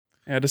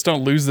Yeah, just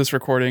don't lose this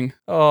recording.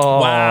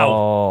 Oh,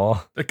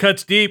 Wow. The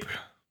cut's deep.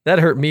 That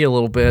hurt me a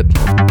little bit.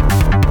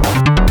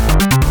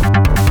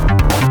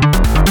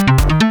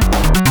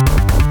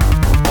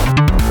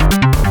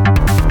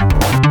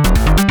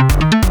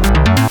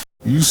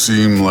 You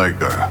seem like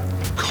a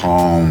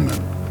calm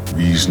and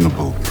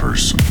reasonable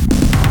person.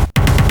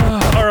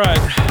 All right.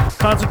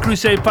 Console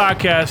Crusade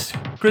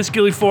podcast. Chris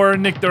Gillifor,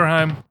 Nick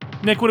Durheim.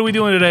 Nick, what are we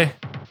doing today?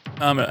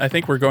 I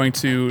think we're going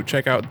to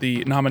check out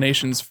the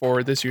nominations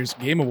for this year's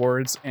Game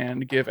Awards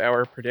and give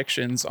our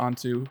predictions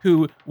onto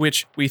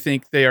which we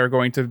think they are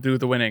going to do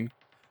the winning.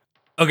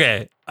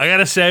 Okay, I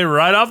gotta say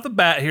right off the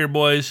bat here,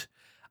 boys,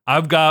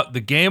 I've got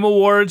the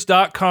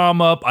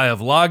GameAwards.com up. I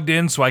have logged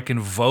in so I can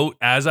vote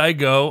as I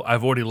go.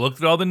 I've already looked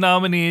at all the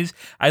nominees.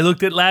 I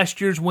looked at last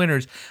year's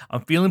winners.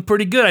 I'm feeling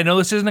pretty good. I know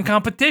this isn't a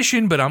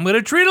competition, but I'm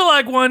gonna treat it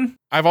like one.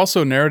 I've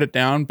also narrowed it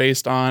down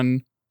based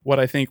on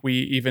what I think we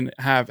even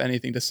have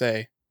anything to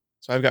say.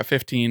 So I've got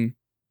 15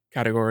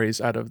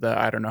 categories out of the,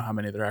 I don't know how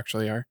many there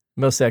actually are.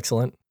 Most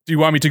excellent. Do you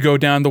want me to go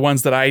down the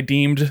ones that I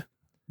deemed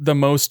the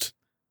most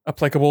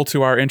applicable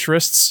to our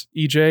interests,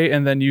 EJ,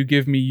 and then you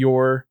give me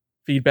your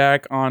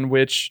feedback on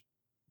which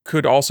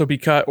could also be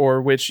cut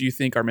or which you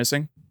think are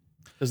missing?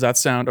 Does that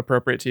sound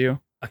appropriate to you?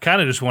 I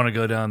kind of just want to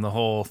go down the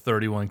whole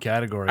 31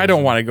 categories. I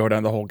don't want to go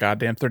down the whole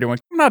goddamn 31.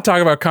 I'm not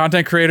talking about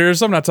content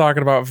creators. I'm not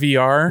talking about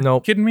VR.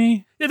 Nope. Kidding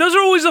me? Yeah, those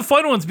are always the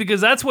fun ones because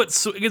that's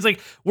it's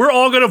like we're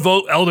all gonna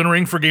vote Elden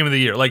Ring for Game of the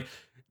Year. Like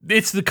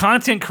it's the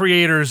content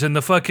creators and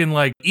the fucking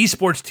like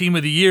esports team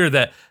of the year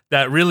that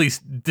really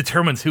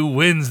determines who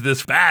wins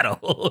this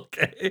battle.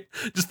 Okay,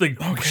 just like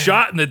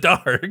shot in the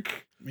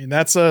dark. I mean,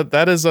 that's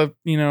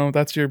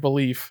your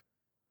belief.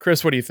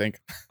 Chris, what do you think?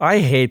 I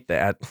hate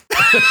that.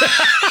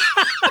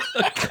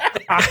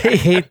 I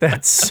hate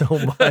that so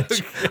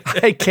much.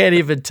 Okay. I can't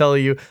even tell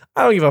you.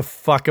 I don't give a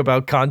fuck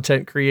about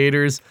content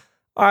creators.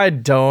 I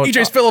don't.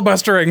 EJ's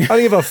filibustering. I don't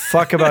give a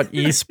fuck about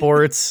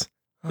esports.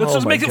 Let's Oh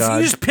just my make it. God.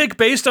 You just pick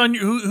based on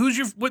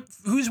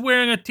who's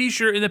wearing a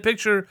T-shirt in the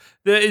picture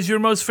that is your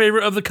most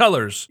favorite of the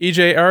colors.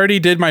 EJ, I already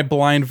did my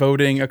blind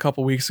voting a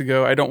couple weeks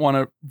ago. I don't want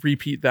to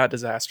repeat that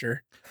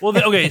disaster. Well,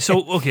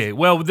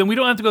 well, then we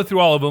don't have to go through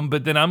all of them,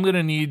 but then I'm going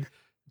to need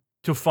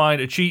to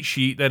find a cheat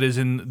sheet that is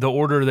in the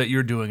order that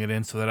you're doing it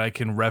in so that I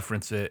can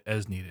reference it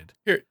as needed.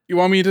 Here, you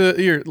want me to,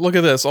 here, look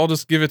at this. I'll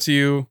just give it to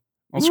you.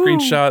 I'll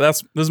screenshot.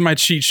 This is my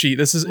cheat sheet.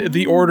 This is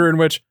the order in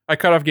which I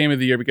cut off Game of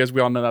the Year because we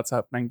all know that's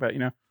happening, but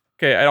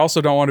Okay, I also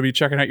don't want to be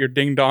checking out your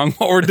ding dong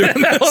while we're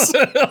doing this.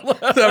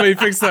 Let me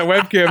fix that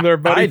webcam there,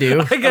 buddy. I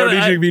do. I don't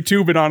need you to be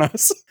tubing on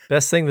us.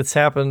 Best thing that's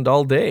happened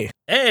all day.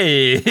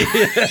 Hey.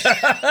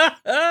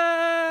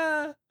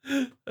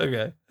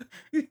 Okay.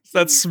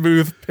 That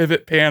smooth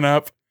pivot pan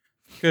up.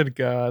 Good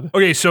God.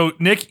 Okay, so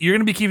Nick, you're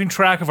gonna be keeping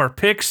track of our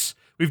picks.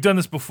 We've done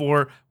this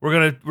before. We're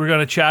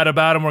gonna chat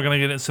about them. We're gonna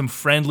get into some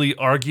friendly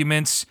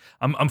arguments.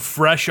 I'm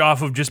fresh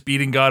off of just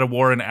beating God of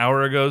War an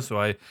hour ago, so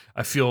I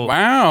feel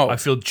I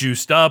feel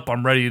juiced up.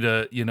 I'm ready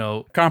to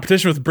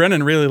Competition with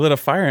Brennan really lit a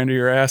fire under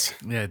your ass.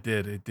 Yeah, it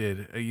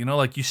did.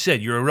 Like you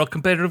said, you're a real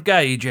competitive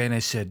guy, EJ, and I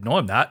said, no,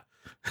 I'm not.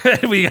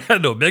 We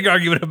got no big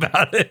argument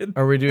about it.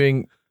 Are we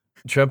doing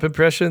Trump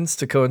impressions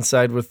to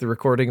coincide with the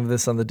recording of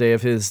this on the day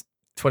of his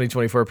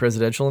 2024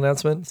 presidential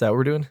announcement? Is that what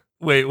we're doing?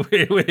 Wait.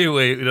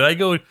 Did I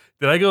go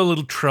a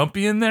little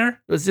Trumpian there?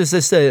 It was just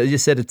you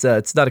said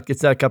it's not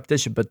a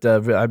competition, but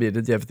I mean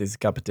everything's a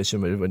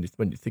competition when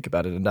you think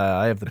about it, and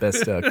I have the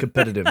best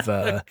competitive.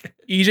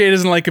 EJ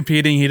doesn't like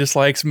competing; he just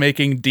likes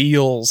making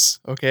deals.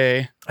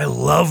 Okay, I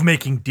love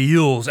making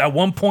deals. At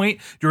one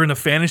point during the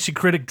Fantasy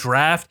Critic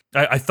draft,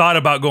 I thought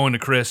about going to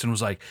Chris and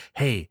was like,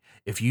 "Hey,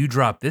 if you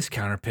drop this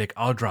counter pick,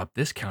 I'll drop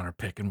this counter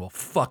pick, and we'll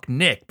fuck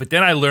Nick." But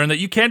then I learned that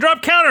you can't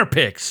drop counter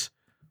picks.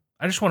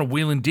 I just want to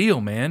wheel and deal,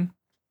 man.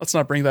 Let's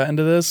not bring that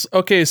into this.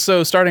 Okay,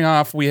 so starting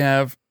off, we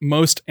have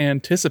most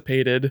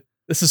anticipated.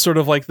 This is sort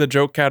of like the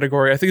joke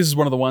category. I think this is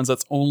one of the ones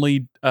that's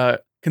only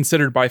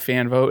considered by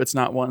fan vote. It's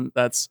not one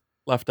that's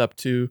left up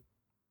to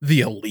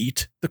the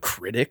elite, the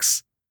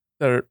critics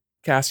that are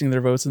casting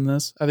their votes in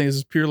this. I think this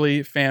is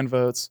purely fan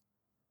votes.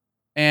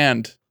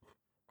 And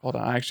hold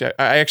on,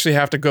 I actually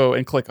have to go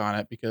and click on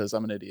it because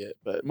I'm an idiot.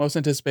 But most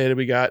anticipated,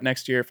 we got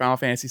next year Final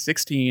Fantasy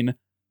 16,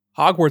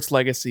 Hogwarts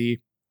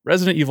Legacy,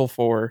 Resident Evil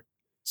 4,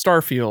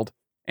 Starfield,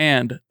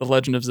 and The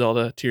Legend of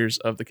Zelda: Tears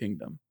of the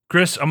Kingdom.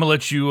 Chris, I'm gonna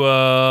let you.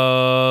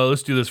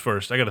 Let's do this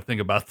first. I got to think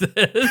about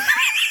this.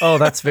 Oh,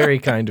 that's very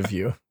kind of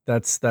you.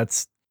 That's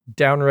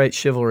downright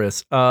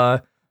chivalrous. I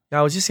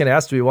was just gonna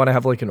ask, do we want to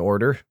have like an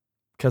order?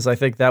 Because I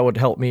think that would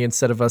help me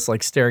instead of us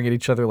like staring at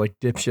each other like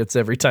dipshits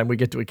every time we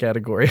get to a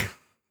category.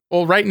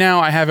 Well, right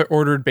now I have it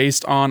ordered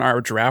based on our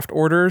draft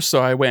order,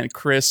 so I went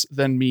Chris,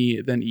 then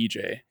me, then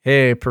EJ.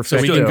 Hey, So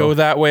perfect. we can go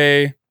that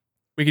way.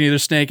 We can either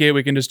snake it.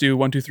 We can just do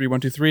 1, 2, 3,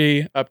 1, 2,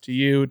 3. Up to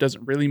you.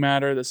 Doesn't really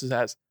matter. This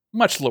has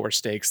much lower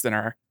stakes than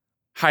our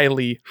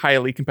highly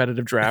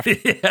competitive draft.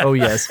 Oh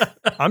yes,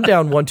 I'm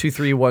down 1, 2,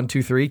 3, 1,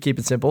 2, 3. Keep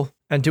it simple.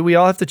 And do we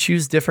all have to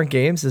choose different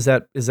games? Is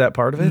that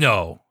part of it?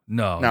 No.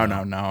 No.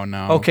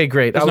 Okay,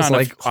 great. There's I was not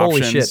like, enough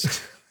holy options.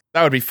 shit.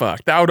 That would be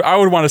fucked. I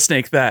would want to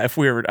snake that if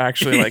we were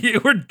actually like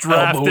you were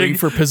drafting elbowing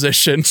for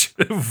position.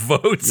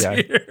 votes Yeah.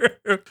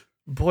 here.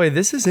 Boy,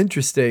 this is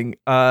interesting.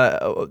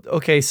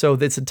 Okay, so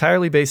it's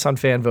entirely based on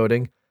fan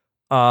voting.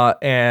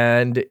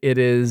 And it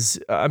is,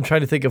 I'm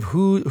trying to think of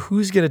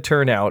who's going to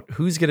turn out,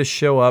 who's going to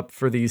show up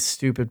for these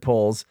stupid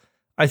polls.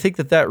 I think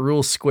that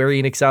rules Square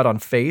Enix out on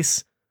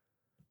face.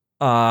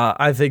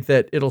 I think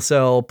that it'll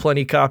sell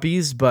plenty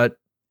copies, but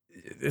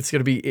it's going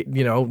to be,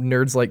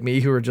 nerds like me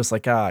who are just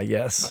like,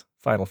 yes,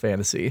 Final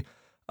Fantasy.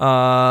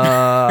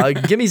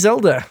 Give me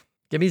Zelda.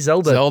 Give me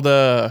Zelda.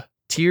 Zelda.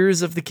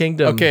 Tears of the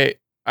Kingdom. Okay,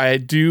 I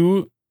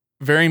do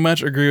very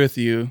much agree with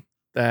you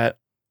that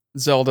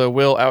Zelda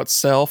will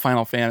outsell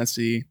Final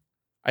Fantasy.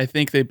 I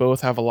think they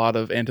both have a lot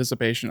of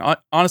anticipation.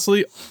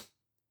 Honestly,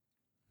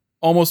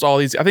 almost all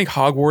these. I think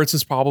Hogwarts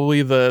is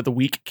probably the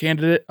weak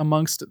candidate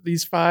amongst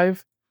these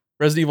 5.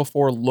 Resident Evil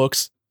 4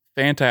 looks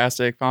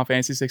fantastic. Final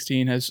Fantasy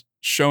 16 has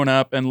shown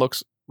up and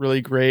looks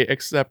really great,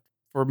 except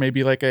for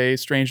maybe like a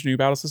strange new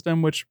battle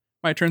system, which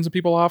might turn some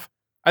people off.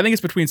 I think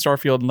it's between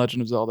Starfield and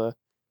Legend of Zelda.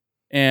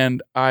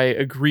 And I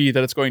agree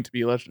that it's going to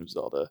be Legend of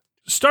Zelda.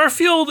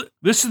 Starfield,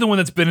 this is the one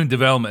that's been in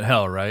development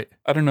hell, right?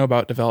 I don't know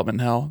about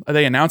development hell.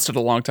 They announced it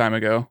a long time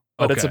ago,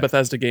 but it's a Okay.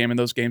 Bethesda game and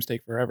those games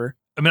take forever.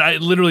 I mean, I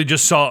literally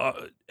just saw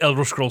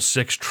Elder Scrolls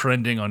 6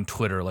 trending on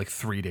Twitter like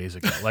 3 days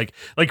ago. Like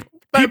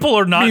people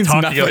are not means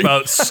talking nothing.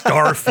 about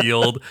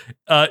Starfield.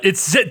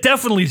 It's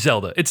definitely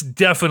Zelda. It's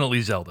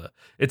definitely Zelda.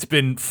 It's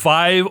been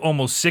 5,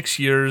 almost 6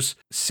 years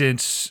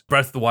since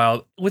Breath of the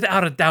Wild.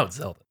 Without a doubt,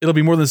 Zelda. It'll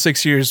be more than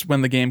 6 years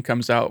when the game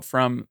comes out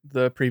from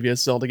the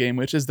previous Zelda game,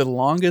 which is the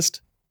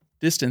longest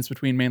distance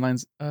between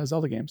mainline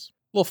Zelda games.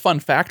 Little fun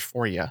fact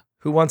for you.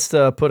 Who wants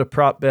to put a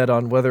prop bet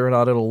on whether or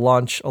not it'll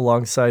launch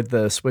alongside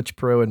the Switch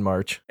Pro in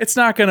March? It's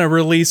not going to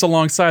release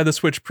alongside the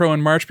Switch Pro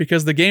in March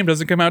because the game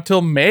doesn't come out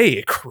till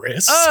May,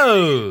 Chris.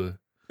 Oh,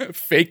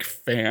 Fake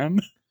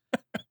fan.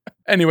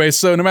 Anyway,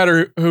 so no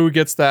matter who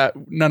gets that,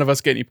 none of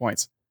us get any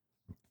points.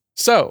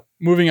 So,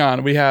 moving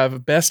on, we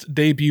have Best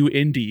Debut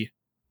Indie,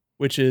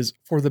 which is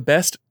for the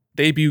best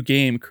debut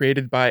game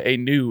created by a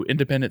new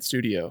independent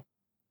studio.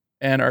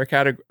 And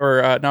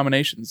our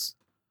nominations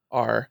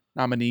are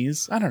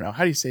nominees. I don't know.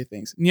 How do you say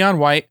things? Neon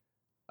White,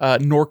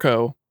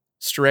 Norco,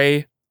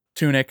 Stray,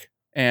 Tunic,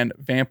 and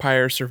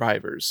Vampire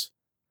Survivors.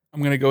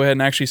 I'm going to go ahead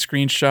and actually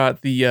screenshot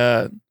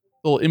the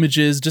little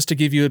images just to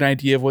give you an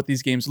idea of what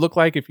these games look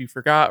like if you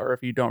forgot or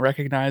if you don't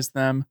recognize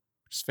them,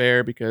 which is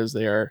fair because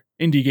they are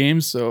indie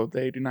games, so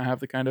they do not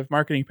have the kind of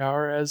marketing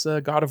power as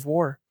God of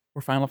War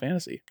or Final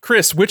Fantasy.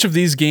 Chris, which of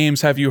these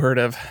games have you heard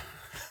of?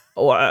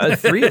 Oh,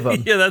 3 of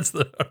them. yeah, that's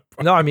the.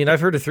 No, I mean, I've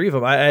heard of 3 of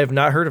them. I have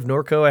not heard of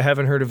Norco. I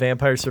haven't heard of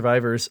Vampire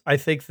Survivors. I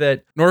think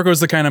that Norco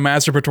is the kind of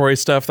masturbatory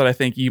stuff that I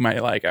think you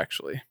might like,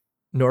 actually.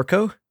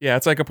 Norco? Yeah,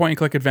 it's like a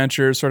point-and-click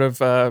adventure, sort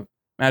of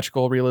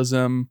magical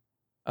realism,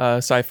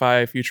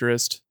 sci-fi,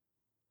 futurist,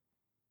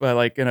 but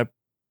like in a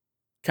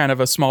kind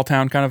of a small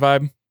town kind of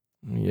vibe.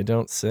 You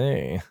don't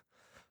say.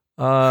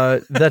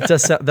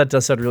 That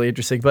does sound really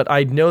interesting, but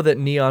I know that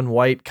Neon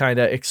White kind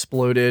of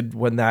exploded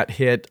when that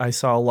hit. I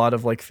saw a lot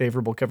of like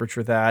favorable coverage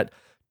for that.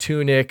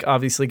 Tunic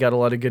obviously got a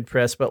lot of good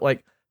press, but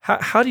like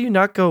how do you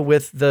not go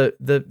with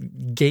the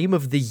game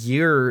of the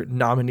year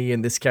nominee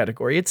in this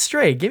category? It's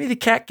Stray. Give me the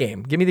cat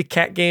game. Give me the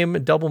cat game.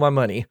 Double my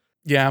money.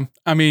 Yeah,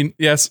 I mean,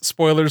 yes,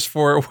 spoilers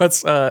for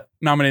what's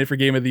nominated for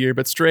Game of the Year,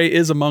 but Stray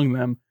is among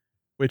them,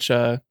 which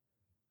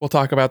we'll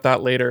talk about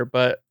that later.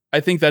 But I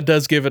think that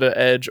does give it an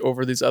edge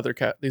over these other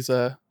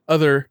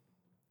other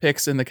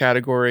picks in the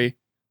category.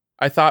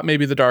 I thought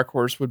maybe the dark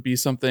horse would be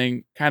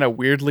something kind of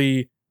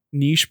weirdly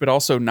niche, but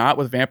also not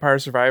with Vampire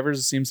Survivors.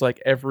 It seems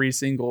like every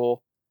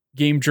single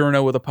game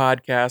journo with a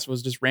podcast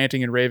was just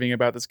ranting and raving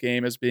about this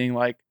game as being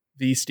like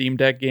the Steam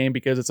Deck game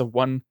because it's a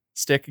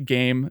one-stick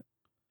game.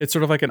 It's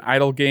sort of like an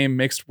idle game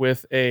mixed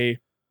with a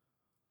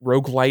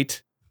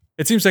roguelite.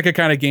 It seems like a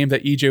kind of game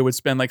that EJ would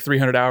spend like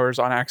 300 hours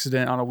on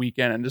accident on a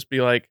weekend and just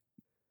be like,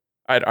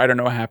 I don't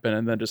know what happened,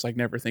 and then just like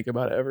never think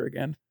about it ever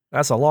again.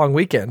 That's a long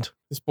weekend.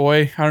 This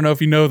boy, I don't know if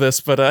you know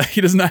this, but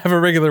he does not have a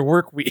regular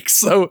work week,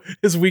 so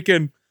his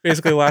weekend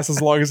basically lasts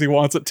as long as he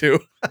wants it to.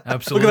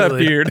 Absolutely. Look at that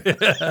beard.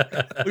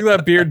 Look at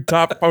that beard,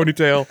 top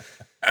ponytail.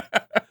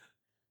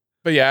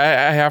 But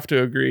yeah, I have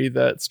to agree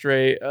that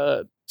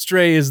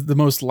Stray is the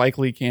most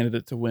likely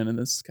candidate to win in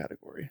this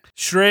category.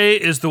 Stray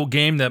is the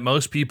game that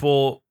most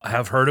people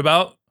have heard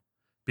about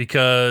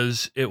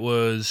because it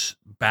was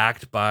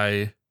backed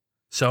by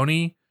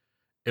Sony.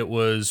 It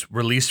was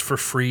released for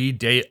free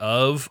day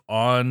of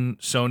on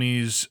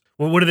Sony's.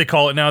 Well, what do they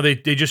call it now? They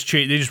just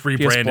changed. They just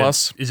rebranded.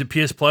 Plus. Is it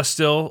PS Plus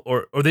still,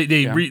 or they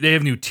Yeah. they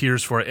have new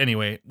tiers for it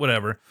anyway?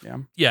 Whatever.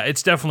 Yeah.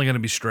 It's definitely going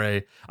to be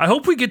Stray. I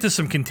hope we get to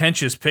some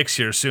contentious picks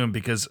here soon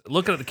because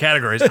looking at the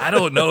categories, I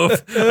don't know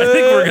if I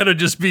think we're going to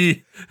just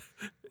be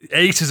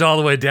aces all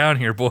the way down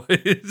here,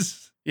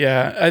 boys.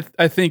 Yeah,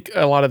 I think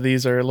a lot of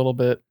these are a little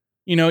bit,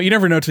 you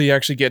never know till you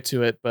actually get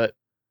to it. But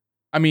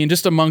I mean,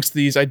 just amongst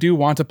these, I do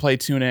want to play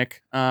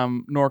Tunic.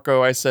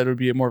 Norco, I said, would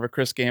be more of a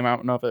Chris game. I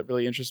don't know if it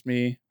really interests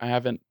me. I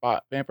haven't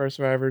bought Vampire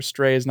Survivors.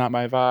 Stray is not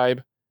my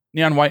vibe.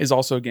 Neon White is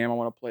also a game I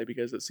want to play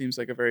because it seems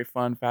like a very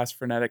fun, fast,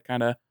 frenetic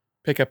kind of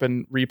pick up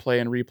and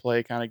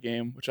replay kind of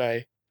game, which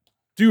I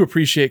do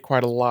appreciate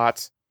quite a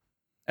lot.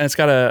 And it's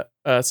got a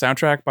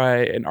soundtrack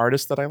by an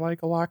artist that I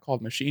like a lot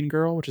called Machine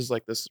Girl, which is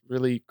like this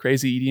really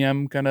crazy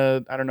EDM kind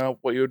of, I don't know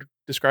what you would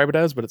describe it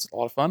as, but it's a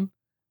lot of fun.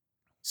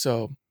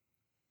 So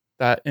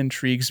that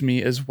intrigues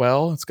me as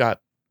well. It's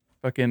got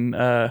fucking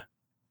the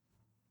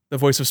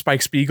voice of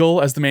Spike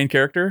Spiegel as the main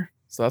character.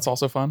 So that's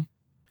also fun.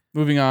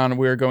 Moving on,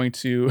 we're going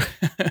to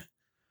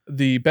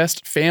the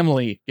best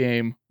family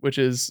game, which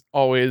is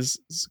always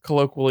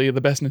colloquially the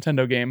best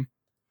Nintendo game.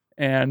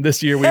 And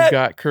this year we've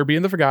got Kirby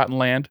and the Forgotten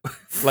Land,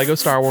 Lego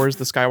Star Wars,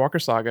 The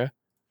Skywalker Saga,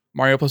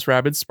 Mario plus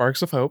Rabbids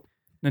Sparks of Hope,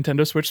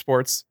 Nintendo Switch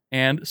Sports,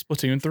 and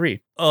Splatoon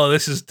 3. Oh,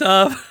 this is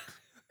tough.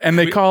 And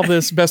they call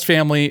this best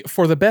family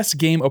for the best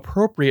game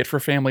appropriate for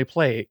family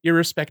play,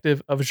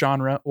 irrespective of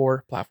genre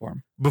or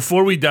platform.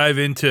 Before we dive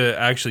into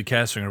actually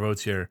casting our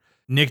votes here,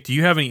 Nick, do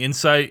you have any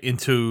insight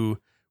into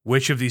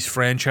which of these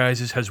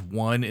franchises has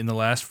won in the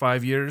last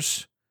 5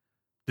 years?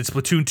 Did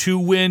Splatoon 2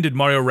 win? Did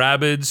Mario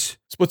Rabbids?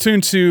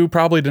 Splatoon 2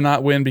 probably did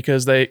not win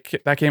because that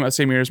came out the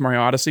same year as Mario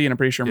Odyssey, and I'm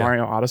pretty sure Yeah.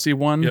 Mario Odyssey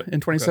won in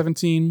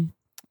 2017.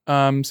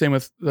 Same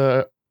with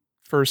the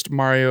first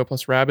Mario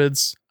plus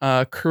Rabbids.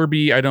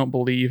 Kirby, I don't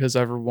believe, has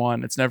ever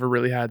won. It's never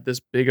really had this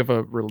big of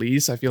a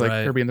release. I feel like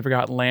Right. Kirby and the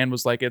Forgotten Land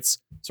was like, it's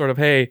sort of,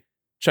 hey,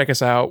 check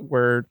us out.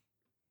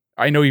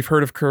 I know you've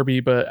heard of Kirby,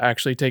 but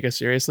actually take us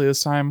seriously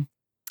this time.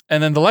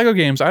 And then the Lego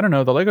games, I don't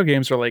know. The Lego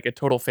games are like a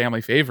total family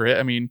favorite.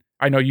 I mean,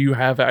 I know you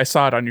have, I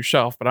saw it on your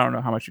shelf, but I don't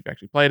know how much you've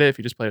actually played it. If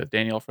you just played it with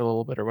Daniel for a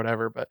little bit or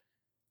whatever. But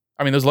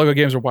I mean, those Lego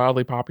games are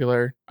wildly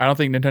popular. I don't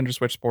think Nintendo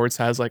Switch Sports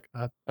has like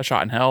a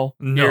shot in hell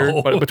here.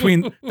 No. But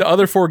between the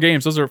other 4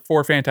 games, those are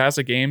 4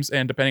 fantastic games.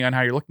 And depending on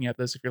how you're looking at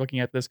this, if you're looking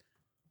at this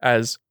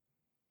as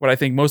what I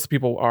think most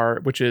people are,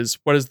 which is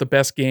what is the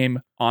best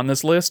game on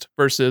this list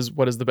versus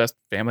what is the best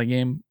family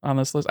game on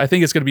this list, I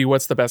think it's going to be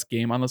what's the best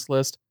game on this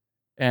list.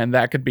 And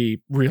that could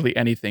be really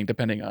anything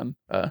depending on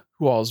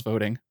who all is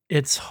voting.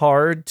 It's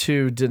hard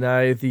to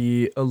deny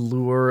the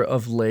allure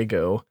of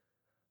Lego.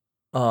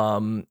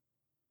 Some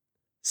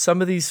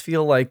of these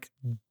feel like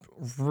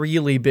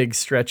really big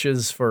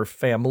stretches for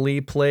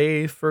family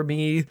play for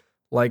me.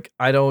 Like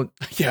I don't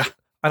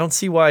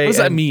see why. What does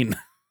that mean?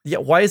 Yeah,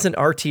 why isn't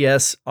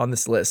RTS on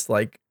this list?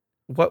 Like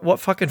what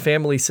fucking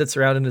family sits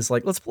around and is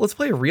like, let's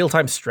play a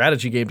real-time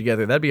strategy game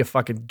together? That'd be a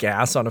fucking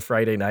gas on a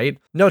Friday night.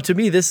 No, to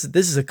me this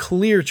is a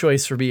clear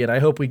choice for me, and I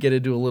hope we get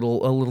into a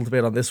little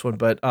debate on this one,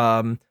 but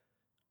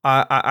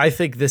I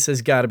think this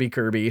has got to be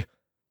Kirby.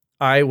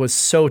 I was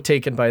so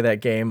taken by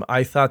that game.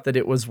 I thought that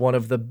it was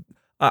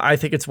I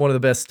think it's one of the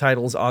best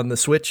titles on the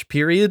Switch,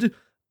 period.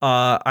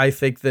 I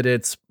think that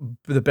it's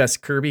the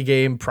best Kirby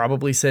game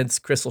probably since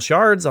Crystal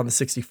Shards on the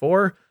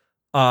 64.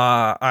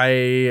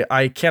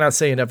 I cannot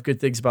say enough good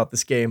things about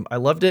this game. I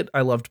loved it.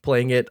 I loved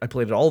playing it. I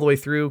played it all the way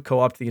through,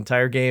 co-opted the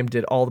entire game,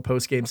 did all the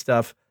post-game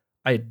stuff.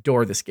 I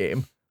adore this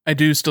game. I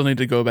do still need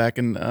to go back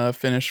and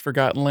finish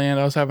Forgotten Land.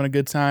 I was having a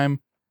good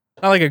time.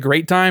 Not like a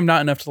great time, not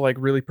enough to like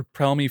really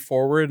propel me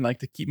forward and like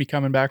to keep me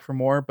coming back for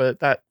more, but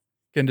that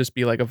can just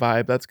be like a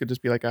vibe. That's could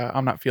just be like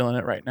I'm not feeling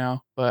it right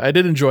now. But I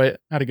did enjoy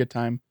it. Had a good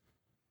time.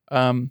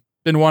 Been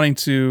wanting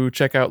to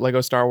check out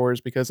Lego Star Wars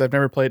because I've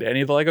never played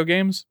any of the Lego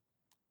games.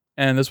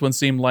 And this one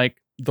seemed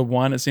like the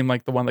one. It seemed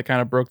like the one that kind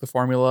of broke the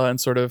formula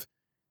and sort of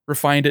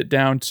refined it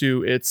down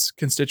to its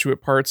constituent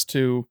parts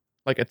to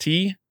like a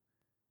T.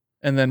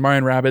 And then Mario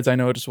and Rabbids, I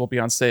know just will be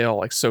on sale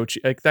like so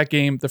cheap. Like that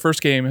game, the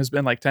first game has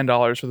been like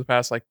 $10 for the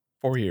past like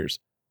 4 years.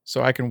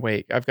 So I can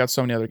wait. I've got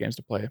so many other games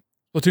to play.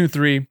 Splatoon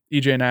 3,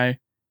 EJ and I,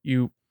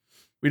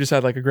 we just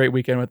had like a great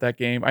weekend with that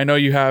game. I know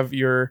you have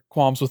your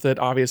qualms with it,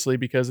 obviously,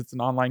 because it's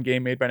an online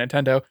game made by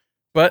Nintendo.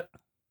 But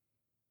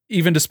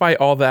even despite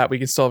all that, we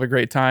can still have a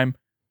great time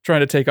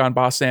trying to take on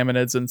boss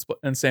salmonids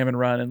and salmon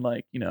run and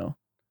like, you know,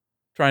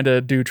 trying to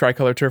do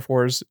tricolor turf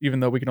wars, even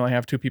though we can only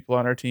have 2 people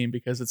on our team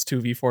because it's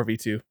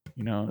 2v4v2.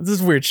 You know, this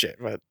is weird shit,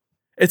 but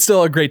it's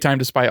still a great time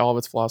despite all of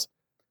its flaws.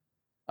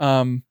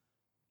 God,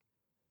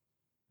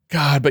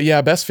 but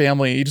yeah, best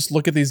family. You just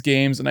look at these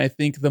games, and I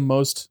think the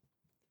most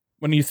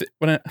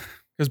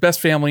because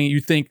best family, you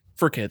think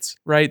for kids,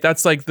 right?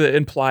 That's like the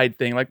implied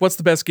thing. Like, what's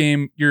the best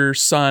game your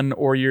son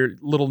or your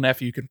little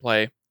nephew can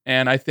play?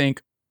 And I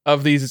think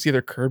of these, it's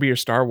either Kirby or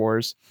Star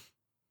Wars.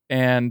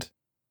 And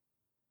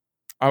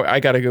I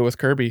got to go with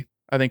Kirby.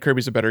 I think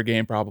Kirby's a better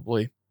game,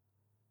 probably.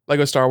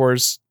 Lego Star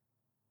Wars,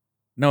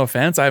 no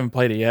offense, I haven't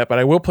played it yet, but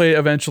I will play it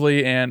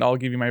eventually, and I'll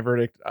give you my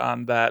verdict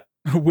on that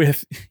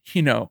with,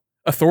 you know,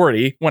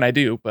 authority when I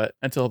do. But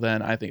until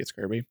then, I think it's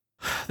Kirby.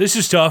 This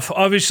is tough.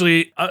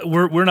 Obviously,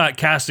 we're not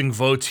casting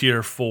votes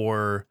here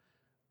for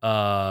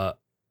our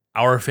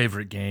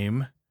favorite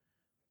game.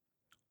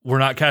 We're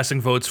not casting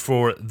votes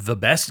for the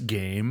best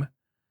game.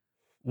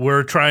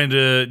 We're trying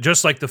to,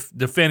 just like the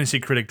Fantasy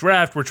Critic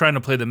Draft, we're trying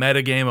to play the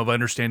meta game of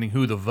understanding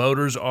who the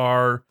voters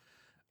are.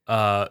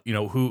 You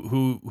know,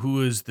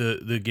 who is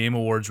the Game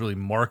Awards really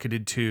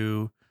marketed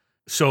to.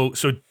 So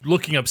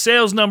looking up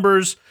sales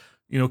numbers,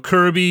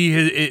 Kirby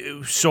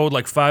it sold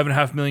like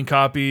 5.5 million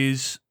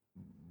copies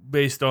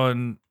based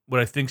on what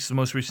I think is the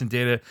most recent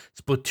data.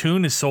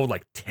 Splatoon has sold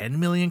like 10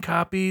 million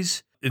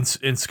copies. And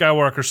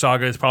Skywalker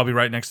Saga is probably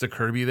right next to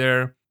Kirby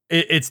there.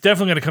 It's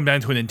definitely going to come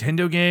down to a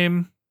Nintendo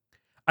game.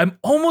 I'm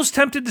almost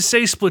tempted to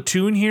say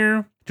Splatoon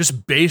here,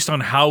 just based on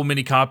how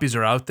many copies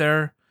are out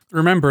there.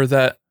 Remember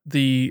that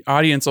the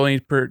audience only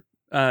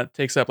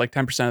takes up like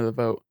 10% of the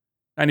vote.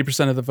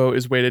 90% of the vote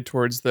is weighted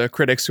towards the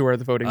critics who are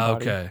the voting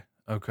body.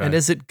 Okay. And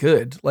is it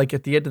good? Like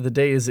at the end of the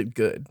day, is it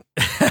good?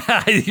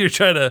 You're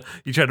trying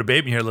to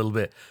bait me here a little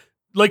bit.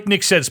 Like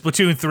Nick said,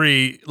 Splatoon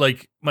 3,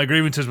 like my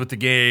grievances with the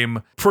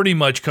game pretty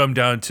much come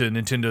down to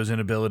Nintendo's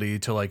inability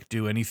to like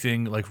do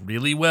anything like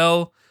really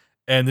well.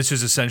 And this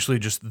is essentially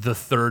just the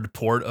third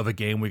port of a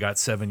game we got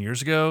 7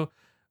 years ago.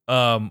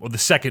 Or the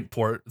second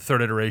port,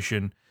 third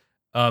iteration.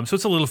 So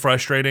it's a little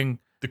frustrating.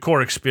 The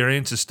core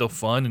experience is still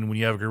fun. And when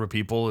you have a group of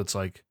people, it's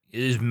like,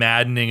 it is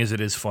maddening as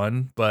it is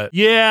fun. But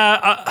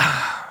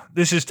yeah,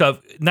 this is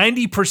tough.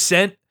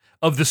 90%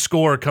 of the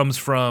score comes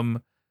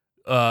from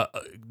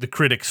the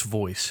critic's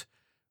voice,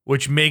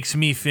 which makes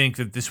me think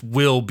that this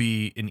will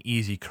be an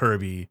easy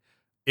Kirby.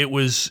 It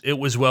was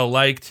well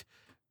liked.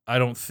 I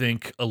don't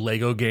think a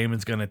Lego game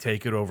is going to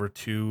take it over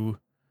 2.5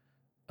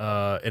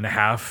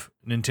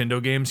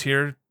 Nintendo games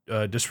here,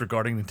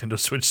 disregarding Nintendo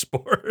Switch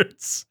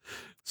Sports.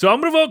 So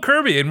I'm going to vote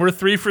Kirby, and we're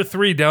 3 for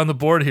 3 down the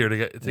board here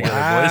together, boys.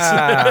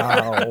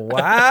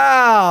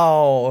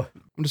 Wow.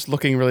 I'm just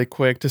looking really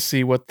quick to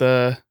see what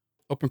the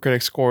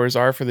OpenCritic scores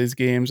are for these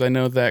games. I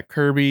know that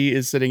Kirby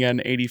is sitting at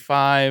an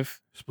 85.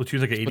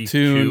 Splatoon's like an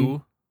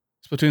 82.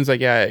 Splatoon's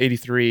like,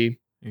 83.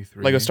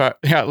 83.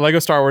 Lego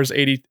Star Wars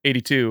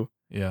 82.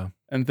 Yeah.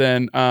 And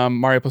then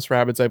Mario plus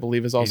Rabbids, I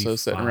believe, is also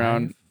sitting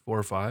around 4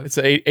 or 5. It's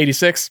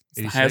 86.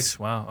 86.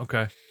 Wow.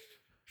 Okay.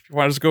 If you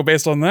want to just go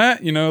based on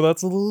that,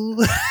 that's a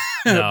little.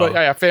 No. But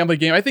yeah, family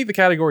game. I think the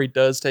category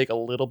does take a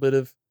little bit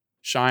of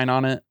shine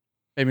on it.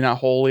 Maybe not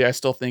wholly. I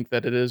still think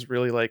that it is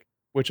really like,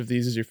 which of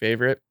these is your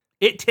favorite?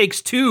 It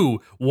Takes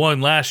Two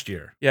won last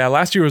year. Yeah,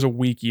 last year was a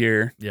weak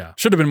year. Yeah.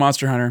 Should have been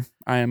Monster Hunter,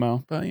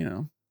 IMO, but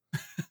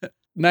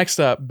Next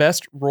up,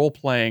 best role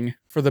playing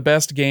for the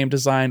best game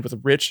designed with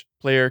rich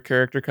player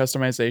character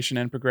customization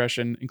and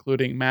progression,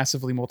 including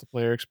massively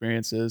multiplayer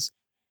experiences.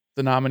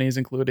 The nominees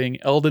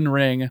including Elden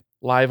Ring,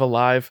 Live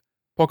Alive,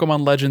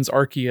 Pokemon Legends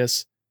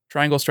Arceus,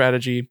 Triangle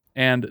Strategy,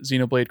 and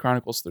Xenoblade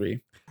Chronicles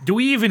 3. Do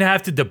we even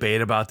have to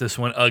debate about this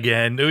one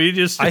again? Do we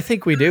just? I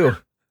think we do.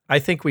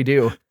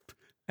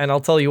 And I'll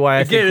tell you why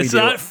I think we do. It's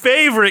not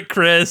favorite,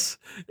 Chris.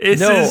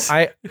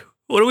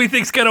 What do we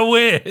think's gonna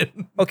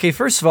win? Okay,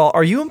 first of all,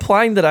 are you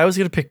implying that I was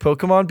gonna pick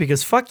Pokemon?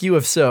 Because fuck you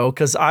if so,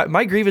 because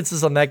my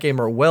grievances on that game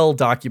are well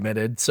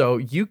documented.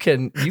 So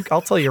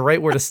I'll tell you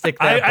right where to stick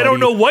that. I don't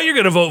know what you're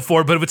gonna vote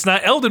for, but if it's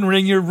not Elden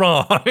Ring, you're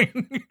wrong.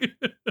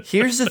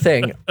 Here's the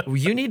thing.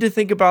 You need to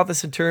think about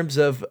this in terms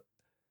of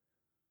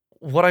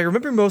what I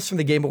remember most from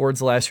the Game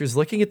Awards last year is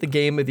looking at the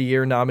Game of the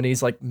Year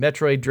nominees, like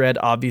Metroid Dread,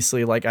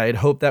 obviously, like I had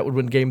hoped that would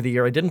win Game of the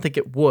Year. I didn't think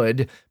it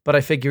would, but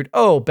I figured,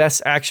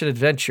 Best Action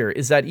Adventure.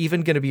 Is that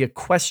even going to be a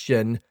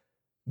question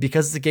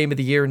because it's the Game of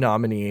the Year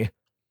nominee,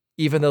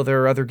 even though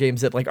there are other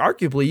games that like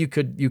arguably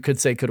you could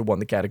say could have won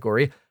the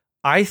category.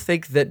 I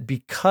think that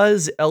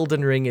because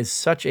Elden Ring is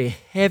such a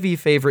heavy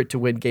favorite to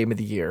win Game of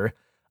the Year,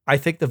 I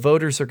think the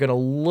voters are going to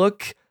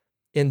look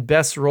in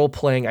best role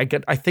playing. I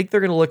think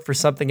they're going to look for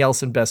something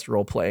else in best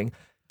role playing.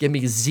 Give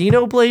me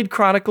Xenoblade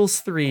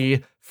Chronicles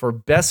 3 for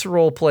best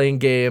role playing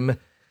game.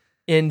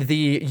 In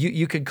the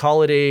you could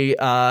call it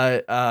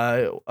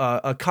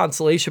a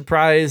consolation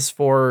prize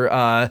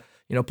for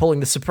pulling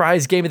the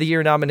surprise Game of the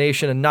Year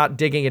nomination and not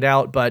digging it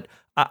out. But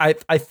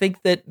I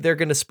think that they're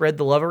going to spread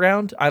the love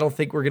around. I don't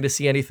think we're going to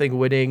see anything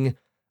winning.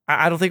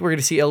 I don't think we're going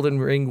to see Elden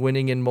Ring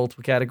winning in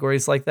multiple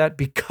categories like that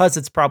because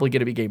it's probably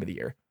going to be Game of the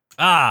Year.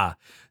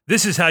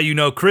 This is how you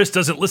know Chris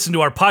doesn't listen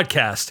to our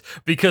podcast,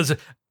 because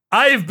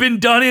I've been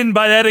done in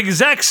by that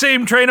exact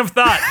same train of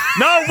thought.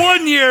 Not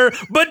 1 year,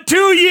 but 2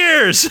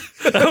 years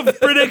of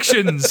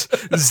predictions.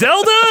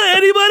 Zelda,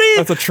 anybody?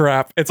 That's a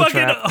trap. It's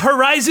Fucking a trap.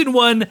 Horizon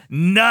won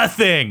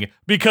nothing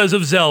because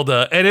of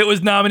Zelda, and it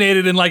was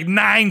nominated in like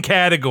 9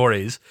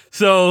 categories.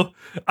 So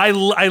I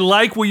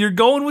like where you're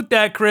going with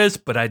that, Chris,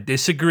 but I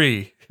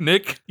disagree.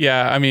 Nick?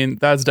 Yeah, I mean,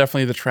 that's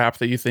definitely the trap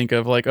that you think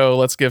of, like,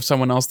 let's give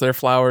someone else their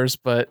flowers,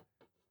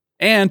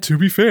 And to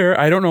be fair,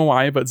 I don't know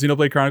why, but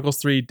Xenoblade Chronicles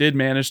 3 did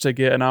manage to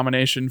get a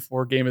nomination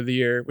for Game of the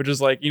Year, which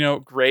is like,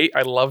 great.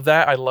 I love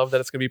that. I love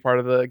that it's going to be part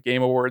of the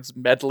Game Awards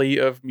medley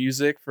of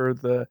music for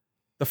the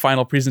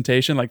final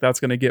presentation. Like, that's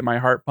going to get my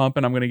heart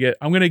pumping. I'm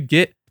going to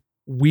get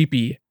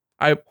weepy.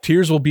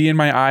 Tears will be in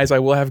my eyes. I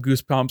will have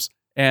goosebumps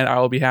and I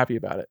will be happy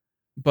about it.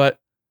 But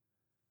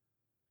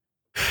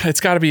it's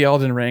got to be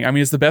Elden Ring. I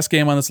mean, it's the best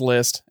game on this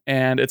list,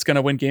 and it's going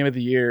to win Game of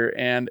the Year.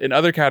 And in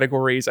other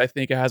categories, I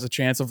think it has a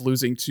chance of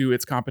losing to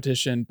its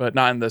competition, but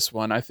not in this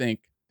one. I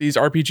think these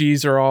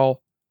RPGs are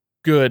all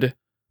good,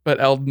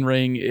 but Elden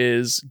Ring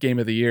is Game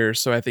of the Year,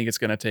 so I think it's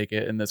going to take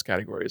it in this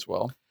category as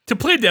well. To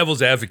play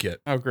devil's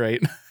advocate. Oh,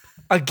 great.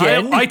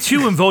 Again? I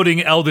too am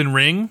voting Elden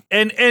Ring,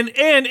 and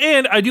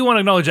I do want to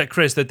acknowledge that,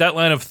 Chris, that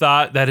line of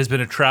thought that has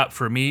been a trap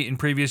for me in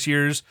previous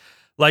years.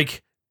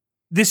 Like,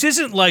 this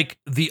isn't like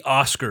the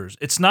Oscars.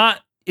 It's not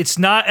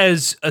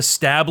as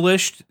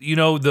established. You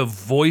know, the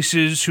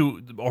voices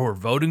who are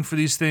voting for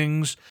these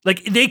things,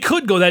 like they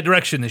could go that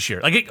direction this year.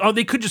 Like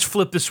they could just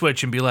flip the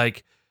switch and be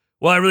like,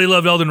 "Well, I really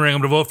loved Elden Ring.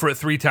 I'm going to vote for it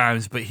 3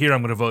 times, but here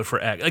I'm going to vote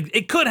for X." Like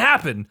it could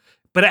happen,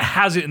 but it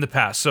hasn't in the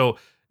past. So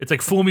it's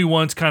like fool me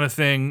once kind of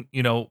thing,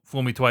 you know,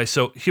 fool me twice.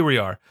 So here we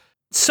are.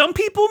 Some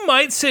people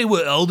might say,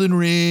 well, Elden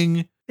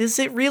Ring. Is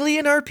it really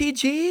an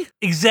RPG?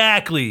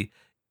 Exactly.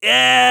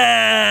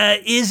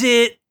 Is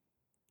it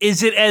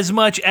as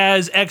much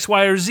as X,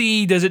 Y, or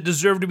Z? Does it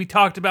deserve to be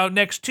talked about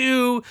next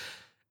to?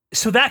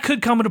 So that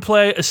could come into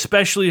play,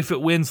 especially if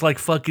it wins like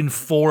fucking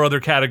 4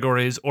 other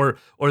categories or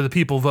the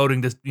people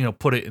voting to, you know,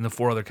 put it in the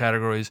 4 other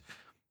categories.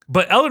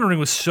 But Elden Ring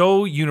was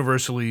so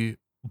universally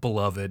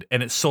beloved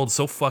and it sold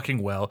so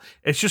fucking well.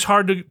 It's just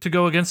hard to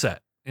go against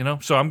that, you know?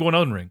 So I'm going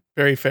Elden Ring.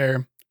 Very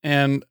fair.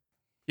 And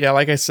yeah,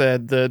 like I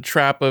said, the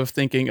trap of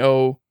thinking,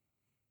 oh,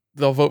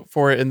 they'll vote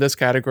for it in this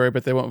category,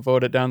 but they won't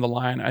vote it down the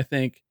line, I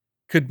think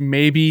could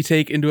maybe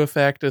take into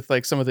effect with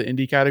like some of the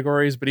indie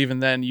categories. But even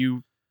then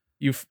you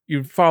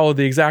follow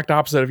the exact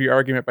opposite of your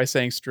argument by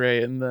saying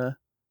Stray in the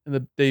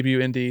debut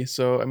indie.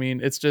 So, I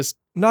mean, it's just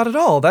Not at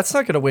all. That's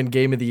not going to win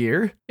Game of the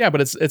Year. yeah,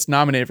 but it's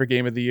nominated for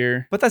Game of the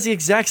Year. But that's the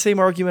exact same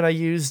argument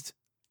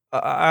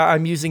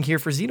I'm using here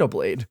for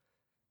Xenoblade.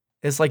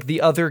 It's like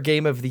the other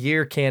Game of the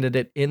Year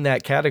candidate in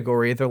that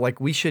category. They're like,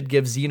 we should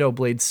give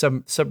Xenoblade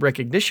some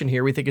recognition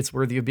here. We think it's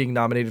worthy of being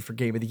nominated for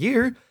Game of the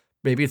Year.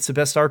 Maybe it's the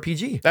best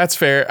RPG. That's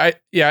fair.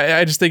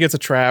 I just think it's a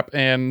trap,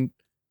 and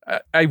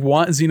I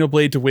want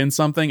Xenoblade to win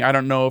something. I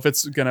don't know if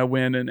it's gonna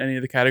win in any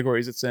of the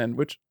categories it's in.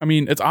 Which, I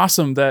mean, it's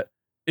awesome that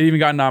it even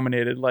got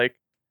nominated. Like,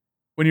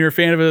 when you're a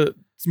fan of a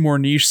more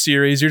niche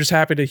series, you're just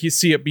happy to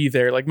see it be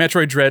there. Like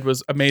Metroid Dread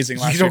was amazing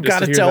last year. You don't got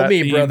to tell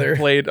me, brother.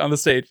 Played on the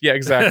stage. Yeah,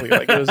 exactly.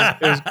 Like it was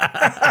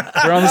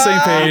we're on the same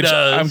page.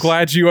 I'm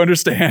glad you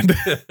understand.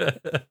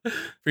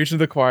 Preaching to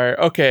the choir.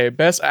 Okay,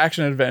 best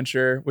action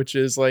adventure, which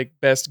is like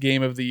best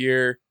game of the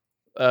year,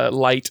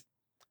 light.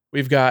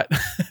 We've got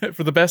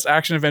for the best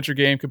action adventure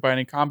game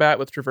combining combat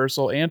with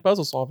traversal and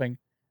puzzle solving.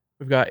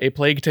 We've got A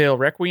Plague Tale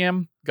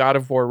Requiem, God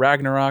of War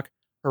Ragnarok,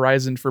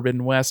 Horizon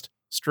Forbidden West,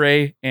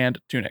 Stray, and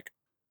Tunic.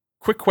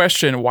 Quick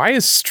question, why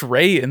is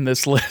Stray in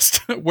this list?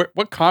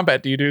 What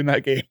combat do you do in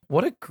that game?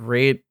 What a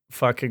great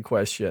fucking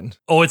question.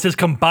 Oh, it says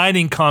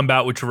combining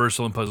combat with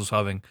traversal and puzzle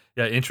solving.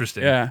 Yeah,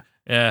 interesting. Yeah.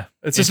 Yeah.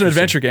 It's just an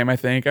adventure game, I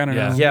think. I don't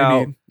know.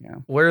 Yeah. Maybe,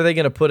 Where are they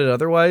going to put it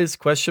otherwise?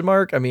 Question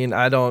mark. I mean,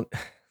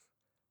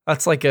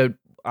 that's like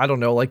I don't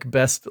know, like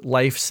best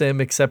life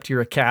sim except you're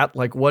a cat.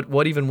 Like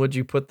what even would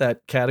you put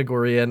that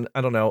category in?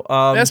 I don't know.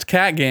 Best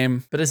cat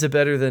game. But is it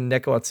better than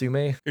Neko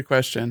Atsume? Good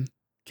question.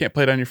 Can't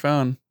play it on your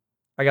phone.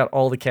 I got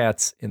all the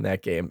cats in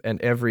that game and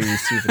every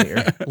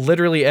souvenir.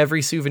 Literally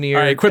every souvenir.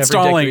 All right, quit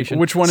stalling. Decoration.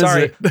 Which one is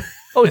it?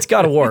 Oh, it's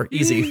God of War.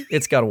 Easy.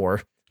 It's God of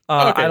War.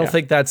 Okay, I don't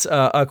think that's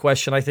a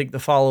question. I think the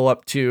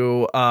follow-up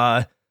to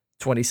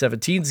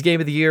 2017's Game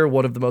of the Year,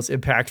 one of the most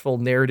impactful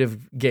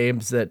narrative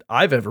games that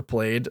I've ever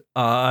played,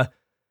 and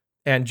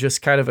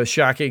just kind of a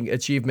shocking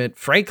achievement,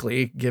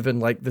 frankly, given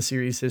like the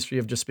series history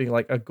of just being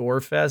like a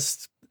gore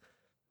fest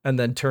and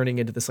then turning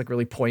into this like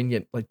really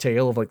poignant like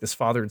tale of like this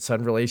father and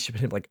son relationship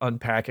and him like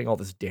unpacking all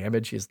this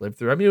damage he's lived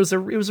through. I mean, it was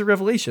a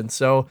revelation.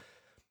 So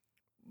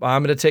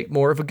I'm going to take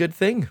more of a good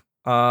thing.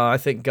 I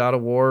think God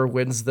of War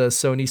wins the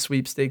Sony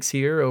sweepstakes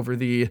here over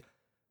the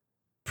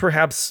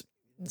perhaps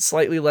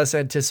slightly less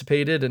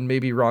anticipated and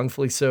maybe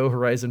wrongfully so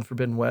Horizon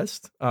Forbidden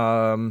West.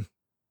 Yeah,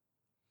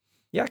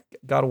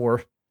 God of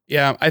War.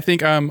 Yeah, I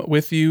think I'm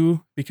with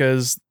you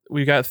because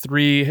we got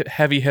 3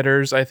 heavy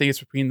hitters. I think it's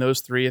between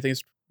those 3. I think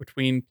it's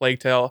between Plague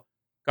Tale,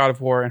 God of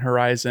War, and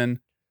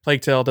Horizon.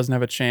 Plague Tale doesn't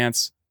have a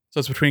chance, so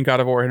it's between God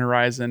of War and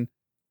Horizon.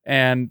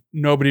 And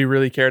nobody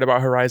really cared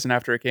about Horizon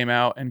after it came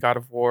out, and God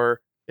of War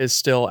is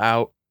still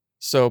out,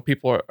 so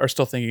people are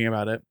still thinking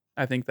about it.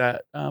 I think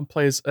that I'll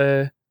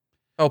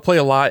play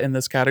a lot in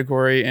this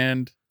category,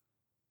 and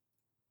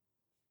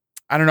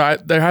I don't know.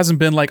 There hasn't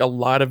been like a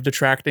lot of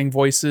detracting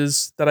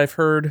voices that I've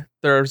heard.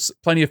 There's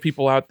plenty of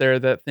people out there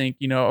that think,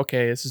 you know,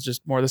 okay, this is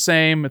just more the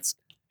same. It's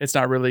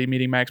not really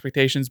meeting my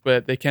expectations,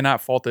 but they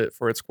cannot fault it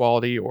for its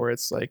quality or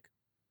its like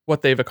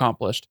what they've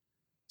accomplished.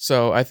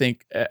 So I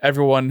think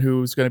everyone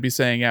who's going to be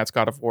saying, yeah, it's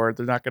God of War,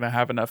 they're not going to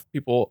have enough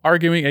people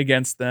arguing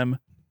against them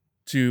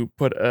to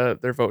put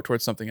their vote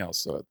towards something else.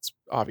 So it's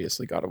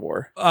obviously God of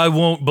War. I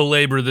won't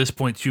belabor this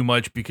point too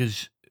much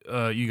because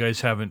you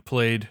guys haven't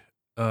played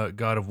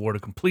God of War to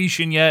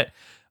completion yet,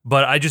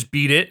 but I just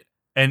beat it,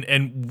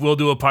 and we'll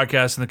do a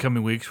podcast in the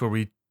coming weeks where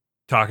we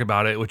talk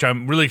about it, which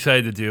I'm really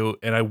excited to do.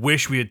 And I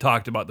wish we had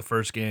talked about the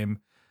first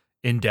game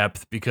in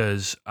depth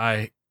because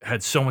I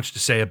had so much to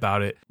say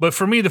about it. But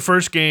for me, the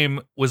first game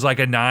was like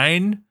a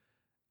 9,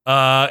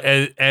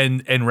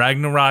 and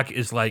Ragnarok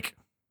is like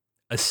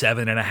a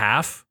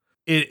 7.5.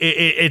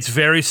 It's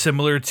very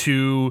similar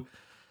to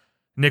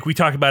Nick, we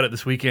talked about it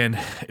this weekend.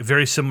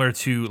 Very similar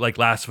to like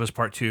Last of Us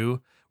Part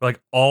 2, where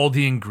like all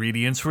the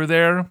ingredients were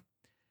there,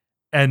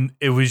 and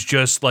it was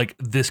just like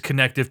this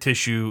connective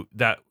tissue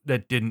that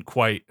didn't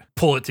quite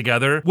pull it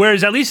together.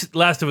 Whereas at least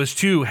Last of Us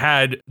 2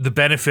 had the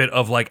benefit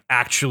of like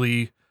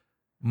actually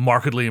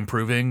markedly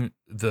improving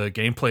the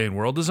gameplay and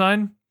world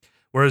design.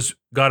 Whereas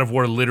God of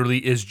War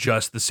literally is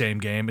just the same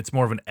game. It's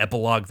more of an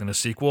epilogue than a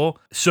sequel.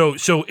 So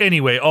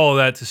anyway, all of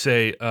that to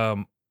say,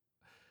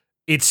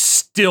 it's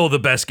still the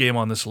best game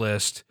on this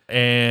list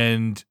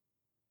and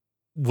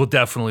will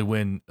definitely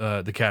win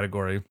the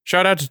category.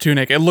 Shout out to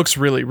Tunic. It looks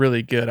really,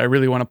 really good. I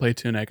really want to play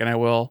Tunic, and I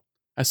will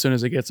as soon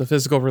as it gets a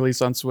physical release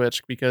on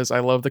Switch, because I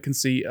love the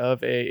conceit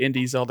of a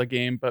indie Zelda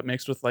game, but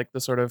mixed with like the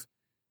sort of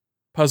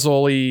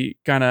puzzle-y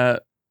kind of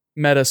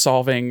meta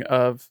solving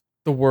of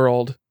the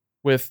world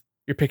with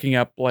you're picking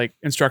up like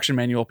instruction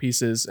manual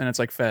pieces, and it's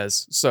like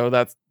Fez. So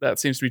that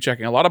seems to be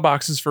checking a lot of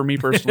boxes for me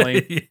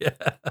personally. Yeah.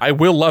 I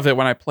will love it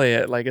when I play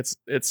it. Like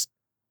it's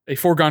a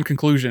foregone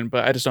conclusion,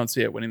 but I just don't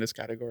see it winning this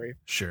category.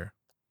 Sure.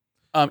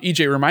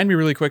 EJ, remind me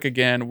really quick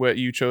again what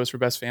you chose for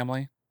best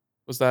family.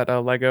 Was that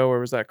Lego or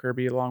was that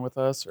Kirby along with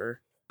us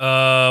or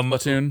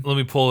Splatoon? Let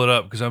me pull it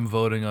up because I'm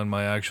voting on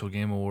my actual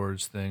Game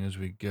Awards thing as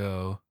we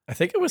go. I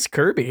think it was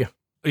Kirby.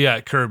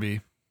 Yeah,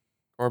 Kirby.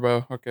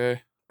 Corbo,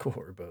 okay.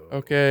 Corbo.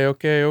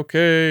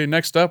 Okay.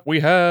 Next up,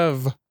 we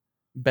have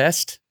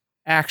Best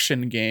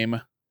Action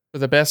Game for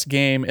the best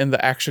game in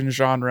the action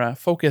genre,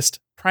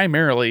 focused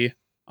primarily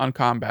on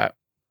combat.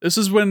 This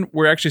is when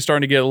we're actually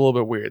starting to get a little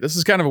bit weird. This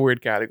is kind of a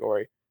weird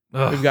category.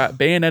 Ugh. We've got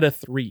Bayonetta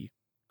 3,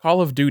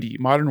 Call of Duty,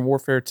 Modern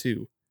Warfare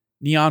 2,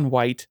 Neon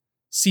White,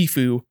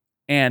 Sifu,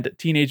 and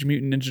Teenage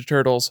Mutant Ninja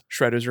Turtles,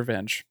 Shredder's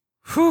Revenge.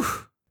 Whew.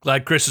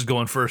 Glad Chris is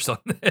going first on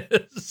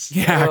this.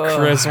 Yeah,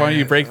 Chris, why don't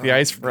you break the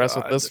ice for us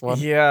with this one?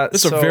 Yeah,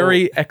 This is a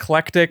very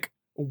eclectic,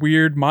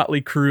 weird, motley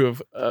crew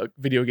of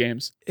video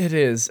games. It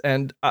is,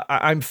 and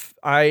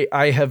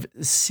I have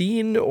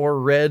seen or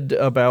read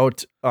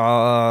about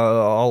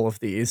all of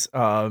these.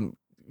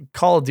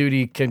 Call of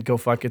Duty can go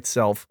fuck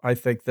itself. I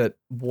think that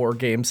war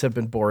games have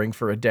been boring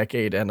for a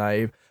decade, and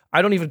I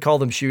don't even call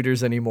them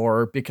shooters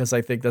anymore because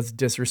I think that's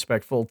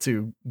disrespectful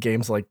to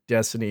games like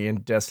Destiny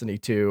and Destiny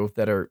 2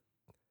 that are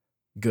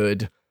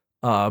good.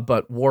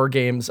 But war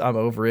games, I'm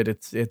over it.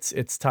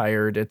 It's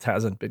tired. It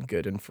hasn't been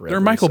good in forever.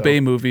 They're Michael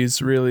Bay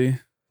movies, really.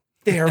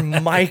 They're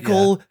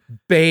Michael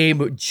Bay.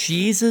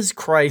 Jesus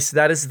Christ,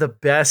 that is the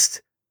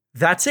best.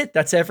 That's it.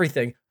 That's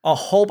everything. A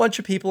whole bunch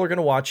of people are going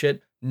to watch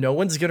it. No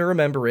one's going to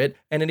remember it.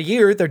 And in a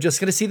year, they're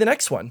just going to see the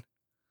next one.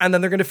 And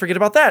then they're going to forget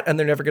about that. And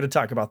they're never going to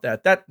talk about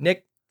that. That,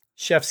 Nick,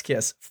 chef's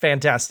kiss.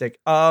 Fantastic.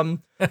 The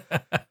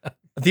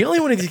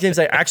only one of these games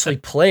I actually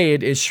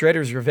played is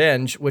Shredder's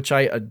Revenge, which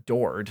I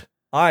adored.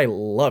 I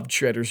loved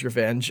Shredder's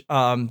Revenge.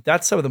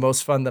 That's some of the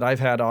most fun that I've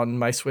had on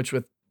my Switch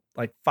with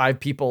like 5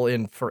 people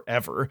in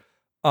forever.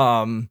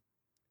 It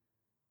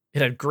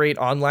had great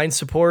online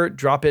support,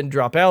 drop in,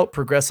 drop out,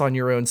 progress on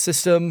your own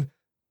system.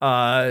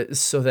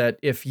 So that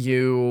if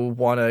you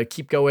want to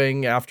keep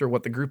going after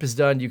what the group has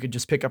done, you could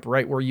just pick up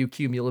right where you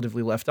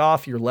cumulatively left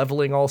off. You're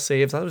leveling all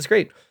saves. That was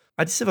great.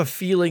 I just have a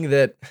feeling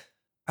that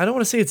I don't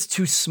want to say it's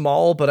too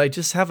small, but I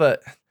just have I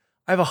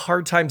have a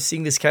hard time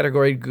seeing this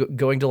category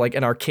going to like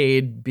an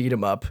arcade beat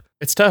 'em up.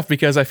 It's tough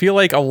because I feel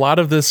like a lot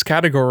of this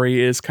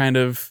category is kind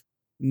of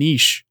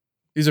niche.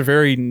 These are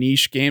very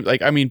niche games.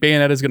 Like, I mean,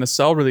 Bayonetta is going to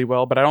sell really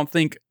well, but I don't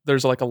think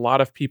there's like a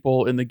lot of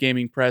people in the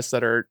gaming press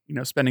that are,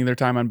 spending their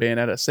time on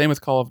Bayonetta. Same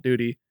with Call of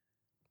Duty.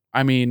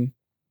 I mean,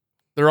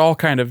 they're all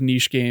kind of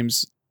niche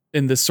games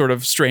in this sort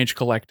of strange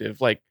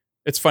collective. Like,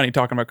 it's funny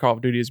talking about Call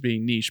of Duty as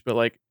being niche, but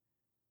like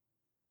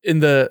in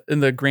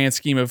the grand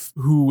scheme of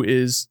who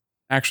is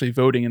actually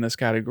voting in this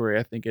category,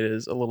 I think it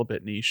is a little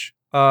bit niche.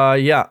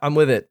 Yeah, I'm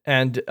with it.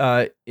 And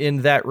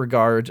in that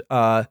regard,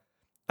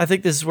 I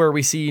think this is where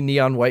we see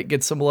Neon White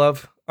get some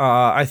love.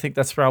 I think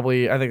that's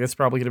probably going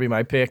to be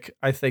my pick.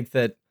 I think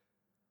that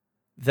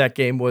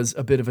game was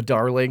a bit of a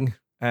darling,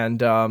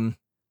 and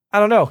I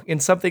don't know,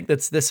 in something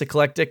that's this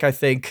eclectic, I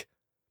think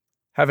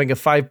having a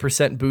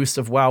 5% boost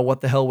of wow,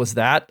 what the hell was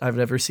that? I've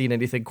never seen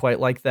anything quite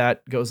like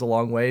that goes a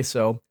long way.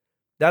 So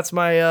that's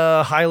my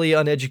highly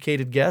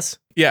uneducated guess.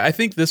 Yeah, I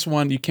think this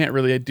one you can't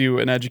really do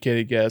an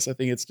educated guess. I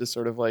think it's just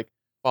sort of like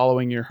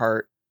following your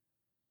heart.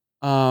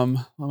 Let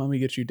me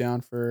get you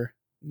down for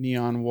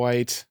Neon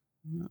White.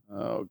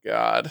 Oh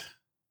God.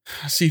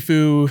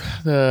 Sifu,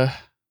 the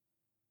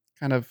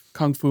kind of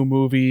kung fu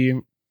movie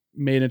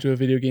made into a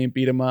video game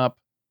beat 'em up.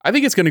 I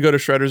think it's going to go to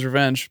Shredder's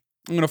Revenge.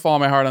 I'm going to follow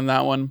my heart on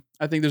that one.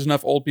 I think there's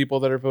enough old people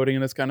that are voting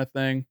in this kind of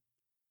thing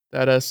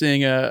that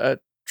seeing a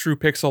true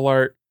pixel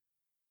art,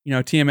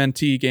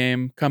 TMNT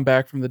game come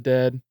back from the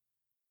dead.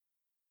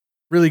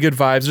 Really good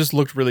vibes. Just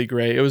looked really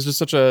great. It was just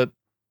such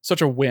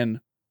a win.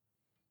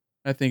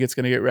 I think it's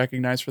going to get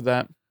recognized for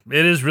that.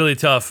 It is really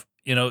tough.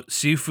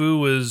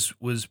 Sifu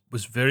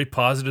was very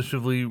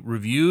positively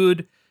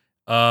reviewed,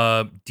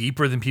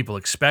 deeper than people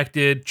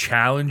expected,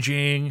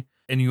 challenging.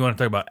 And you want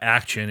to talk about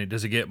action?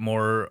 Does it get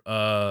more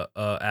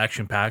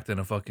action packed than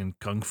a fucking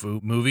kung fu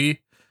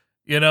movie?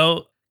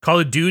 Call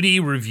of Duty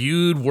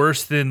reviewed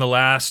worse than the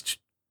last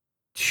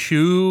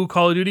 2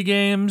 Call of Duty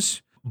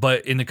games,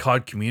 but in the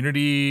COD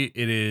community,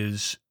 it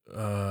is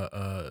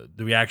the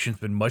reaction's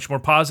been much more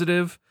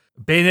positive.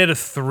 Bayonetta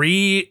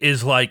 3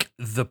 is like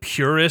the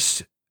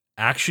purest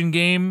action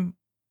game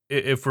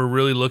if we're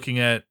really looking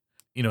at,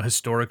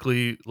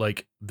 historically,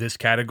 like this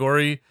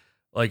category.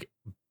 Like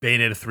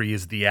Bayonetta 3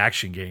 is the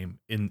action game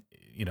in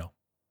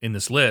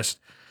this list.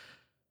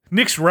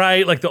 Nick's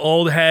right, like the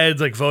old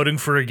heads like voting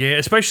for a game,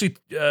 especially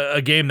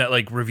a game that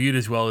like reviewed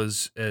as well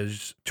as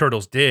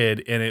Turtles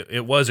did, and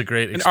it was a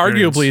great experience.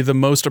 And arguably the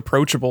most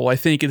approachable. I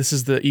think this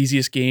is the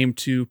easiest game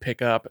to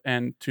pick up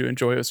and to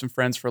enjoy with some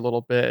friends for a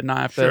little bit and not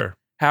have to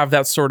have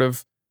that sort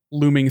of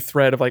looming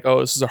thread of like,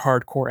 oh, this is a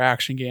hardcore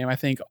action game. I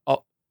think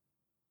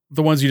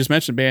the ones you just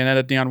mentioned,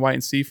 Bayonetta, Neon White,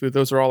 and Sifu,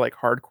 those are all like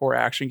hardcore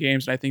action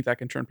games, and I think that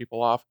can turn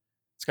people off.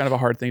 It's kind of a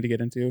hard thing to get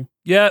into.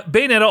 Yeah,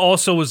 Bayonetta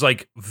also was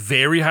like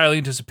very highly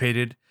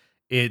anticipated.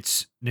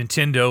 It's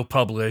Nintendo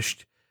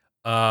published.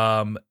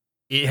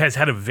 It has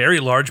had a very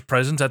large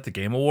presence at the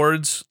Game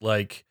Awards.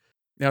 Like,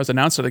 it was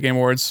announced at the Game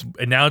Awards.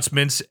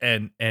 Announcements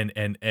and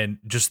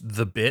just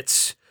the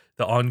bits,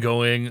 the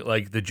ongoing,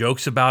 like the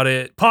jokes about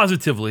it,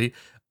 positively,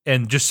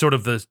 and just sort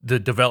of the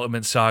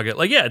development saga.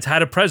 Like, yeah, it's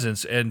had a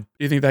presence. And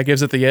do you think that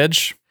gives it the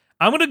edge?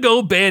 I'm gonna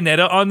go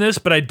Bayonetta on this,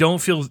 but I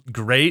don't feel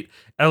great.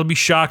 I'll be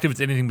shocked if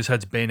it's anything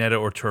besides Bayonetta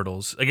or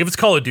Turtles. Like, if it's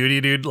Call of Duty,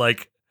 dude,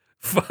 like.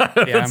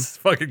 It's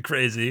fucking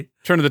crazy.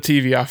 Turn the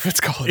TV off. It's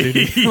Call of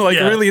Duty.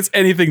 Really, it's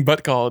anything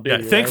but Call of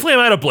Duty. Yeah. Thankfully, I'm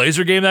at a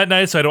Blazer game that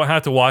night, so I don't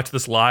have to watch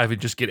this live and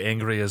just get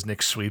angry as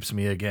Nick sweeps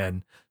me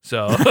again.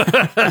 So,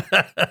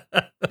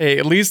 hey,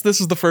 at least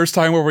this is the first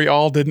time where we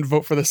all didn't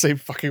vote for the same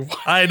fucking one.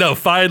 I know,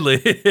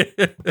 finally.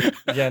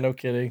 Yeah, no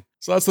kidding.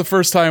 So that's the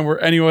first time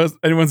where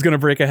anyone's gonna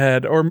break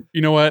ahead, or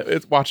you know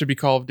what? Watch it be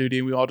Call of Duty,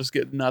 and we all just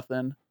get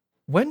nothing.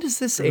 When does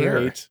this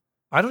air?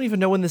 I don't even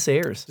know when this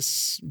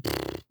airs.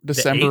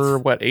 December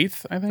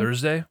 8th, I think.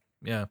 Thursday?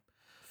 Yeah.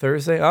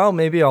 Thursday? Oh,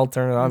 maybe I'll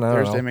turn it on.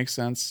 Thursday makes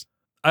sense.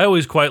 I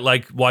always quite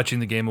like watching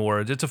the Game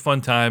Awards. It's a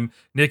fun time.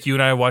 Nick, you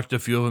and I watched a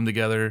few of them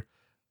together.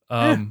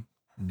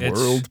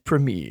 World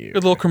premiere.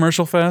 Good little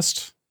commercial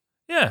fest.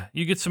 Yeah,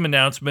 you get some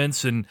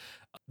announcements, and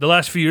the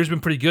last few years have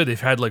been pretty good.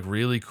 They've had like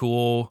really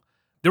cool.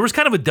 There was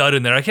kind of a dud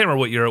in there. I can't remember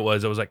what year it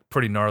was. It was like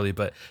pretty gnarly,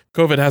 but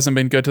COVID hasn't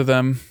been good to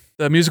them.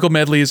 The musical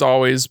medley is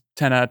always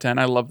 10 out of 10.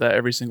 I love that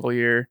every single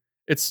year.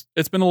 It's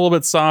been a little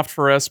bit soft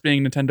for us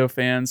being Nintendo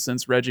fans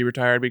since Reggie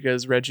retired,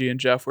 because Reggie and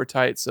Jeff were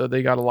tight, so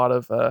they got a lot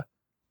of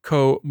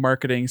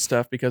co-marketing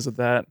stuff because of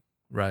that.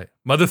 Right.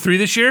 Mother 3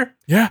 this year?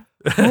 Yeah.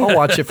 I'll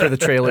watch it for the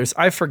trailers.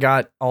 I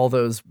forgot all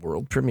those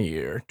world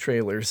premiere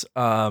trailers.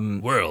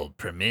 World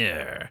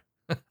premiere.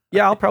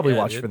 Yeah, I'll probably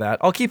watch for that.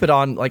 I'll keep it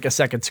on like a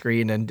second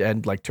screen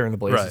and like turn the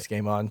Blazers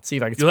game on. See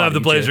if I can. You'll have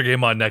the Blazer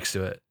game on next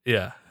to it.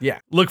 Yeah. Yeah.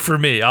 Look for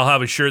me. I'll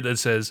have a shirt that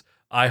says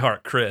 "I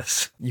heart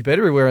Chris." You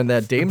better be wearing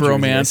that Dame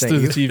bromance through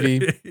the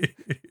TV.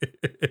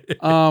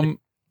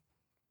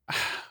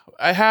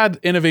 I had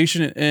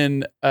innovation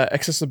in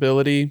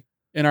accessibility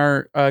in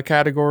our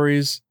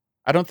categories.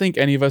 I don't think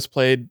any of us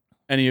played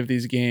any of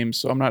these games,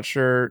 so I'm not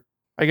sure.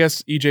 I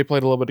guess EJ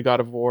played a little bit of God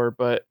of War,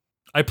 but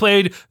I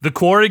played The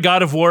Quarry,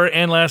 God of War,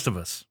 and Last of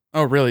Us.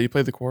 Oh, really? You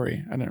played The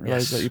Quarry? I didn't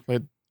realize that you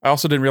played. I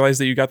also didn't realize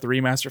that you got the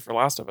remaster for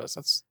Last of Us.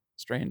 That's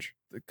strange,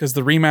 because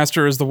the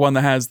remaster is the one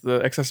that has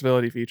the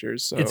accessibility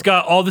features. So it's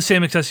got all the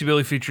same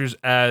accessibility features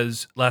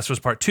as Last of Us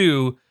Part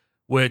 2,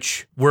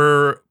 which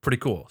were pretty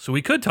cool. So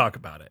we could talk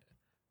about it.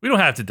 We don't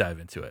have to dive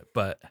into it,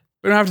 but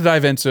we don't have to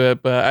dive into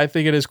it. But I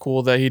think it is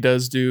cool that he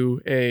does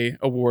do a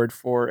award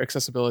for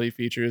accessibility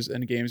features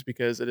in games,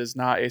 because it is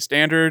not a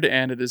standard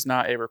and it is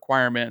not a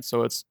requirement.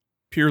 So it's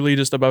purely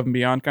just above and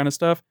beyond kind of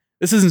stuff.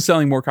 This isn't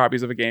selling more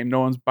copies of a game.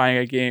 No one's buying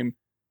a game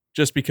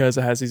just because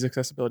it has these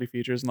accessibility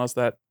features, unless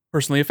that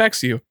personally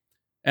affects you.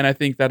 And I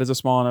think that is a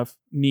small enough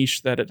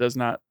niche that it does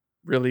not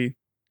really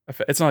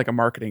affect. It's not like a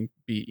marketing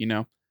beat, you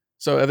know?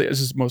 So it's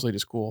just mostly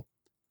just cool.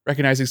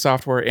 Recognizing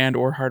software and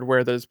or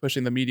hardware that is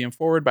pushing the medium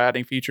forward by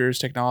adding features,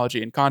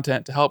 technology, and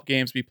content to help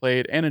games be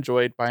played and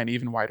enjoyed by an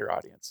even wider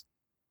audience.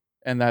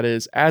 And that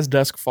is As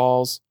Dusk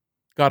Falls,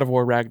 God of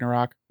War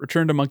Ragnarok,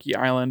 Return to Monkey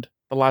Island,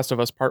 The Last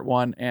of Us Part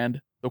 1,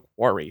 and The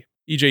Quarry.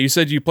 EJ, you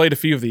said you played a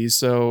few of these,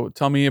 so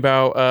tell me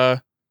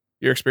about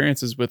your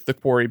experiences with The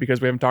Quarry, because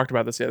we haven't talked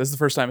about this yet. This is the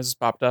first time this has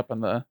popped up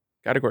on the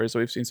categories that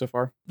we've seen so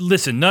far.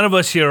 Listen, none of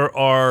us here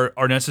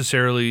are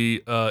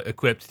necessarily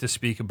equipped to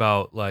speak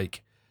about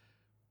like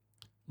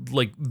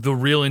the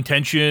real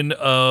intention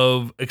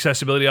of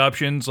accessibility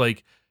options.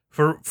 Like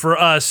for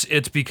us,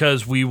 it's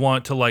because we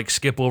want to like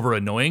skip over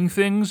annoying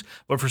things,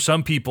 but for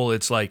some people,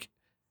 it's like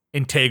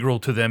integral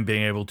to them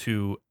being able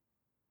to,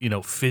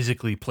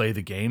 physically play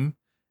the game.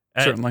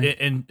 Certainly.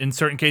 In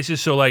certain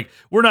cases. So like,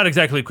 we're not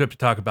exactly equipped to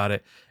talk about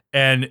it.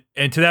 And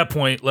to that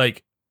point,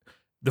 like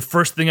the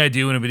first thing I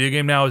do in a video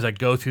game now is I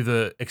go through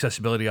the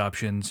accessibility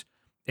options.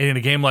 And in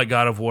a game like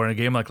God of War and a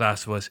game like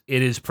Last of Us,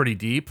 it is pretty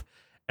deep.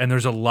 And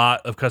there's a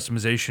lot of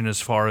customization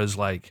as far as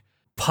like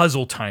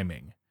puzzle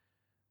timing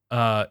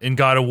in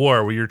God of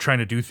War, where you're trying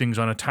to do things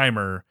on a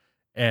timer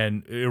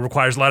and it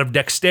requires a lot of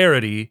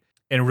dexterity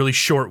in a really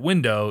short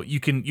window, you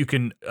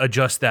can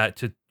adjust that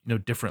to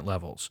different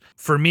levels.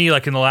 For me,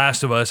 like in The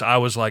Last of Us, I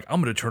was like,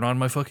 I'm gonna turn on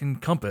my fucking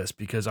compass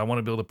because I want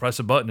to be able to press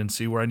a button and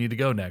see where I need to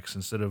go next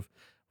instead of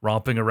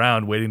romping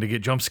around waiting to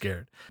get jump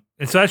scared.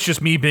 And so that's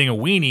just me being a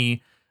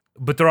weenie,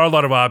 but there are a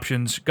lot of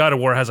options. God of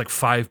War has like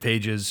 5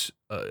 pages.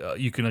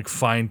 You can like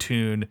fine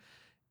tune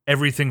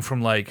everything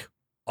from like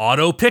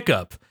auto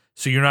pickup,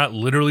 so you're not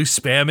literally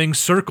spamming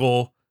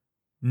circle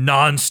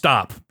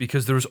nonstop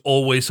because there's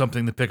always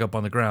something to pick up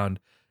on the ground.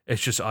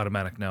 It's just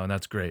automatic now, and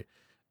that's great.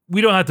 We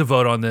don't have to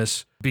vote on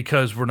this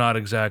because we're not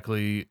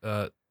exactly,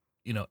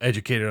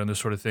 educated on this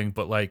sort of thing.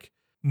 But like,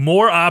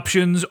 more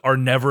options are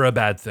never a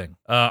bad thing.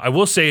 I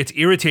will say it's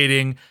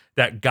irritating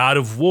that God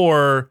of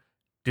War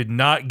did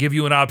not give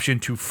you an option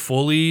to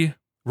fully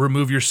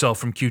remove yourself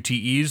from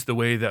QTEs the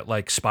way that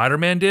like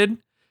Spider-Man did.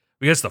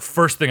 Because the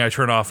first thing I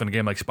turn off in a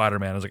game like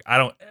Spider-Man, I was like, I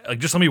don't like,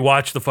 just let me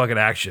watch the fucking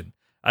action.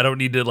 I don't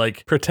need to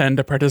like pretend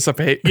to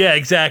participate. Yeah,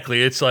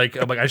 exactly. It's like,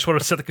 I'm like, I just want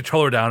to set the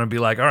controller down and be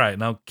like, all right,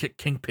 now kick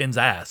Kingpin's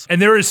ass.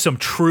 And there is some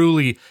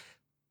truly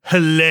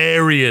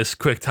hilarious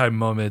QuickTime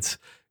moments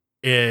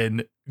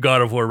in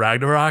God of War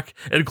Ragnarok,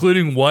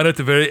 including one at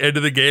the very end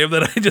of the game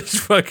that I just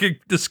fucking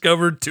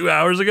discovered 2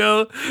 hours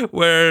ago,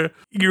 where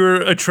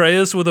you're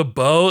Atreus with a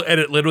bow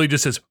and it literally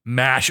just says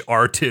mash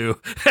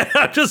R2. And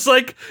I'm just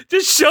like,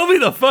 just show me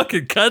the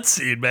fucking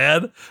cutscene,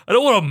 man. I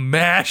don't want to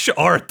mash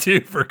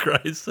R2 for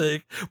Christ's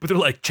sake. But they're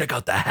like, check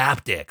out the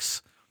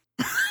haptics.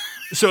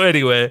 So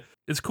anyway,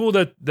 it's cool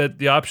that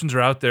the options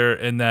are out there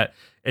and that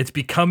it's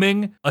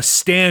becoming a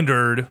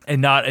standard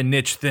and not a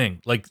niche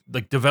thing. Like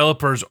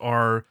developers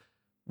are,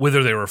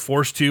 whether they were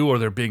forced to or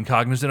they're being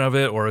cognizant of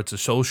it or it's a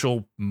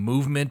social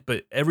movement,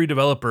 but every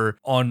developer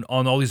on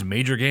all these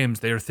major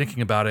games, they are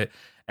thinking about it.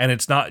 And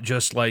it's not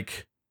just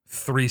like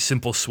 3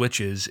 simple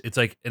switches. It's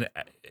like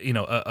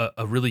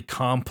a really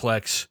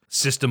complex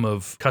system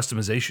of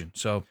customization.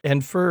 So,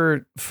 and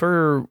for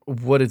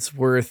what it's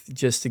worth,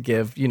 just to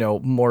give,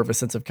 more of a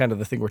sense of kind of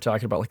the thing we're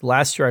talking about, like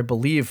last year, I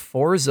believe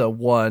Forza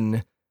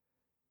won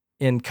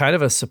in kind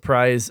of a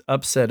surprise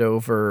upset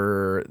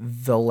over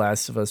The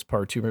Last of Us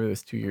Part 2, maybe it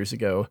was 2 years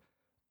ago,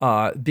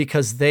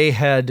 because they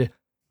had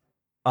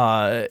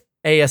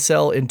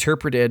ASL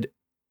interpreted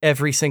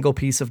every single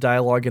piece of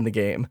dialogue in the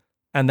game.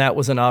 And that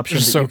was an option.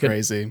 It's so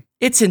crazy.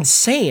 It's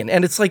insane.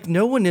 And it's like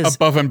no one is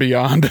above and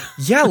beyond.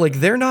 Yeah, like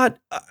they're not,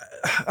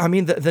 I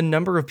mean, the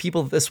number of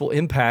people that this will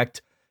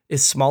impact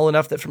is small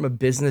enough that from a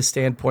business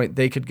standpoint,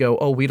 they could go,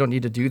 oh, we don't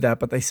need to do that.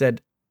 But they said,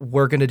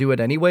 we're going to do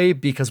it anyway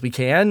because we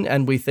can.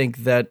 And we think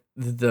that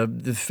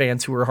the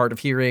fans who are hard of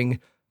hearing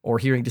or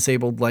hearing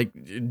disabled, like,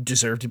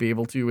 deserve to be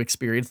able to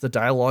experience the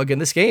dialogue in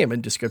this game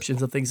and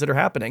descriptions of things that are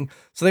happening.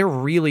 So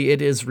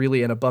it is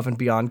really an above and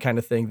beyond kind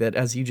of thing that,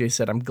 as EJ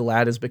said, I'm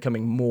glad is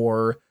becoming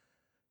more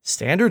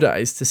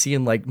standardized to see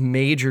in like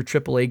major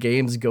AAA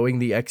games going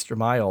the extra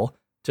mile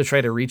to try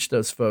to reach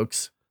those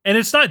folks. And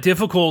it's not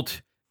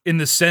difficult in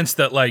the sense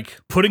that like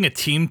putting a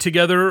team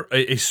together,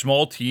 a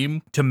small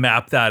team to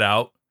map that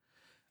out,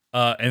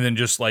 and then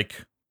just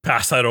like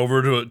pass that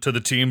over to the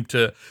team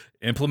to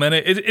implement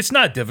it. It's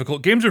not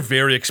difficult. Games are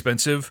very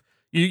expensive.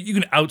 You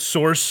can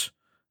outsource,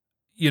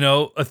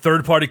 a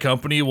third party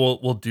company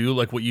will do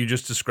like what you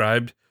just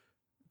described,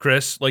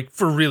 Chris, like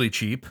for really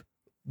cheap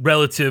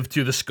relative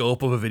to the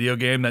scope of a video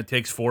game that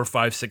takes 4,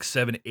 5, 6,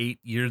 7, 8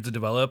 years to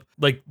develop.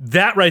 Like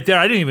that right there,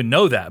 I didn't even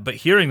know that, but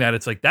hearing that,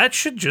 it's like, that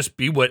should just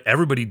be what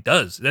everybody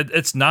does.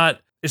 It's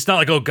not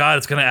like, oh God,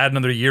 it's going to add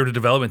another year to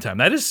development time.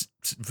 That is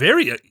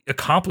very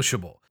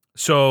accomplishable.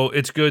 So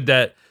it's good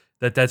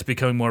that's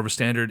becoming more of a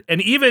standard.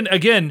 And even,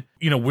 again,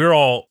 we're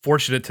all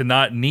fortunate to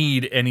not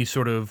need any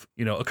sort of,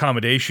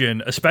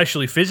 accommodation,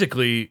 especially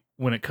physically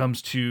when it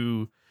comes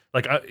to,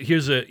 like,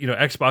 here's a,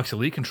 Xbox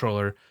Elite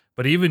controller,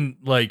 but even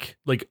like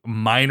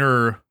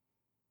minor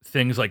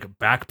things like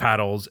back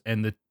paddles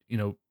and the,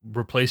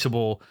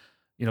 replaceable,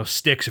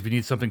 sticks if you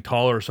need something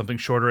taller or something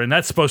shorter. And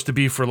that's supposed to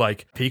be for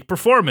like peak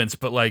performance,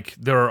 but like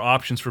there are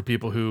options for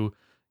people who,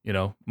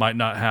 might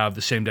not have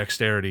the same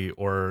dexterity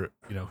or,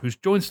 whose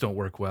joints don't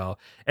work well.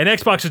 And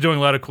Xbox is doing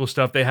a lot of cool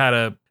stuff. They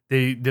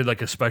did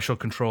like a special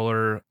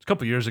controller a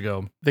couple years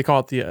ago. They call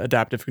it the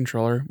adaptive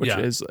controller, which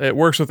it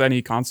works with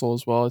any console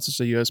as well. It's just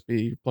a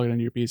USB, you plug it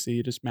into your PC,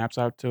 it just maps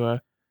out to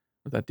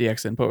that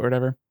DX input or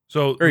whatever.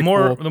 So the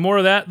more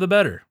of that, the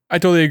better. I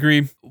totally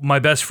agree. My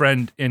best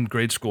friend in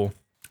grade school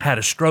had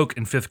a stroke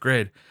in 5th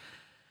grade,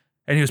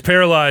 and he was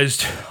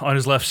paralyzed on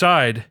his left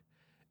side,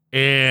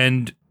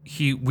 and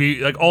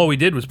we all we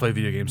did was play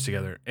video games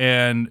together.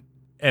 And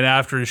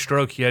after his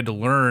stroke, he had to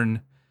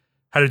learn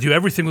how to do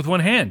everything with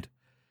one hand.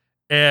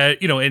 And,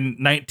 in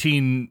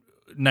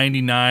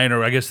 1999,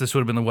 or I guess this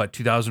would have been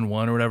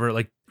 2001 or whatever,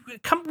 like,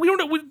 we don't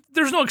know.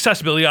 There's no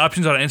accessibility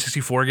options on an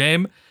N64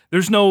 game.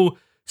 There's no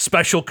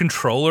special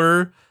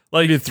controller.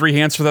 Like, you did 3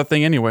 hands for that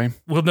thing anyway.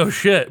 Well, no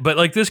shit. But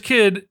like this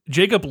kid,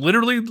 Jacob,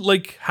 literally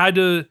like had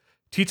to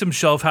teach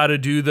himself how to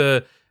do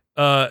the,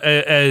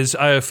 as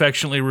I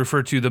affectionately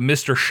refer to, the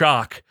Mr.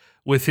 Shock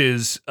with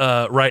his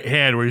right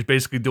hand, where he's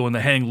basically doing the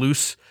hang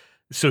loose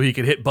so he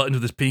could hit buttons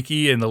with his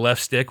pinky and the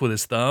left stick with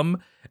his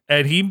thumb.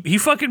 And he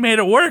fucking made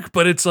it work.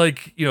 But it's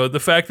like, the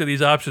fact that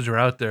these options are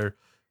out there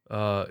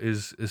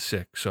is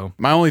sick. So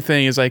My only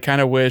thing is I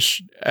kind of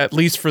wish, at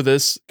least for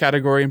this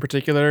category in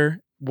particular,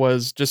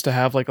 was just to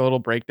have like a little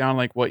breakdown,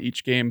 like what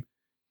each game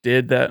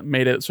did that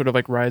made it sort of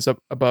like rise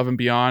up above and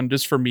beyond,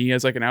 just for me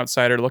as like an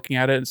outsider looking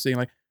at it and seeing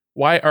like,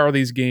 why are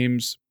these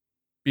games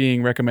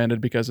being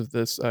recommended because of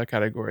this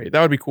category?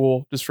 That would be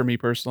cool just for me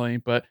personally.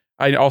 But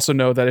I also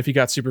know that if you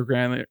got super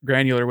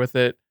granular with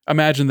it,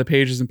 imagine the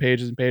pages and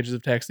pages and pages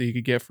of text that you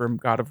could get from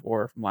God of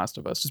War, from Last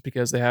of Us, just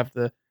because they have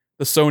the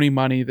Sony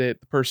money, the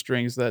purse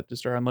strings that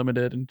just are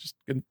unlimited and just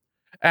can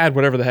add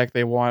whatever the heck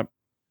they want.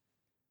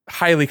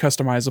 Highly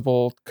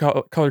customizable,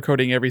 color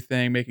coding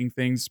everything, making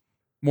things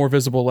more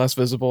visible, less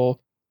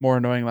visible, more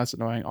annoying, less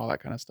annoying, all that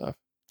kind of stuff.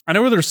 I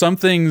know there's some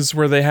things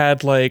where they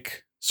had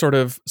like sort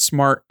of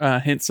smart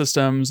hint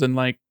systems and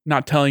like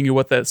not telling you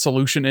what that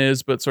solution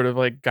is, but sort of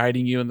like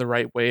guiding you in the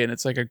right way. And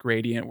it's like a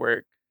gradient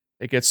where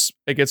it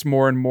gets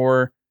more and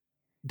more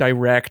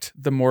direct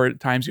the more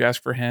times you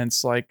ask for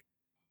hints, like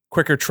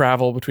quicker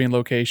travel between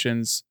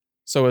locations.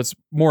 So it's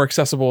more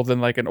accessible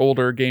than like an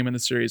older game in the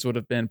series would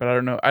have been. But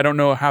I don't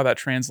know how that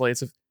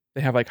translates, if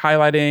they have like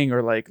highlighting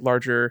or like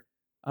larger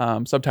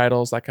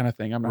subtitles, that kind of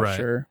thing. I'm not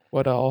sure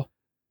what all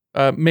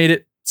made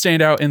it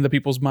stand out in the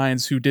people's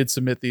minds who did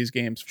submit these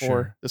games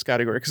for this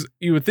category. Because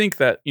you would think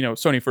that,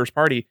 Sony first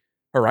party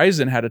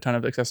Horizon had a ton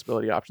of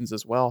accessibility options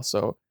as well.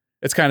 So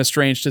it's kind of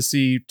strange to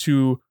see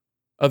two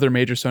other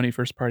major Sony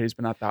first parties,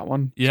 but not that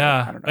one.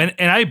 Yeah. So, I don't know.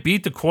 And I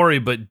beat the Quarry,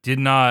 but did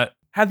not.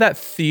 Had a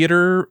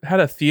theater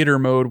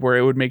mode where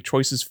it would make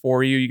choices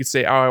for you. You could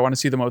say, oh, I want to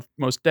see the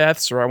most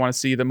deaths, or I want to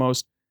see the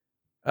most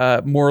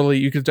morally.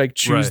 You could like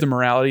choose the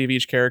morality of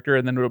each character,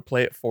 and then it would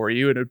play it for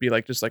you, and it would be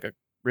like just like a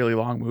really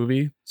long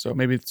movie. So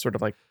maybe it's sort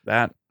of like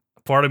that.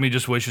 Part of me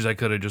just wishes I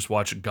could have just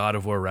watched God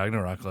of War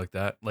Ragnarok like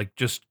that. Like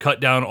just cut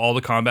down all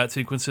the combat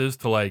sequences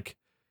to like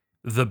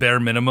the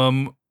bare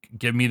minimum.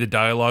 Give me the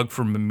dialogue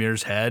from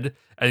Mimir's head,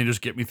 and you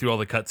just get me through all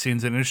the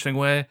cutscenes in an interesting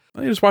way.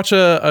 You just watch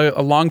a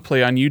long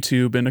play on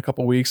YouTube in a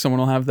couple weeks. Someone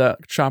will have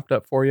that chopped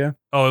up for you.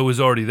 Oh, it was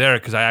already there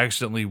because I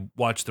accidentally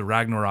watched the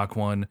Ragnarok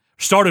one.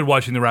 Started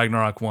watching the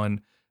Ragnarok one,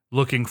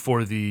 looking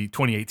for the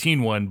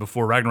 2018 one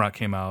before Ragnarok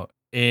came out,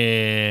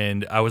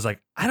 and I was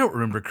like, I don't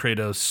remember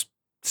Kratos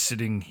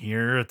sitting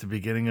here at the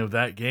beginning of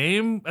that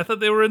game. I thought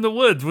they were in the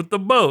woods with the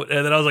boat,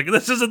 and then I was like,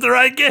 this isn't the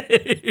right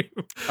game.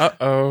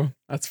 Uh-oh,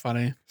 that's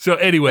funny. So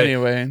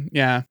anyway,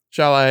 yeah.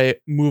 Shall I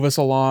move us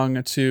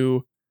along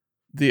to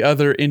the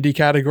other indie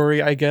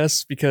category, I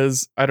guess?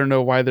 Because I don't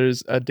know why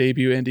there's a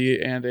debut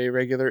indie and a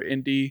regular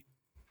indie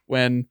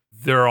when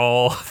they're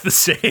all the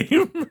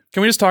same.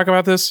 Can we just talk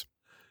about this?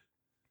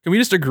 Can we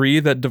just agree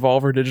that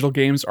Devolver Digital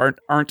Games aren't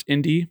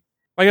indie?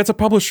 Like, it's a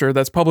publisher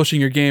that's publishing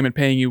your game and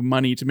paying you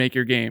money to make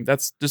your game.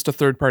 That's just a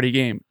third-party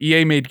game.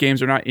 EA made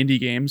games are not indie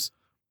games.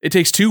 It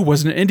Takes Two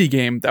wasn't an indie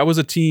game. That was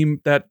a team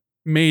that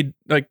made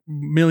like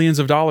millions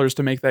of dollars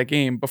to make that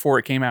game before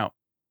it came out.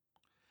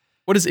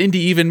 What does indie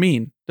even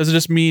mean? Does it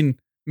just mean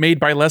made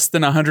by less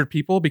than 100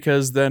 people?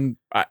 Because then,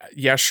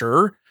 yeah,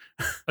 sure.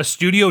 A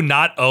studio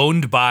not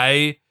owned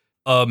by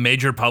a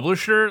major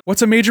publisher?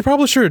 What's a major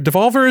publisher?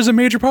 Devolver is a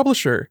major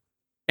publisher.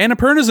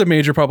 Annapurna is a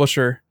major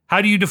publisher.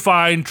 How do you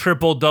define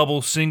triple,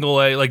 double,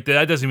 single A? Like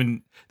that doesn't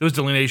even, those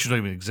delineations don't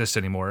even exist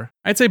anymore.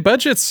 I'd say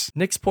budgets.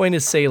 Nick's point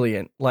is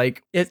salient.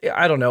 Like,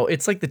 I don't know.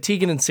 It's like the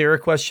Tegan and Sarah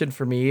question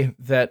for me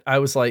that I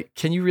was like,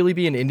 can you really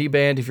be an indie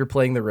band if you're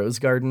playing the Rose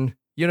Garden?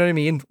 You know what I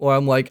mean? Well,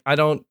 I'm like, I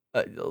don't,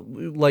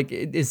 like,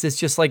 is this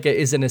just like,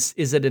 is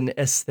it an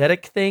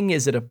aesthetic thing?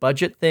 Is it a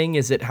budget thing?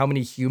 Is it how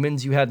many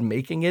humans you had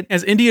making it?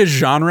 As indie a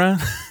genre?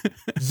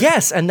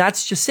 Yes, and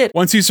that's just it.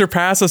 Once you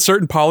surpass a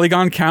certain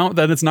polygon count,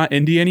 then it's not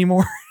indie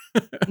anymore.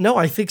 No,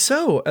 I think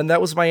so. And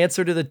that was my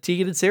answer to the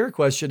Tegan and Sarah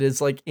question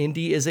is like,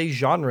 indie is a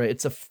genre.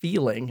 It's a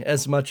feeling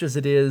as much as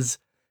it is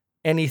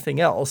anything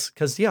else.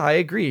 Cause yeah, I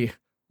agree.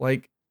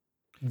 Like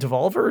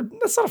Devolver,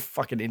 that's not a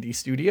fucking indie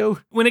studio.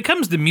 When it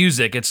comes to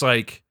music, it's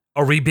like,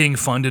 are we being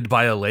funded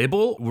by a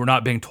label? We're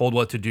not being told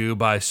what to do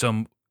by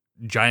some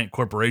giant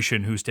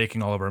corporation who's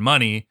taking all of our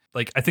money.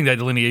 Like, I think that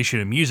delineation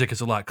in music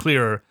is a lot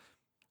clearer.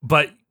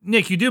 But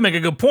Nick, you do make a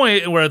good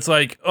point where it's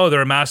like, oh,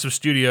 they're a massive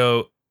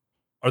studio.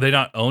 Are they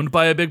not owned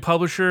by a big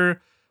publisher?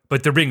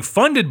 But they're being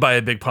funded by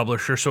a big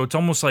publisher. So it's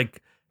almost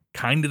like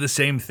kind of the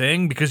same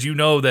thing because you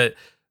know that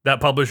that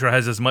publisher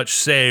has as much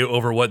say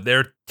over what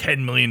their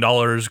 $10 million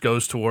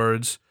goes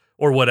towards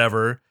or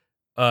whatever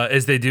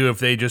as they do if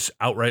they just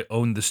outright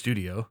own the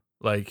studio.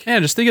 Like, yeah,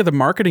 just think of the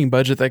marketing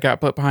budget that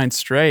got put behind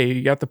Stray.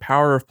 You got the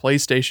power of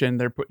PlayStation.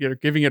 They're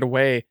giving it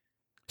away.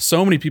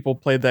 So many people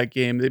played that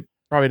game. They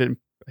probably didn't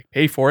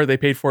pay for it. They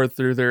paid for it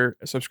through their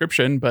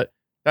subscription, but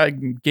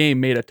that game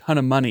made a ton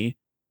of money.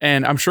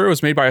 And I'm sure it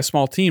was made by a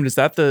small team. Is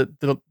that the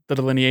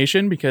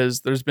delineation?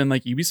 Because there's been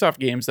like Ubisoft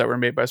games that were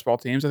made by small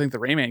teams. I think the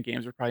Rayman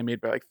games were probably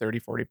made by like 30,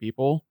 40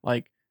 people.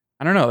 Like,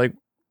 I don't know. Like,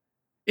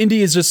 indie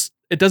is just,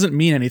 it doesn't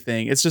mean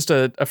anything. It's just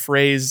a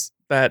phrase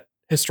that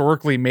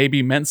historically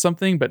maybe meant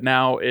something, but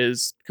now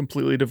is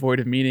completely devoid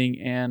of meaning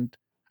and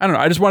I don't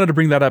know. I just wanted to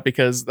bring that up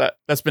because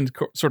that's been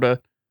sort of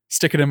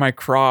sticking in my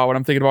craw when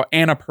I'm thinking about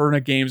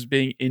Annapurna games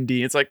being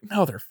indie. It's like,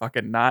 no, they're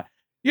fucking not.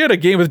 You had a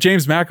game with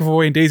James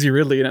McAvoy and Daisy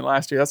Ridley in it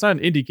last year. That's not an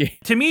indie game.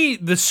 To me,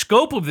 the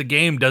scope of the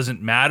game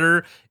doesn't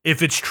matter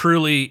if it's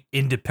truly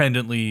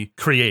independently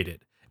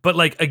created. But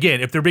like, again,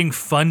 if they're being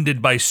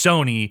funded by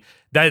Sony,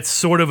 that's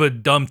sort of a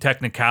dumb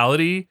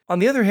technicality. On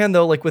the other hand,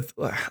 though, like with,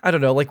 I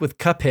don't know, like with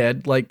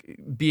Cuphead, like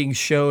being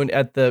shown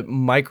at the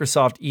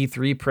Microsoft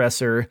E3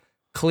 presser,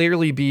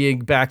 clearly being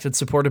backed and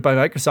supported by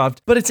Microsoft,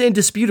 but it's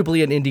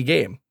indisputably an indie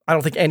game. I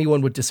don't think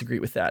anyone would disagree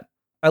with that.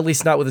 At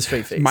least not with a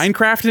straight face.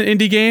 Minecraft an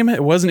indie game?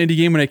 It was an indie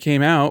game when it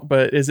came out,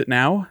 but is it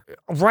now?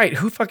 Right,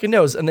 who fucking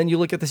knows? And then you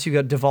look at this, you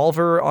got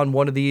Devolver on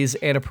one of these,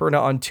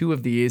 Annapurna on two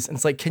of these, and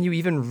it's like, can you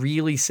even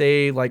really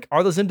say, like,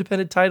 are those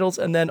independent titles?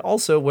 And then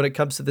also, when it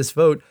comes to this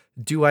vote,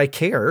 do I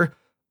care?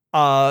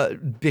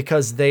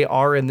 Because they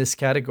are in this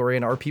category,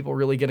 and are people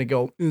really going to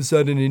go, is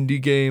that an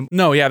indie game?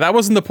 No, yeah, that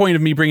wasn't the point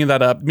of me bringing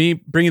that up. Me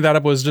bringing that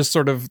up was just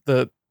sort of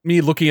me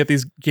looking at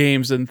these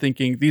games and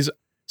thinking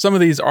some of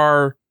these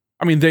are,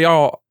 I mean, they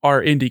all are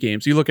indie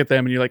games. You look at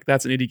them and you're like,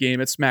 that's an indie game.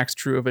 It smacks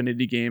true of an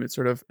indie game.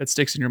 It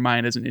sticks in your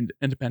mind as an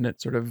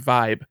independent sort of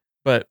vibe.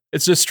 But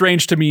it's just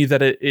strange to me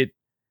that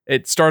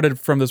it started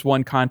from this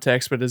one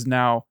context, but has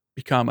now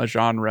become a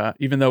genre,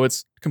 even though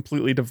it's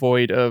completely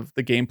devoid of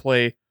the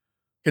gameplay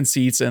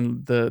conceits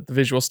and the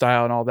visual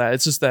style and all that.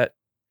 It's just that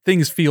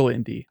things feel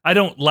indie. I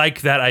don't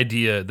like that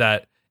idea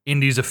that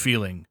indie's a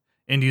feeling,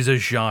 indie's a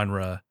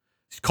genre.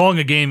 Calling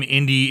a game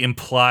indie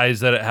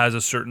implies that it has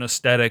a certain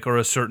aesthetic or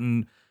a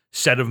certain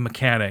set of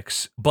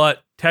mechanics,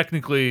 but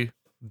technically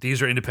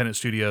these are independent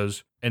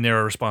studios and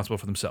they're responsible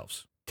for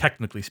themselves,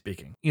 technically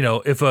speaking. You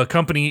know, if a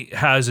company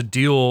has a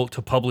deal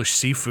to publish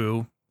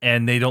Sifu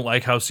and they don't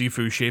like how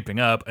Sifu is shaping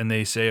up and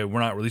they say,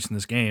 we're not releasing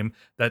this game,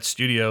 that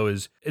studio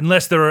is,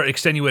 unless there are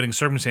extenuating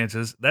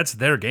circumstances, that's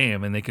their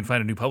game and they can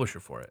find a new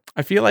publisher for it.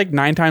 I feel like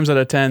 9 times out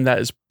of 10 that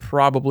is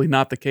probably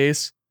not the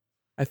case.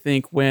 I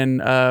think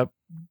when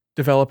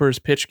developers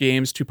pitch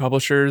games to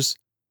publishers,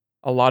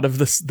 a lot of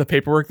the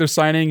paperwork they're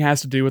signing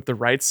has to do with the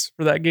rights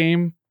for that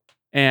game.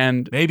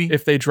 And maybe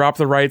if they drop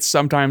the rights,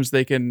 sometimes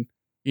they can,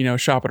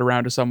 shop it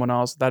around to someone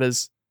else. That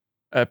is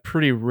a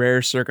pretty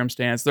rare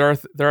circumstance. There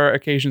are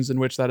occasions in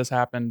which that has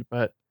happened,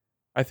 but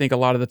I think a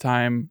lot of the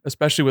time,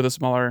 especially with a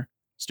smaller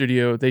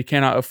studio, they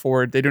do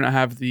not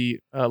have the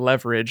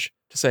leverage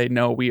to say,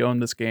 no, we own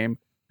this game,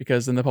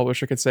 because then the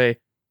publisher could say,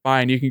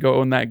 fine, you can go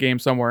own that game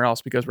somewhere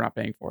else because we're not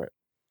paying for it.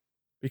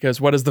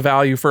 Because what is the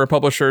value for a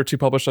publisher to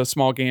publish a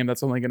small game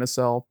that's only going to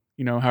sell,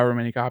 however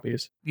many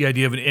copies? The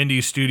idea of an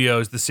indie studio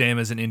is the same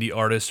as an indie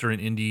artist or an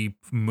indie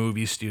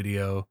movie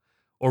studio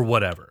or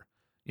whatever.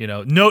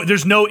 No,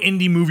 there's no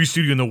indie movie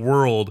studio in the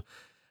world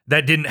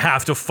that didn't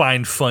have to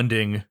find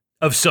funding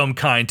of some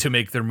kind to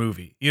make their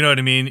movie. You know what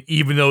I mean?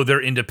 Even though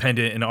they're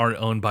independent and aren't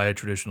owned by a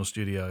traditional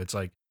studio. It's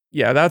like,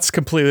 yeah, that's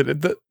completely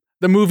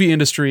the movie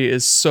industry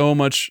is so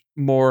much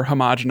more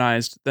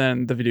homogenized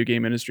than the video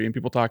game industry, and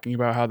people talking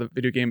about how the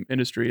video game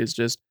industry is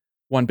just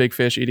one big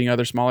fish eating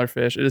other smaller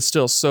fish. It is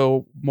still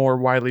so more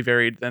widely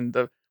varied than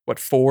the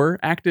 4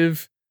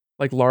 active,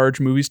 like,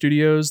 large movie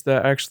studios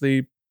that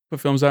actually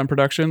put films out in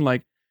production.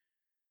 Like,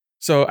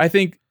 so I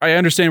think I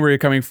understand where you're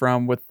coming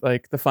from with,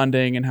 like, the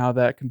funding and how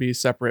that can be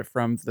separate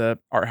from the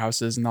art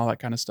houses and all that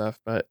kind of stuff.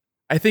 But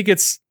I think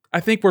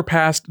we're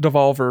past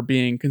Devolver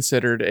being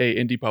considered a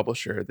indie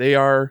publisher.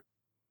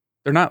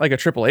 They're not like a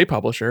AAA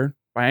publisher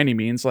by any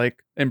means.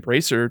 Like,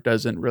 Embracer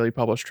doesn't really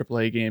publish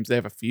AAA games. They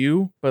have a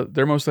few, but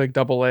they're mostly like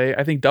AA.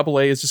 I think AA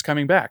is just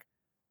coming back.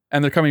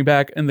 And they're coming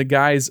back in the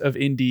guise of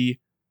indie,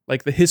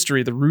 like the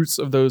history, the roots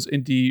of those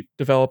indie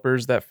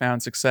developers that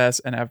found success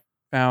and have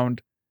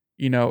found,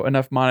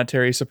 enough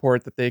monetary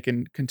support that they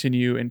can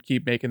continue and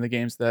keep making the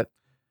games that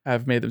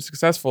have made them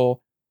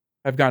successful,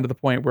 have gotten to the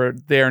point where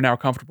they are now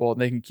comfortable and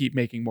they can keep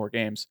making more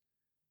games.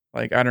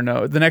 Like, I don't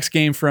know. The next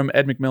game from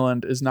Ed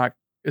McMillan is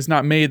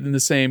not made in the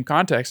same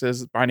context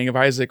as Binding of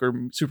Isaac or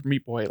Super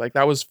Meat Boy. Like,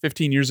 that was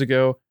 15 years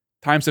ago.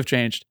 Times have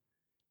changed.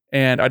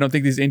 And I don't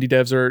think these indie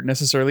devs are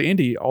necessarily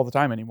indie all the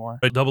time anymore.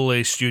 A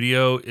AA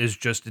studio is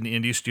just an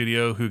indie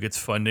studio who gets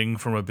funding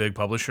from a big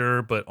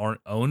publisher but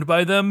aren't owned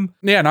by them.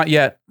 Yeah, not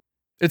yet.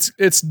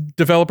 It's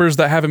developers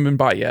that haven't been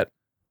bought yet,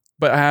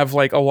 but have,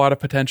 like, a lot of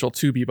potential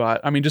to be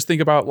bought. I mean, just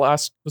think about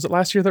was it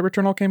last year that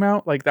Returnal came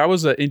out? Like, that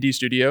was an indie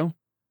studio.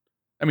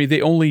 I mean, they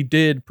only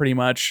did pretty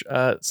much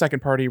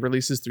second party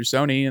releases through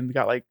Sony and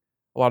got, like,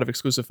 a lot of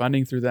exclusive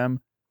funding through them.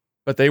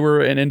 But they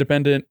were an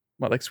independent,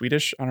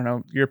 Swedish? I don't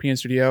know, European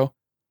studio.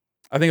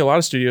 I think a lot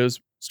of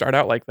studios start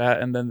out like that,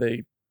 and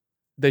then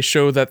they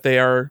show that they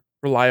are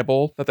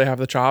reliable, that they have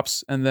the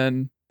chops, and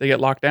then they get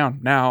locked down.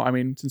 Now, I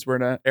mean, since we're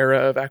in an era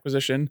of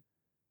acquisition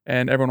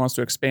and everyone wants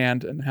to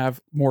expand and have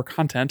more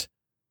content,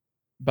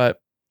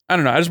 but I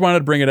don't know. I just wanted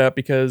to bring it up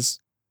because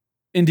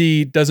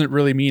indie doesn't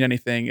really mean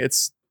anything.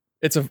 It's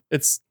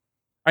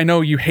I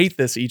know you hate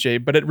this,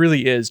 EJ, but it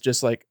really is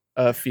just like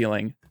a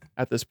feeling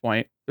at this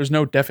point. There's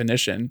no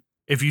definition.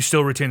 If you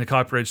still retain the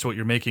copyrights to what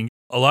you're making,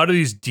 a lot of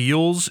these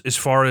deals, as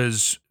far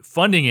as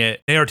funding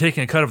it, they are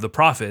taking a cut of the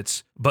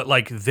profits, but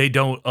like they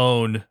don't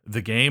own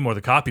the game or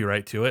the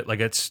copyright to it. Like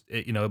it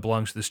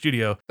belongs to the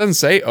studio. Doesn't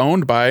say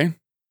owned by,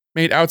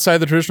 made outside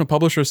the traditional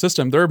publisher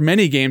system. There are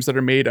many games that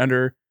are made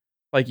under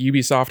like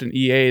Ubisoft and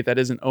EA that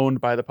isn't owned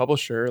by the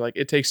publisher. Like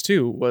It Takes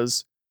Two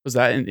was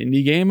that an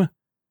indie game? It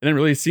didn't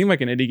really seem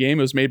like an indie game.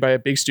 It was made by a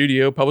big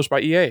studio, published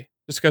by EA,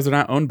 just because they're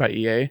not owned by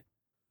EA.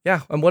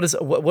 Yeah, and what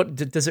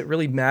does it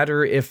really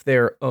matter if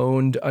they're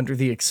owned under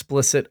the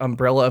explicit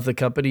umbrella of the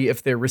company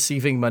if they're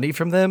receiving money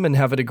from them and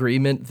have an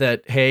agreement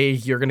that, hey,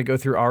 you're going to go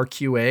through our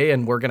QA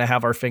and we're going to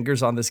have our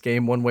fingers on this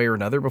game one way or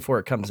another before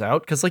it comes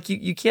out? Because like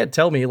you can't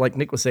tell me, like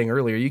Nick was saying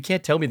earlier, you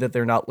can't tell me that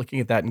they're not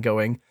looking at that and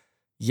going,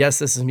 yes,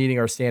 this is meeting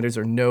our standards,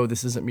 or no,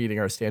 this isn't meeting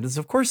our standards.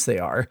 Of course they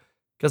are,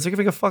 because they're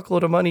giving a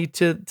fuckload of money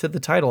to the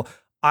title.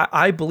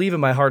 I believe in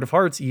my heart of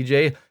hearts,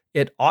 EJ,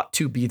 it ought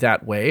to be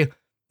that way.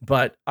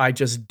 But I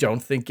just don't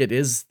think it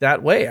is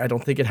that way. I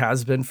don't think it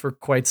has been for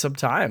quite some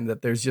time,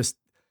 that there's just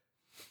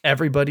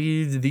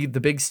everybody, the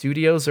big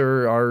studios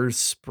are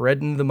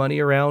spreading the money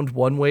around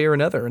one way or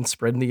another and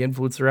spreading the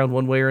influence around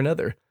one way or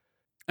another.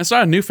 It's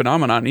not a new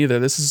phenomenon either.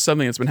 This is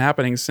something that's been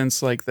happening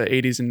since like the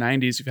 80s and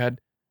 90s. You've had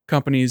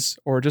companies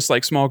or just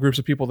like small groups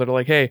of people that are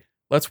like, hey,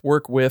 let's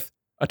work with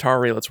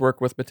Atari, let's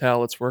work with Mattel,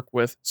 let's work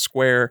with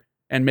Square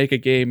and make a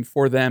game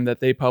for them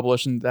that they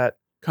publish and that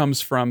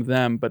comes from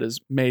them but is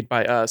made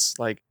by us.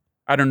 Like,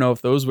 I don't know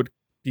if those would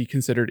be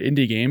considered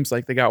indie games.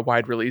 Like, they got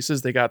wide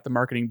releases, they got the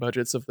marketing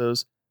budgets of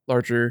those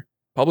larger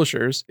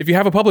publishers. If you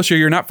have a publisher,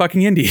 you're not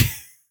fucking indie.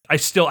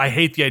 I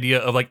hate the idea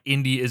of like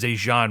indie as a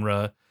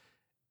genre.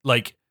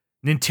 Like,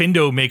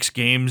 Nintendo makes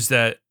games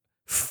that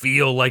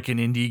feel like an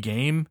indie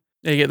game.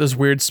 You get those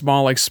weird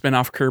small like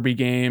spin-off Kirby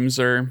games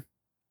or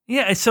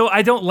yeah, so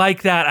I don't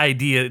like that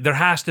idea. There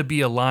has to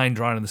be a line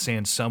drawn in the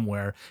sand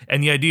somewhere.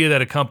 And the idea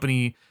that a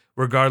company,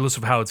 regardless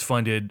of how it's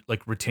funded,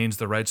 like retains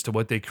the rights to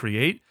what they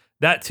create,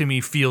 that to me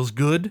feels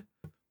good.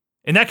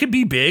 And that could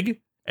be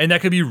big, and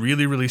that could be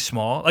really, really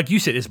small. Like you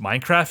said, is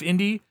Minecraft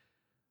indie?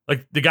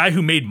 Like, the guy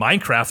who made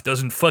Minecraft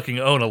doesn't fucking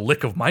own a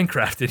lick of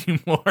Minecraft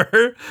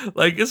anymore.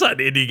 Like, it's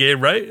not an indie game,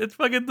 right? It's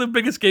fucking the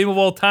biggest game of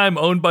all time,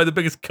 owned by the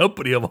biggest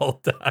company of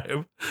all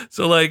time.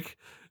 So, like,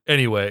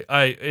 anyway,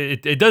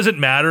 it doesn't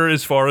matter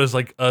as far as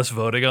like us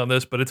voting on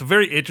this, but it's a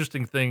very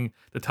interesting thing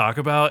to talk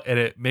about, and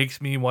it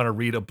makes me want to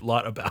read a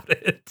lot about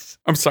it.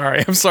 I'm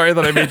sorry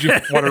that I made you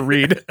want to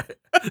read.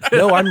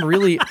 No, I'm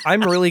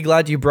really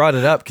glad you brought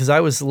it up, because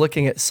I was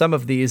looking at some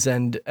of these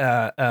and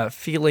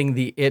feeling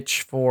the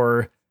itch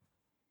for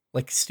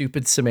like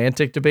stupid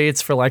semantic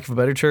debates, for lack of a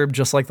better term,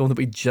 just like the one that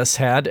we just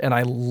had, and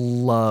I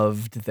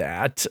loved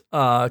that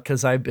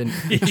because I've been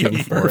itching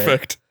for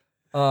Perfect. it.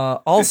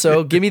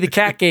 Also, give me the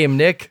cat game,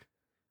 Nick.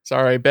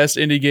 Sorry, best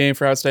indie game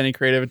for outstanding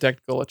creative and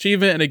technical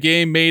achievement in a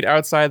game made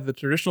outside the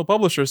traditional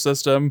publisher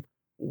system,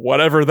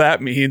 whatever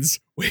that means.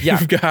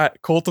 We've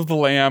got Cult of the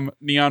Lamb,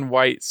 Neon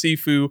White,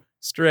 Sifu,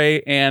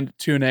 Stray, and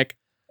Tunic,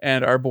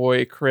 and our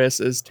boy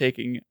Chris is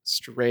taking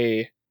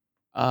Stray.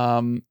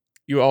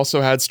 You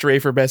also had Stray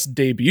for best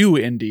debut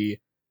indie,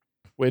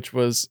 which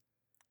was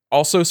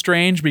also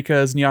strange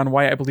because Neon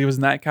White, I believe, was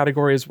in that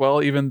category as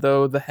well, even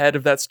though the head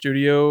of that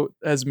studio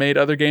has made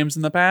other games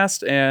in the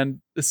past,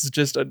 and this is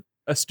just a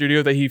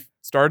studio that he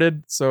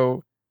started,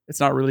 so it's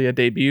not really a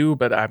debut,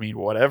 but I mean,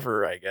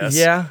 whatever, I guess.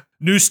 Yeah.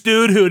 New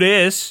stud who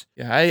dis.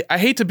 Yeah, I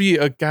hate to be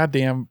a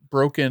goddamn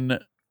broken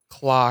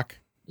clock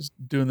just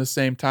doing the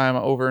same time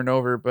over and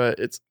over, but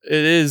it's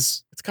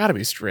got to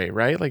be Stray,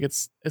 right? Like,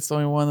 it's the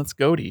only one that's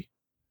goaty.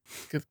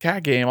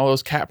 Cat game, all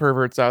those cat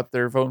perverts out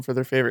there voting for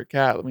their favorite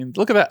cat. I mean,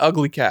 look at that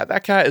ugly cat.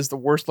 That cat is the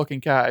worst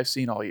looking cat I've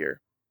seen all year.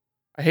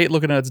 I hate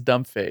looking at its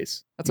dumb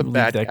face. That's a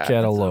bad cat. Leave that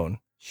cat alone.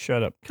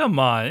 Shut up. Come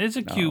on, it's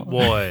a cute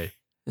boy.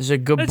 This is a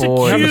good That's a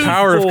boy. You have the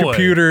power of boy.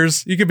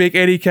 computers. You can make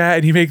any cat,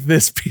 and you make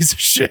this piece of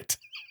shit.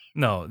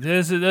 No,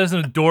 there's an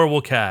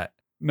adorable cat.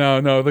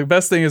 No. The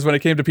best thing is when it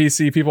came to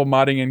PC, people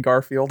modding in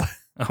Garfield.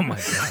 Oh my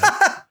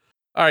god.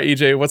 All right,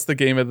 EJ, what's the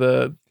game of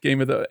the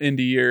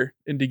indie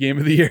game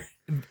of the year?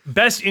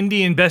 Best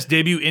indie and best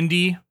debut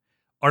indie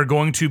are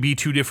going to be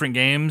two different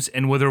games,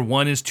 and whether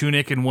one is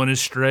Tunic and one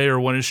is Stray, or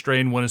one is Stray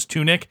and one is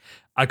Tunic,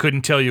 I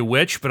couldn't tell you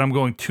which, but I'm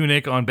going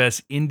Tunic on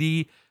best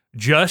indie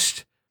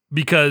just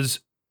because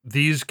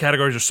these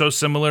categories are so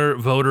similar.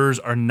 Voters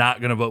are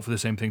not going to vote for the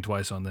same thing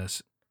twice on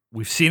this.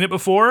 We've seen it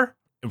before,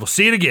 and we'll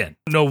see it again.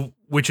 Know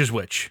which is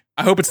which.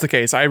 I hope it's the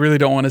case. I really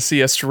don't want to see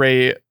a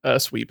Stray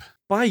sweep.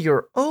 By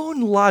your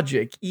own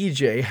logic,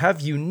 EJ, have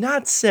you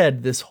not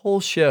said this whole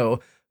show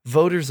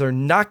voters are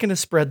not going to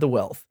spread the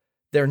wealth?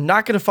 They're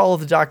not going to follow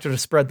the doctor to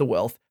spread the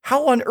wealth.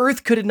 How on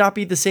earth could it not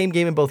be the same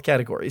game in both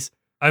categories?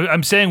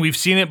 I'm saying we've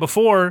seen it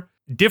before.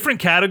 Different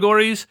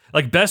categories,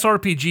 like best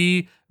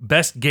RPG,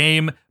 best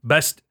game,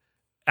 best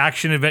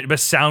action event,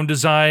 best sound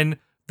design.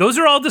 Those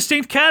are all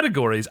distinct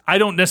categories. I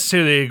don't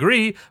necessarily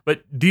agree,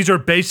 but these are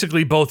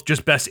basically both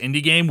just best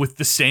indie game with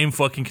the same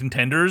fucking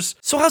contenders.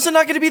 So how's it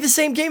not going to be the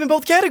same game in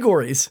both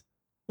categories?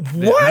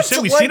 What?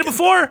 We've seen it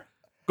before.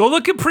 Go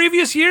look at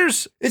previous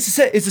years. It's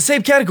the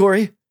same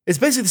category. It's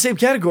basically the same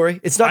category.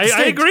 It's not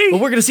distinct, I agree. but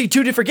we're going to see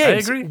two different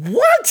games. I agree.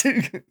 What?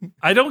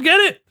 I don't get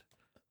it.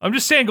 I'm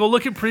just saying, go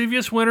look at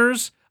previous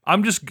winners.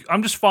 I'm just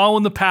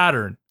following the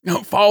pattern.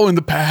 No, following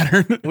the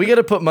pattern. We got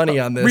to put money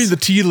on this. Read the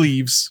tea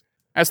leaves.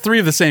 Has 3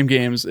 of the same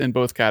games in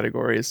both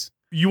categories.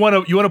 You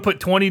want to put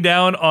 20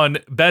 down on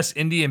best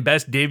indie and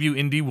best debut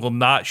indie will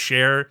not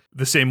share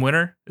the same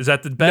winner? Is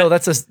that the bet? No,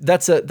 that's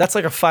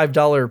like a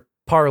 $5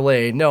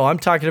 parlay. No, I'm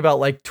talking about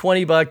like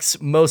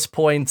 $20 most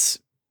points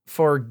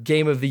for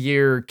game of the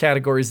year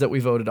categories that we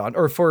voted on,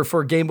 or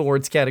for Game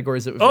Awards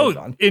categories that we voted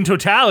on. In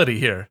totality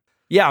here.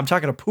 Yeah, I'm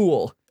talking a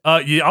pool.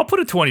 Yeah, I'll put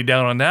a 20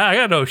 down on that. I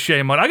got no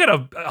shame on it. I got a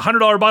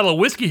 $100 bottle of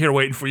whiskey here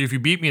waiting for you if you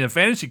beat me in the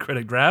fantasy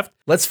critic draft.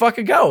 Let's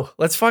fucking go.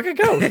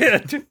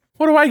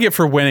 What do I get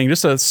for winning?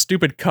 Just a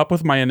stupid cup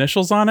with my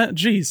initials on it?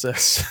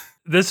 Jesus.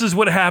 This is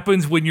what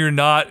happens when you're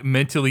not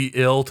mentally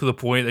ill to the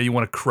point that you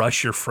want to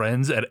crush your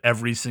friends at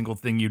every single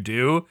thing you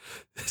do.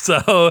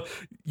 So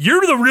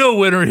you're the real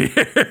winner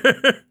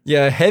here.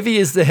 Yeah, heavy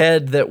is the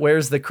head that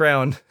wears the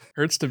crown.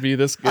 Hurts to be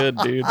this good,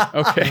 dude.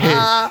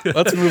 Okay,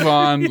 let's move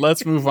on.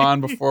 Let's move on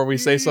before we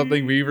say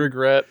something we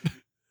regret.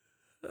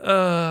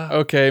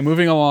 Okay,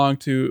 moving along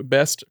to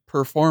Best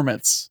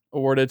Performance,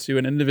 awarded to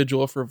an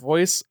individual for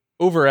voice,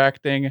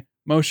 overacting,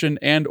 motion,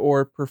 and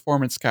or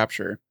performance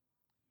capture.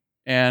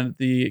 And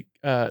the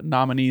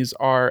nominees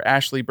are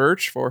Ashley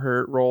Birch for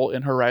her role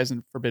in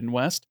Horizon Forbidden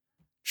West,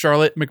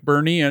 Charlotte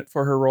McBurney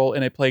for her role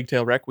in A Plague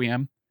Tale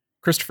Requiem,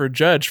 Christopher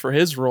Judge for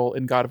his role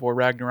in God of War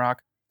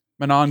Ragnarok,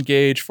 Manon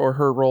Gage for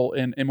her role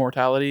in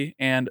Immortality,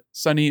 and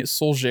Sunny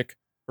Suljic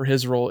for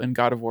his role in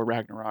God of War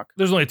Ragnarok.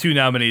 There's only 2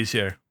 nominees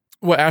here.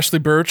 What, Ashley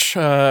Birch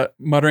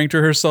muttering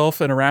to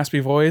herself in a raspy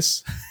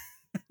voice?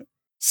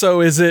 So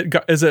is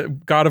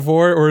it God of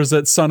War or is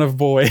it Son of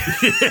Boy?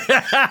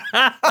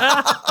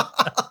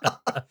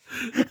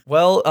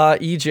 Well,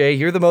 EJ,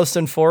 you're the most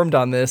informed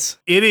on this.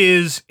 It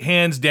is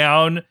hands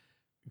down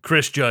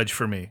Chris Judge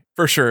for me.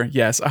 For sure.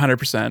 Yes,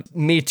 100%.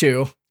 Me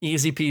too.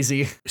 Easy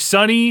peasy.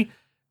 Sunny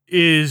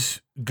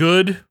is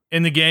good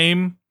in the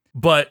game,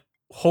 but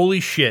holy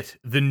shit,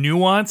 the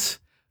nuance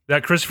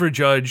that Christopher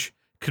Judge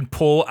can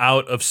pull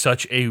out of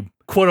such a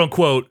quote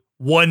unquote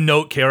one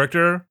note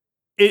character.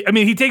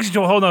 He takes it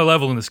to a whole nother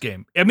level in this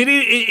game. In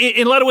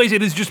a lot of ways,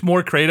 it is just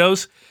more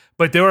Kratos,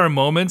 but there are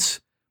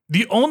moments.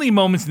 The only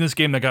moments in this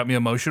game that got me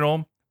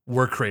emotional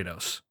were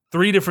Kratos.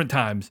 3 different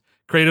times,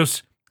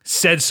 Kratos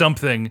said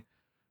something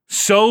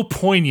so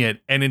poignant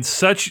and in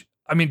such,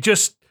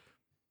 just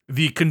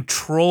the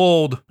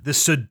controlled, the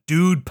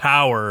subdued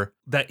power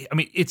that,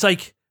 it's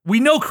like, we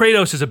know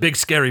Kratos is a big,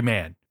 scary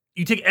man.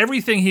 You take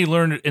everything he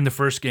learned in the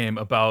first game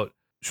about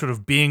sort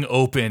of being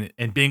open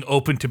and being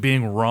open to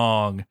being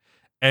wrong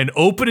and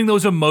opening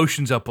those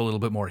emotions up a little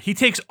bit more. He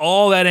takes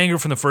all that anger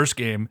from the first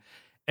game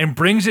and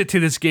brings it to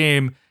this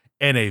game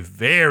in a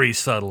very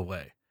subtle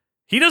way.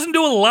 He doesn't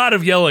do a lot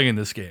of yelling in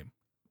this game.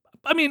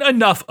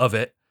 Enough of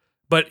it.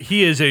 But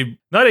he is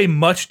not a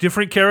much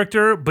different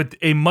character, but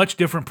a much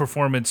different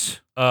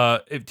performance,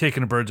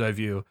 taking a bird's eye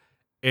view.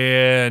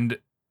 And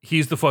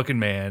he's the fucking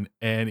man,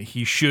 and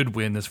he should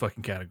win this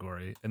fucking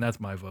category. And that's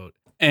my vote.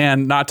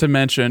 And not to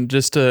mention,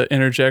 just to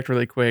interject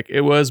really quick,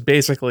 it was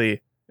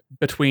basically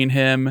between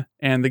him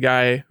and the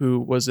guy who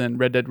was in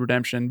Red Dead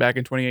Redemption back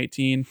in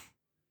 2018.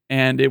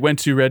 And it went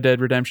to Red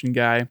Dead Redemption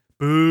guy.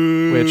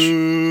 Boo.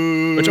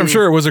 Which I'm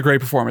sure it was a great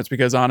performance,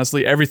 because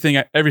honestly, every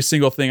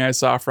single thing I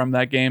saw from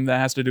that game that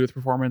has to do with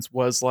performance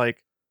was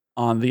like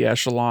on the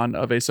echelon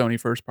of a Sony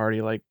first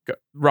party. Like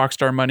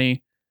Rockstar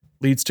money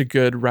leads to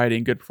good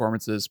writing, good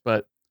performances.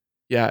 But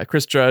yeah,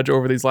 Chris Judge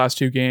over these last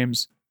 2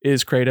 games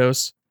is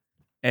Kratos,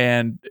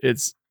 and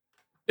it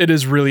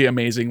is really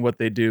amazing what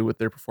they do with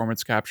their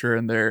performance capture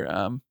and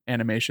their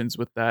animations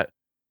with that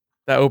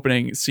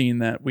opening scene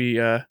that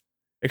we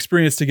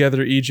experienced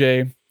together,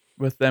 EJ,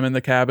 with them in the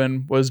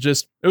cabin was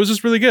just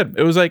really good.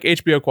 It was like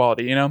HBO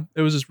quality,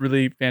 it was just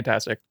really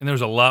fantastic. And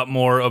there's a lot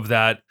more of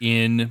that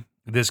in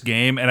this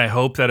game. And I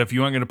hope that if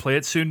you aren't going to play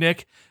it soon,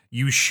 Nick,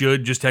 you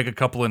should just take a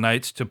couple of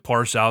nights to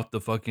parse out the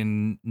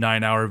fucking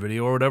 9-hour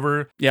video or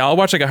whatever. Yeah, I'll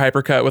watch like a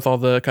hypercut with all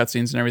the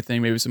cutscenes and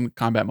everything, maybe some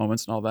combat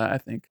moments and all that, I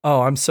think.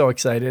 Oh, I'm so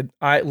excited.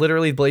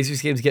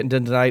 Blazers game's getting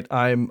done tonight.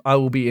 I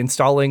will be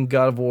installing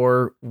God of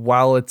War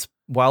while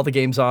the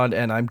game's on,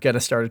 and I'm going to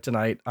start it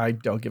tonight. I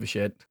don't give a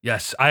shit.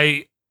 Yes,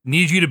 I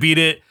need you to beat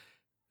it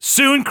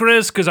soon,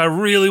 Chris, because I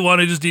really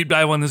want to just deep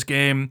dive on this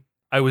game.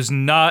 I was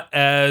not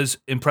as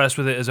impressed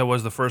with it as I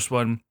was the first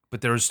one,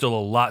 but there is still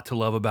a lot to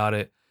love about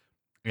it.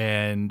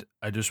 And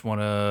I just want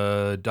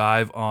to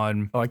dive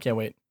on. Oh, I can't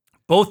wait.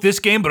 Both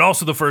this game, but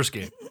also the first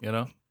game,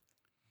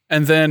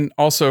 And then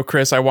also,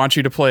 Chris, I want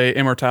you to play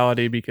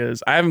Immortality,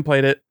 because I haven't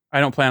played it. I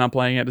don't plan on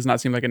playing it. It does not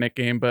seem like a Nick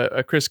game, but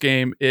a Chris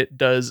game, it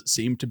does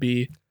seem to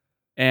be.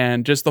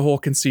 And just the whole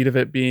conceit of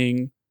it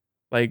being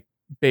like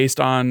based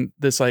on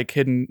this like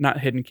not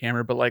hidden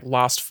camera, but like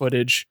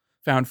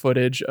found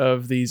footage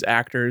of these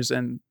actors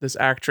and this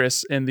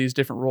actress in these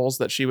different roles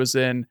that she was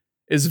in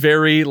is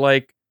very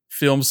like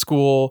film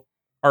school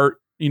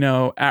art,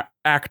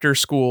 actor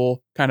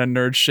school kind of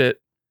nerd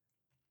shit.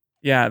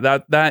 Yeah,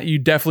 that you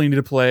definitely need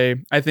to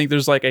play. I think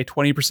there's like a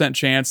 20%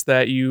 chance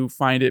that you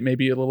find it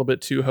maybe a little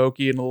bit too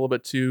hokey and a little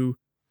bit too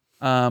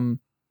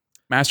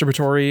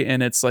masturbatory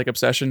in its like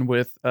obsession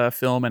with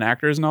film and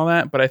actors and all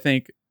that. But I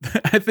think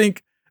I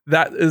think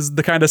that's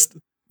the kind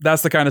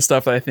of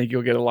stuff that I think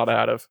you'll get a lot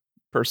out of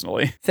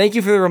personally. Thank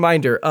you for the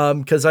reminder.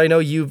 Because I know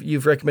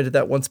you've recommended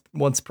that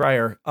once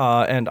prior,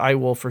 and I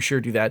will for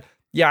sure do that.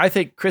 Yeah, I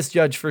think Chris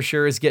Judge for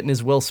sure is getting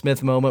his Will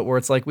Smith moment where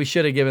it's like we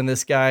should have given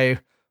this guy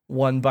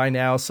one by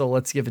now, so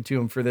let's give it to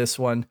him for this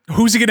one.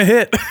 Who's he gonna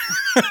hit?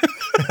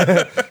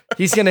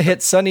 He's gonna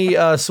hit Sonny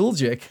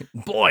Suljic.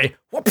 Boy,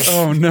 whoops.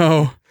 Oh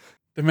no,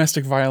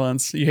 domestic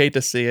violence. You hate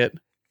to see it,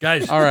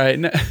 Guys. All right.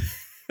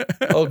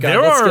 Oh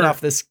god, let's get off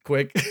this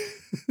quick.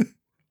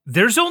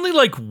 There's only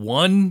like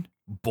one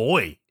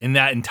boy in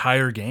that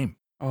entire game.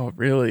 Oh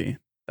really?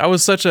 That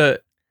was such a.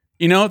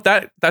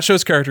 That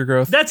shows character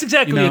growth. That's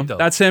exactly it, though.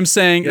 That's him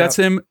saying. That's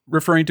him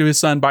referring to his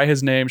son by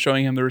his name,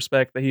 showing him the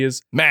respect that he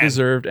has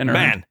deserved and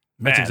earned.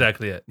 That's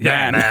exactly it.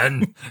 Yeah,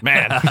 man.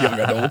 Young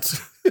adult.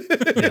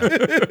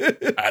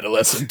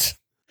 Adolescent.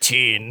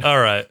 Teen. All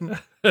right.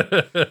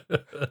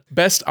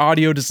 Best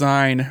audio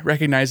design,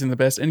 recognizing the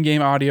best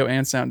in-game audio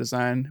and sound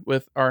design,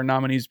 with our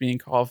nominees being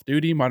Call of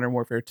Duty, Modern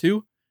Warfare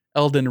 2,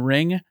 Elden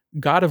Ring,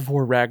 God of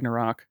War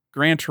Ragnarok,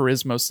 Gran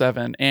Turismo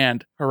 7,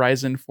 and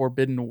Horizon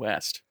Forbidden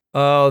West.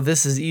 Oh,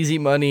 this is easy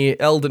money.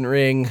 Elden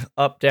Ring,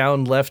 up,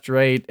 down, left,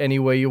 right, any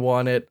way you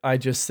want it. I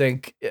just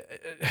think,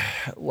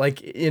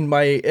 like in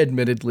my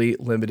admittedly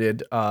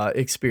limited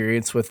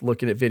experience with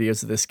looking at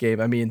videos of this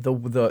game, I mean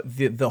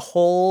the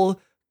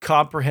whole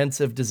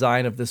comprehensive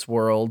design of this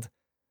world.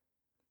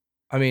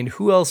 I mean,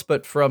 who else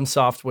but From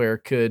Software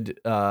could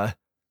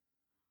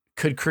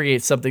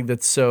create something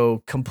that's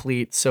so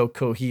complete, so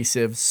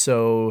cohesive,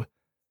 so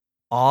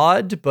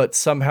odd, but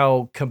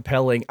somehow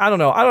compelling. I don't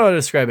know how to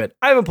describe it.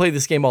 I haven't played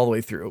this game all the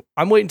way through.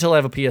 I'm waiting until I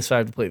have a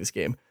PS5 to play this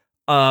game.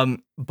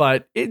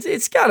 But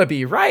it's gotta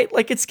be, right?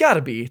 Like it's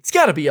gotta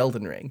be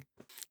Elden Ring.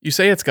 You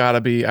say it's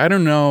gotta be. I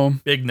don't know.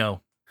 Big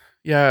no.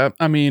 Yeah,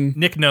 I mean,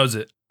 Nick knows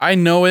it. I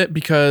know it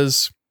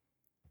because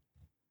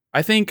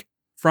I think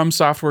From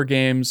Software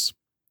games,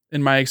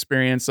 in my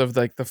experience of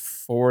like the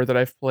 4 that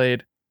I've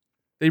played,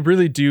 they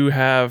really do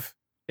have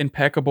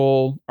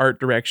impeccable art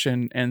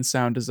direction and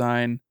sound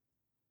design.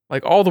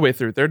 Like all the way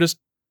through. They're just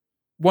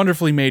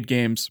wonderfully made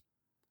games.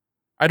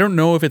 I don't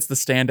know if it's the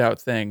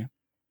standout thing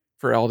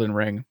for Elden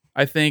Ring.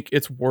 I think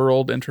its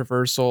world and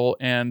traversal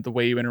and the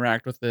way you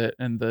interact with it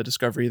and the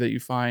discovery that you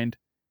find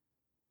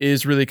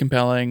is really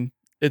compelling.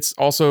 It's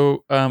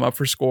also up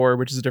for score,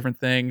 which is a different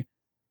thing.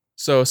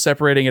 So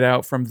separating it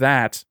out from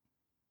that,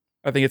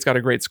 I think it's got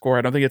a great score.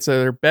 I don't think it's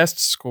their best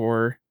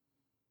score.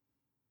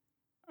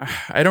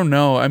 I don't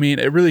know. I mean,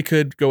 it really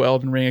could go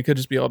Elden Ring. It could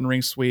just be Elden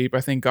Ring sweep. I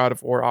think God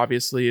of War,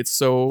 obviously, it's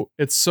so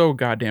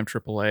goddamn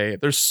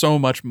AAA. There's so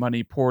much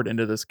money poured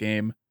into this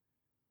game.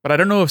 But I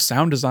don't know if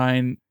sound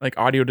design, like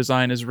audio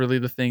design, is really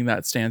the thing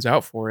that stands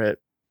out for it.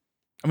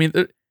 I mean,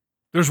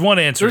 there's one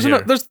answer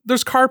here.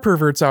 There's car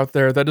perverts out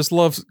there that just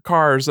love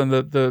cars and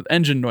the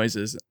engine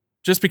noises.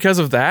 Just because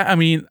of that, I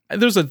mean,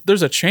 there's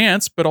a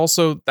chance, but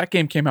also that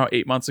game came out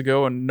 8 months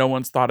ago and no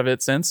one's thought of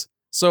it since.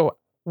 So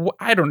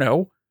I don't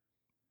know.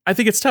 I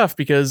think it's tough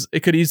because it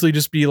could easily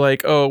just be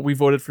like, oh, we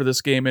voted for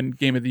this game in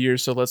Game of the Year,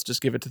 so let's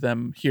just give it to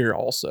them here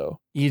also.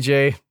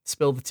 EJ,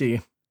 spill the tea.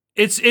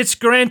 It's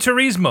Gran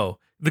Turismo.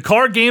 The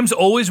car games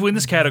always win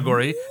this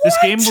category. What? This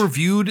game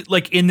reviewed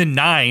like in the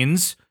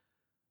 9s.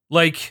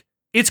 Like,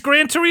 it's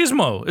Gran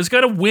Turismo. It's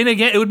got to win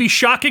again. It would be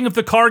shocking if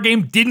the car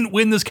game didn't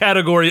win this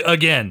category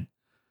again.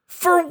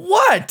 For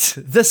what?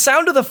 The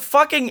sound of the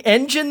fucking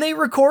engine they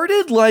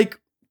recorded? Like,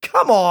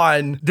 come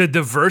on. The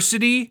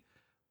diversity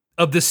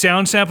of the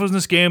sound samples in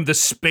this game, the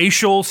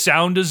spatial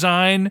sound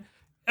design.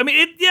 I mean,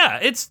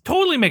 it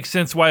totally makes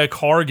sense why a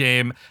car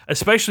game,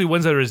 especially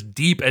ones that are as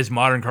deep as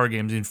modern car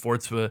games in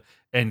Forza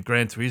and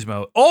Gran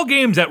Turismo, all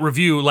games that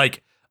review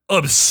like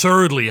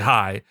absurdly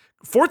high.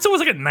 Forza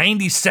was like at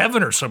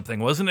 97 or something,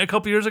 wasn't it, a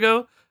couple years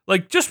ago?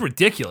 Like, just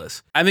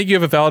ridiculous. I think you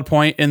have a valid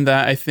point in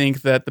that I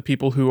think that the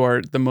people who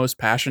are the most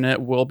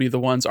passionate will be the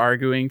ones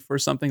arguing for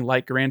something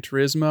like Gran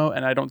Turismo,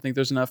 and I don't think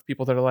there's enough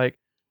people that are like,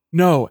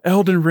 no,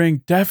 Elden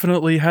Ring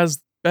definitely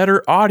has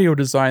better audio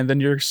design than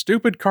your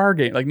stupid car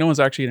game. Like, no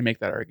one's actually going to make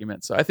that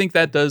argument. So I think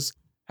that does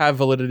have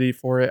validity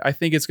for it. I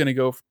think it's going to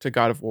go to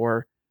God of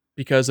War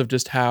because of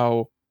just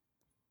how,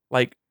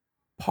 like,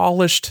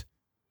 polished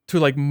to,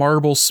 like,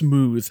 marble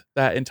smooth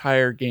that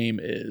entire game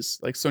is.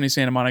 Like, Sony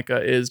Santa Monica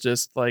is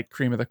just, like,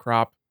 cream of the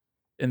crop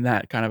in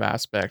that kind of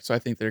aspect. So I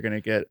think they're going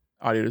to get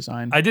audio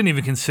design. I didn't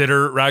even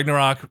consider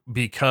Ragnarok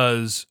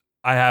because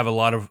I have a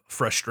lot of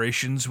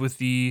frustrations with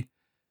the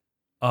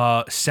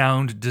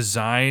sound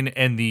design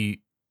and the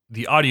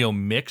audio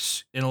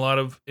mix in a lot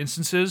of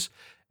instances.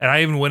 And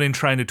I even went in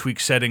trying to tweak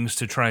settings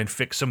to try and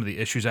fix some of the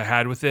issues I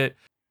had with it.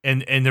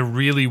 And there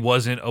really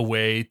wasn't a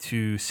way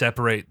to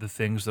separate the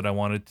things that I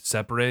wanted to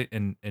separate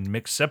and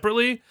mix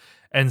separately.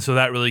 And so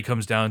that really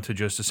comes down to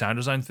just a sound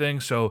design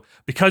thing. So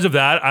because of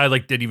that, I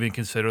didn't even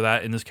consider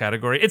that in this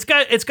category. It's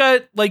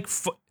got like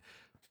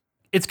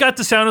it's got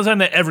the sound design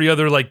that every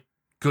other like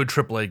good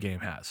AAA game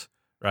has,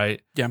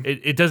 right? Yeah.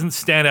 It doesn't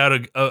stand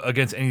out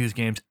against any of these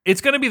games.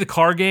 It's going to be the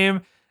car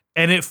game,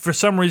 and it for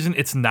some reason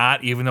it's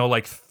not, even though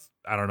like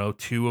I don't know,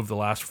 2 of the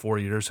last 4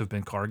 years have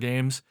been car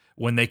games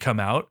when they come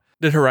out.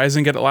 Did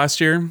Horizon get it last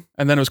year?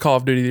 And then it was Call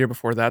of Duty the year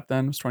before that.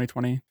 Then it was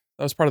 2020.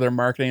 That was part of their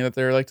marketing, that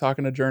they're like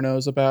talking to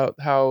journos about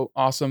how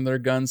awesome their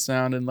guns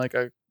sound in like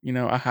a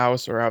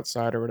house or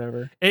outside or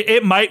whatever.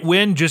 It might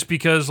win just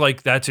because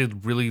like that's a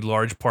really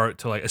large part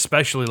to like,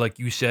 especially like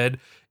you said,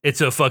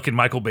 it's a fucking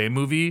Michael Bay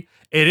movie.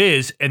 It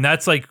is, and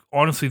that's like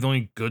honestly the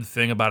only good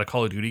thing about a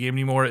Call of Duty game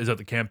anymore is that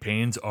the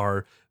campaigns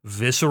are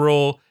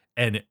visceral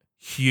and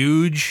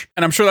huge.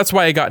 And I'm sure that's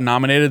why it got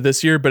nominated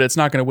this year, but it's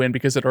not going to win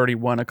because it already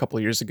won a couple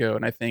of years ago.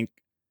 And I think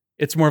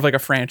it's more of like a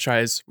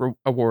franchise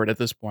award at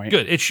this point.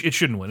 Good. It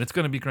shouldn't win. It's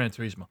going to be Gran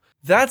Turismo.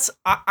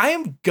 I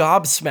am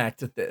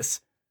gobsmacked at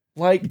this.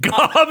 Like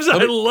Gobs,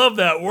 I love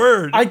that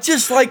word. I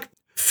just like,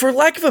 for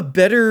lack of a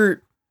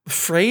better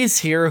phrase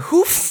here,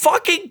 who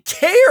fucking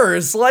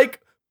cares?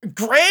 Like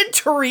Gran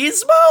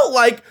Turismo?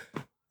 Like,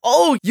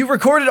 oh, you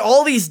recorded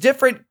all these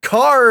different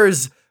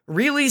cars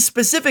really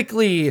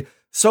specifically,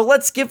 so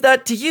let's give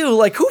that to you.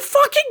 Like, who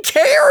fucking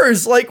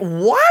cares? Like,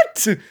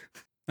 what?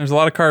 There's a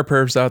lot of car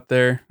pervs out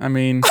there. I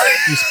mean,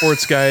 you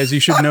sports guys, you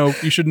should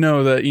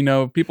know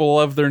that, people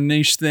love their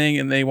niche thing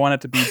and they want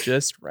it to be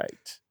just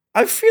right.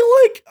 I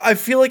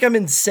feel like I'm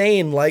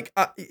insane. Like,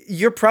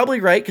 you're probably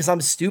right because I'm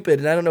stupid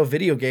and I don't know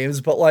video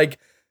games, but like,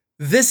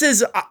 this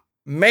is,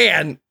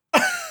 man.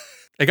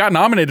 It got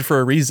nominated for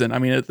a reason. I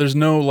mean, there's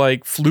no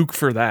like fluke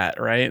for that,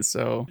 right?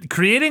 So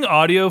creating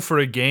audio for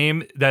a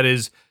game that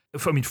is,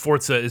 I mean,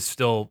 Forza is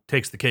still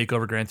takes the cake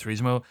over Gran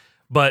Turismo,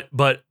 but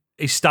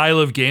a style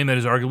of game that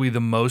is arguably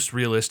the most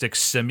realistic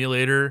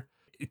simulator.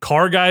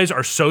 Car guys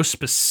are so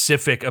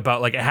specific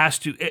about like it has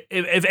to.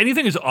 If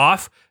anything is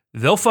off,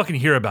 they'll fucking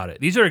hear about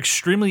it. These are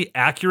extremely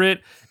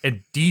accurate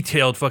and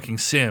detailed fucking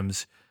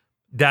sims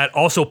that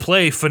also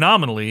play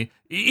phenomenally.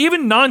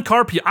 Even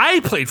non-car people.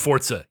 I played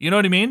Forza. You know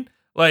what I mean?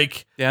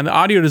 Like, yeah, and the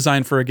audio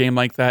design for a game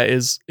like that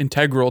is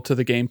integral to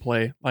the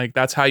gameplay. Like,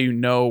 that's how you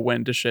know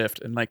when to shift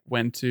and like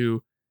when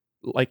to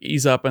like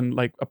ease up and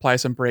like apply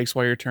some brakes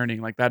while you're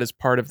turning. Like, that is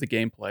part of the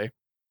gameplay.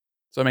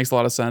 So it makes a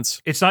lot of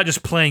sense. It's not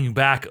just playing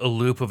back a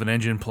loop of an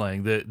engine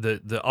playing.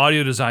 The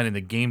audio design and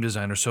the game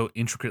design are so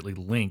intricately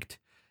linked.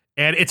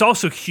 And it's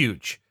also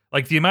huge.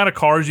 Like the amount of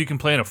cars you can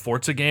play in a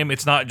Forza game,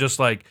 it's not just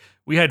like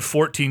we had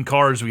 14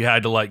 cars we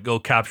had to like go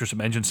capture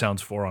some engine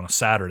sounds for on a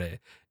Saturday.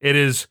 It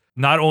is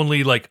not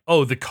only like,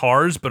 oh, the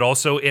cars, but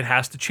also it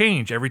has to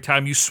change every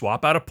time you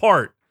swap out a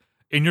part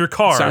in your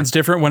car. Sounds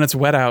different when it's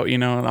wet out,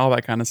 and all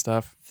that kind of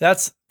stuff.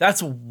 That's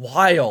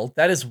wild.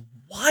 That is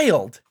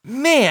wild,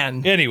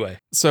 man. Anyway,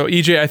 so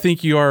EJ, I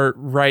think you are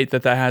right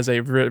that has a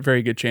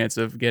very good chance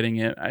of getting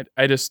it. I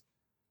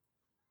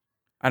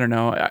don't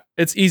know.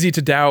 It's easy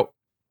to doubt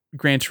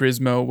Gran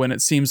Turismo when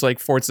it seems like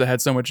Forza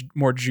had so much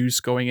more juice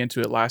going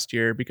into it last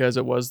year because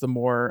it was the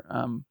more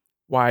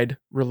wide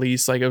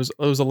release. Like it was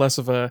a less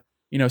of a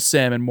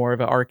sim and more of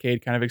an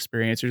arcade kind of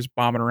experience. You're just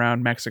bombing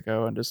around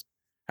Mexico and just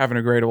having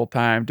a great old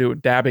time,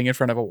 dabbing in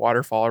front of a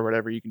waterfall or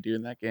whatever you can do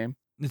in that game.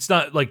 It's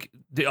not like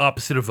the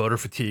opposite of voter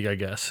fatigue, I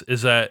guess,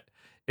 is that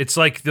it's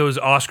like those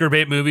Oscar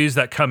bait movies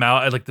that come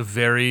out at like the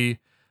very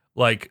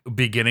like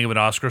beginning of an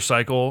Oscar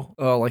cycle.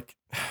 Oh,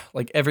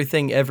 like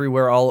Everything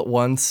Everywhere All at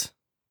Once.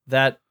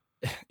 That,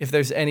 if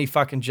there's any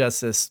fucking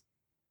justice,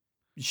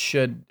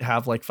 should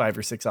have like 5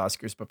 or 6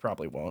 Oscars, but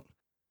probably won't.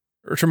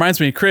 Which reminds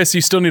me, Chris,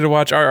 you still need to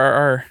watch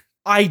RRR.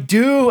 I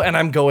do, and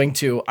I'm going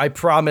to. I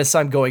promise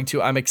I'm going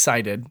to. I'm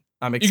excited.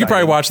 You can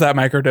probably watch that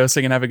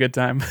microdosing and have a good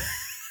time.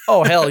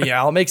 Oh, hell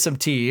yeah. I'll make some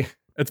tea.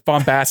 It's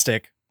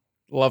bombastic.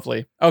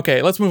 Lovely.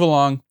 Okay, let's move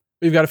along.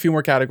 We've got a few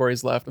more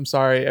categories left. I'm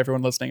sorry,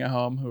 everyone listening at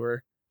home who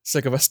are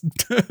sick of us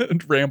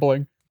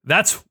rambling.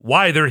 That's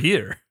why they're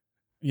here.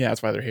 Yeah,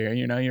 that's why they're here.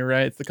 You're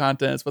right. It's the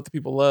content. It's what the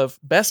people love.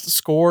 Best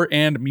score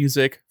and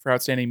music for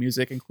outstanding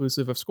music,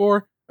 inclusive of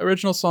score,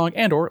 original song,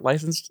 and or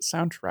licensed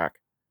soundtrack.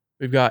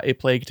 We've got A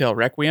Plague Tale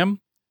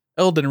Requiem,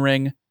 Elden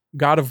Ring,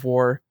 God of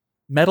War,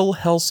 Metal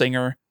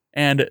Hellsinger,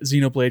 and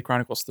Xenoblade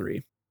Chronicles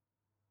 3.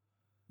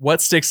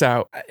 What sticks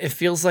out? It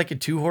feels like a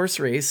 2-horse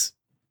race.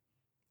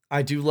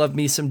 I do love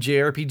me some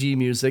JRPG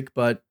music,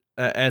 but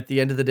at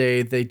the end of the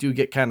day, they do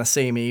get kind of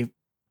samey.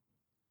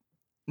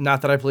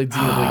 Not that I played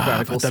Xenoblade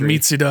Chronicles 3.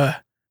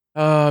 Mitsuda.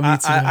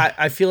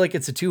 I feel like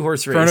it's a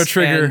 2-horse race. Chrono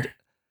Trigger. And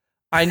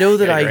I know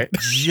that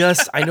Yeah,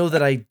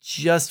 I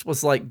just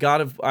was like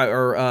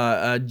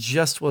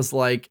just was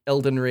like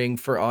Elden Ring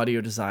for audio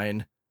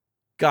design.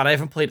 God, I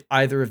haven't played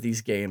either of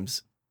these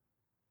games.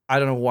 I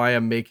don't know why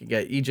I'm making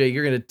it. EJ,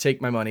 you're going to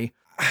take my money.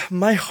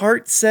 My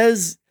heart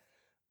says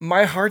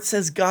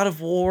God of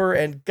War,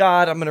 and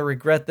God, I'm going to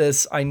regret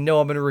this. I know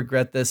I'm going to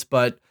regret this,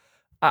 but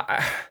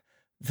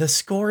the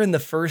score in the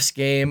first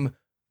game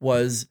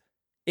was,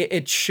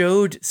 it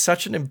showed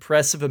such an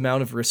impressive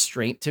amount of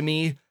restraint to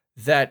me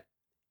that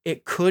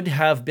it could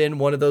have been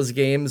one of those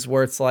games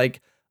where it's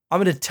like,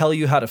 I'm going to tell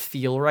you how to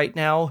feel right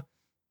now.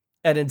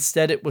 And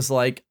instead it was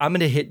like, I'm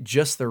going to hit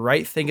just the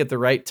right thing at the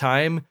right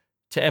time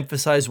to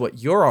emphasize what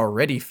you're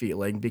already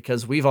feeling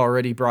because we've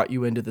already brought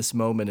you into this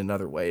moment in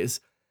other ways.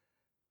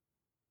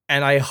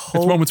 And I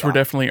hope Its moments were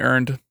definitely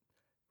earned.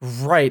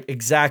 Right,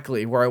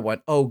 exactly. Where I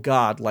went, oh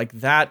God, like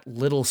that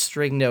little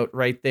string note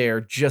right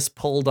there just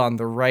pulled on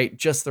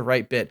just the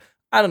right bit.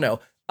 I don't know.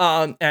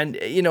 And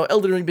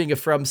Elden Ring being a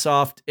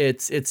FromSoft,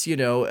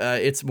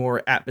 it's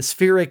more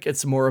atmospheric.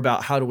 It's more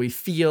about how do we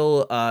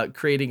feel,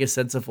 creating a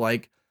sense of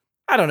like,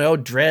 I don't know,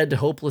 dread,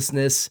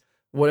 hopelessness,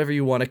 whatever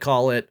you want to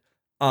call it.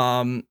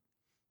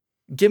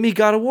 Give me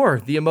God of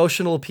War, the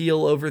emotional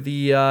appeal over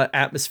the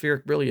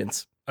atmospheric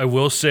brilliance. I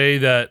will say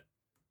that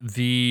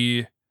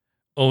the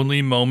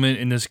only moment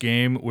in this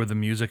game where the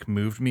music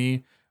moved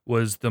me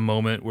was the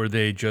moment where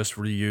they just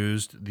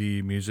reused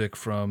the music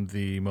from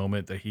the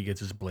moment that he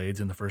gets his blades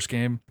in the first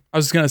game. I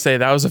was going to say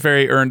that was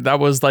that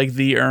was like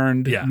the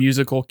earned Yeah.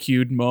 musical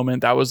cued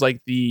moment. That was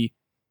like the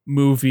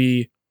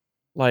movie,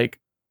 like,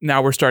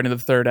 now we're starting the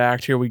third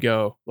act. Here we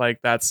go. Like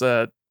that's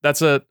a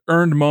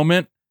earned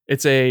moment.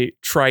 It's a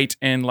trite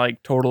and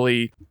like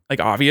totally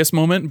like obvious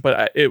moment,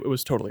 but it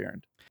was totally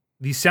earned.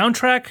 The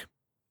soundtrack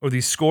or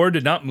the score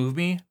did not move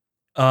me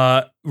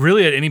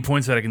really at any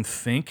points that I can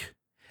think.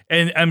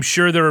 And I'm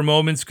sure there were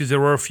moments, because there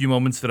were a few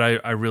moments that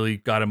I really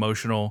got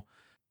emotional,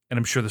 and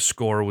I'm sure the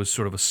score was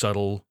sort of a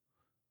subtle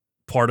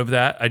part of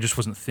that. I just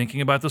wasn't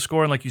thinking about the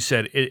score. And like you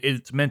said,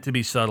 it's meant to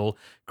be subtle,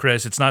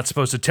 Chris. It's not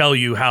supposed to tell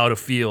you how to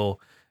feel.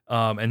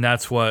 And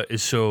that's what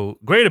is so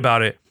great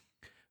about it.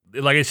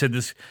 Like I said,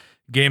 this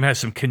game has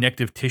some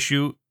connective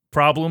tissue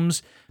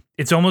problems.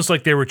 It's almost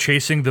like they were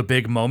chasing the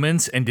big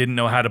moments and didn't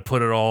know how to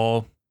put it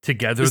all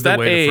together the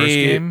way the first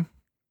game.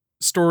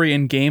 Story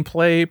and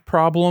gameplay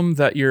problem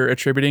that you're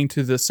attributing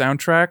to the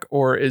soundtrack,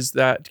 or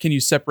can you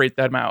separate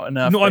them out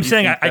enough? No, I'm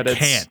saying I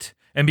can't.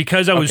 And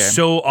because I was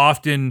so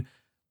often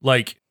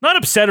like not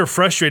upset or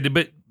frustrated,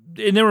 but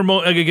and there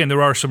were again,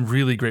 there are some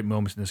really great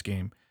moments in this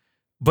game.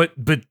 But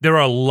there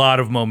are a lot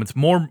of moments,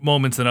 more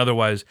moments than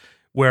otherwise,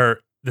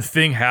 where the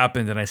thing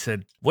happened and I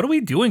said, what are we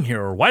doing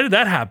here? Or why did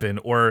that happen?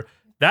 Or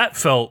that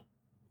felt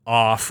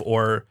off,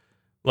 or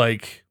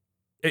like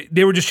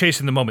they were just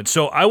chasing the moment.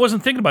 So I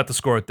wasn't thinking about the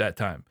score at that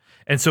time.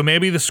 And so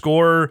maybe the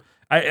score,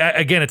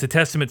 again, it's a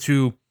testament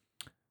to,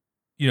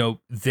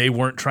 they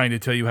weren't trying to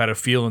tell you how to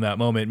feel in that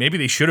moment. Maybe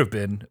they should have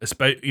been,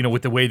 especially,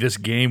 with the way this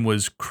game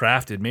was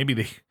crafted. Maybe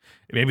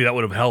that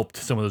would have helped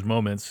some of those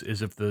moments,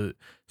 is if the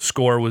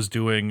score was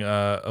doing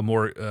a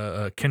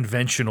more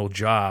conventional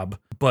job.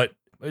 But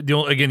the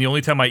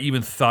only time I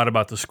even thought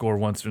about the score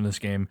once in this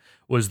game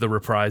was the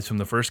reprise from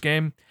the first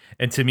game.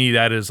 And to me,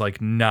 that is like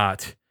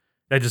that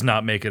does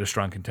not make it a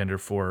strong contender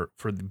for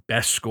the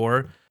best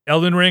score.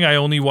 Elden Ring, I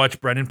only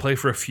watched Brendan play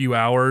for a few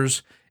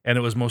hours, and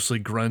it was mostly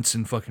grunts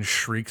and fucking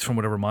shrieks from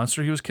whatever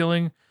monster he was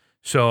killing.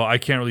 So I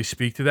can't really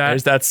speak to that.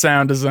 There's that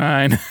sound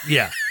design.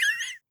 Yeah.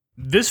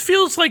 This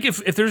feels like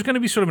if there's going to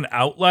be sort of an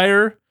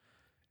outlier,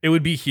 it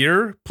would be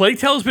here. Plague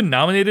Tale has been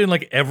nominated in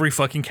like every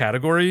fucking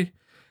category,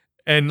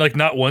 and like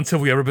not once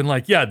have we ever been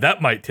like, yeah, that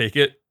might take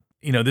it.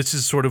 This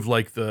is sort of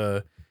like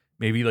the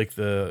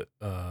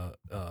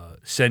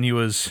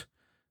Senua's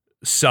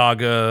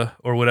Saga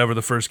or whatever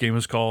the first game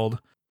was called.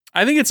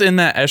 I think it's in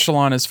that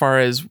echelon as far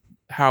as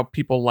how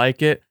people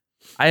like it.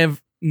 I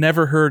have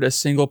never heard a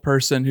single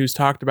person who's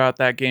talked about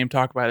that game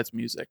talk about its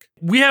music.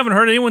 We haven't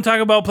heard anyone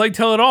talk about Plague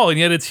Tale at all, and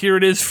yet here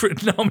it is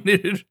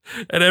nominated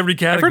at every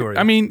category.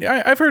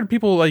 I've heard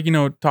people like,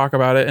 talk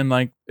about it and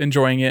like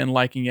enjoying it and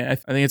liking it. I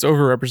think it's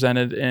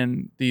overrepresented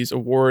in these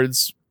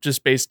awards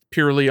just based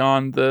purely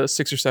on the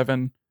 6 or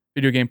 7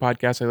 video game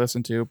podcasts I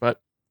listen to. But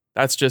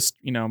that's just,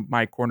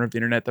 my corner of the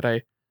internet that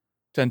I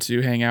tend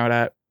to hang out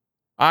at.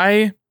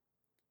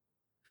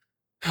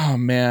 Oh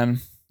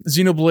man,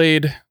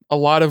 Xenoblade, a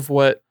lot of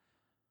what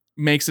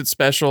makes it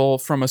special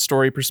from a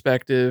story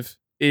perspective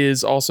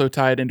is also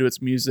tied into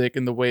its music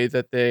and the way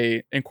that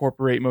they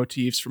incorporate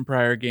motifs from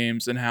prior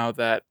games and how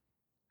that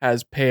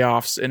has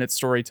payoffs in its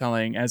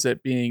storytelling, as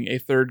it being a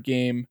third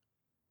game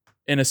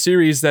in a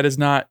series that is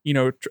not,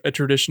 a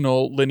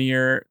traditional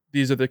linear,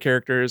 these are the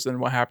characters and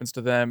what happens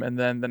to them, and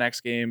then the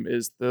next game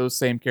is those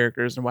same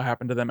characters and what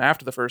happened to them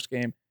after the first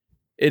game.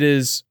 It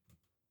is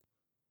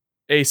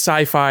a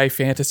sci-fi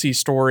fantasy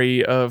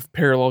story of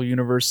parallel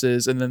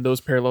universes, and then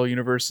those parallel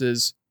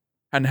universes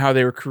and how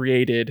they were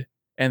created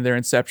and their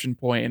inception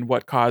point and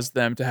what caused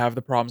them to have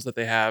the problems that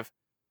they have.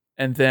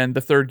 And then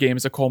the third game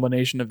is a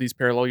culmination of these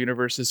parallel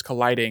universes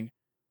colliding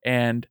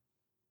and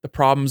the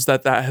problems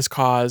that has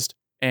caused,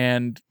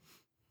 and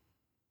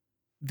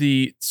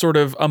the sort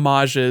of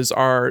homages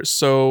are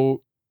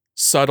so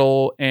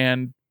subtle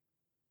and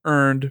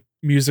earned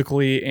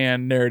musically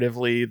and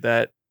narratively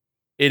that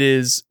it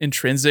is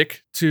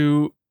intrinsic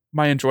to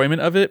my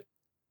enjoyment of it.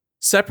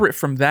 Separate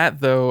from that,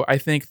 though, I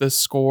think the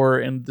score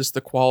and just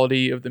the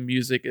quality of the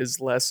music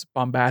is less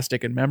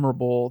bombastic and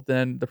memorable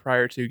than the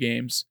prior 2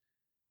 games.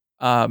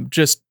 Having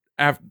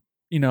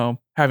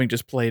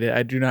just played it,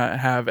 I do not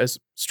have as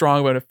strong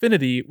of an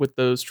affinity with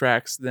those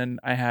tracks than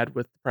I had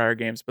with the prior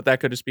games, but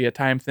that could just be a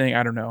time thing.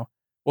 I don't know.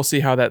 we'll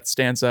see how that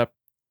stands up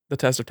the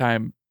test of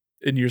time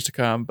in years to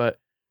come. But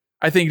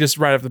I think just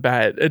right off the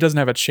bat, it doesn't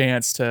have a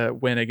chance to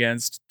win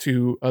against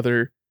two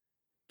other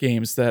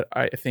games that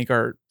I think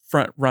are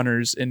front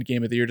runners in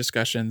Game of the Year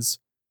discussions.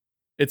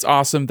 It's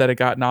awesome that it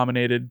got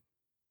nominated,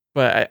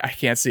 but I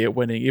can't see it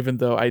winning, even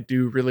though I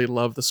do really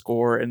love the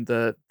score, and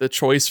the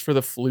choice for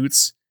the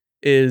flutes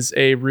is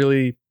a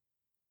really,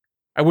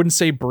 I wouldn't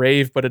say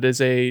brave, but it is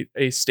a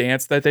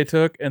stance that they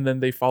took, and then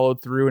they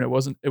followed through, and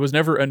it was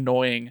never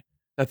annoying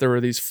that there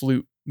were these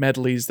flute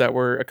medleys that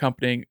were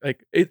accompanying.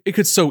 Like it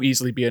could so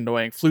easily be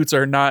annoying. Flutes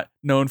are not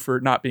known for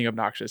not being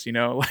obnoxious,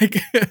 like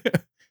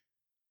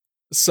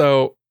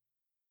so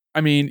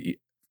I mean,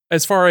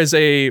 as far as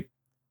a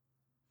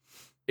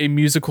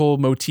musical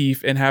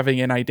motif and having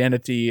an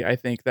identity, I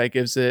think that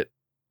gives it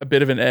a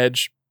bit of an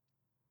edge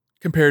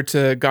compared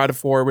to God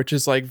of War, which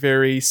is like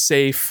very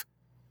safe,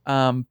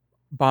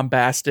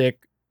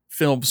 bombastic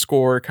film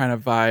score kind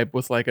of vibe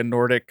with like a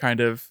Nordic kind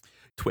of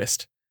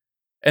twist.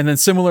 And then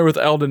similar with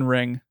Elden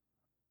Ring.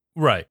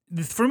 Right.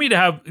 For me to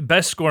have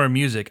best score in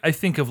music, I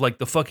think of like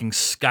the fucking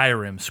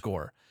Skyrim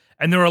score.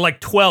 And there are like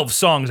 12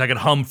 songs I could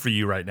hum for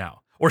you right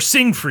now or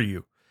sing for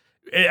you.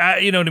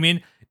 You know what I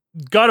mean?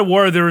 God of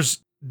War, there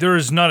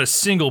is not a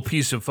single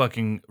piece of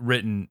fucking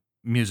written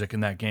music in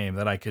that game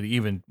that I could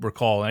even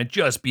recall. And I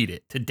just beat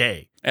it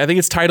today. I think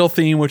it's title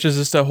theme, which is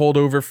just a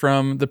holdover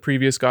from the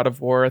previous God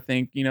of War. I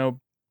think,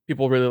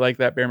 people really like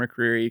that Bear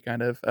McCreary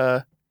kind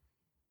of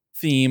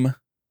theme.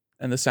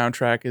 And the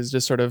soundtrack is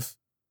just sort of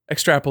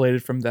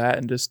extrapolated from that,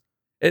 and just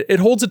it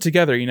holds it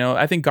together.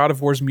 I think God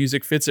of War's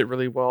music fits it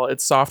really well.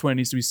 It's soft when it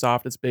needs to be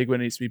soft. It's big when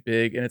it needs to be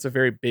big, and it's a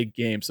very big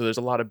game. So there's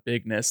a lot of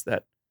bigness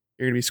that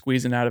you're gonna be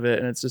squeezing out of it,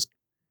 and it's just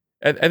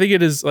I think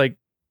it is like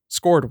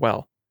scored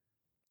well.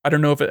 I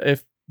don't know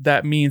if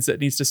that means it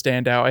needs to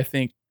stand out. I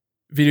think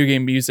video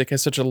game music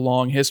has such a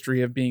long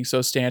history of being so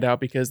standout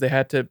because they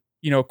had to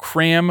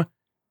cram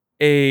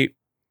a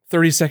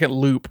 30-second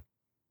loop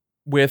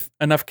with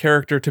enough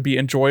character to be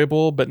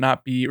enjoyable but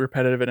not be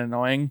repetitive and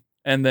annoying.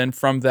 And then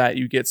from that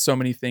you get so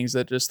many things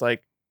that just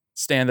like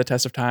stand the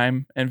test of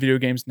time, and video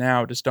games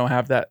now just don't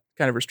have that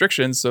kind of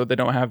restrictions, so they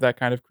don't have that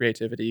kind of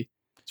creativity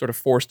sort of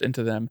forced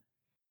into them.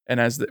 And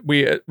as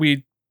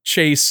we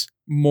chase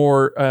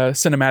more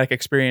cinematic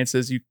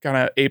experiences, you kind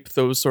of ape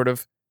those sort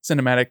of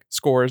cinematic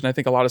scores, and I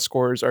think a lot of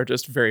scores are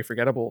just very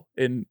forgettable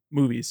in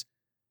movies.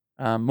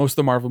 Most of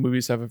the Marvel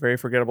movies have a very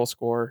forgettable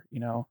score.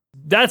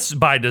 That's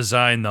by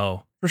design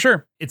though. For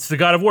sure. It's the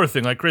God of War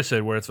thing, like Chris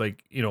said, where it's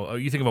like,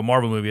 you think of a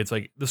Marvel movie, it's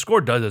like the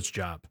score does its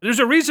job. There's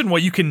a reason why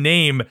you can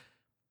name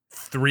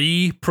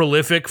 3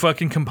 prolific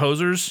fucking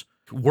composers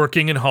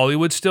working in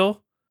Hollywood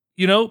still,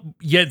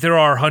 yet there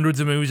are hundreds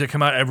of movies that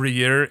come out every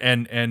year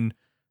and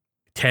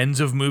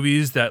tens of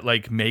movies that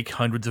like make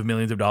hundreds of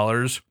millions of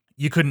dollars.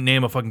 You couldn't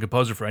name a fucking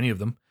composer for any of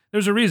them.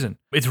 There's a reason.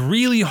 It's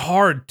really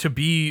hard to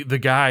be the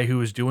guy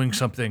who is doing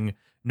something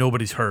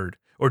nobody's heard,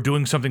 or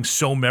doing something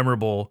so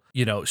memorable,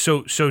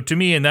 So to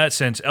me, in that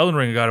sense, Elden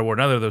Ring and God of War,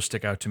 neither of those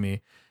stick out to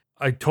me.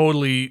 I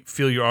totally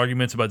feel your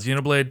arguments about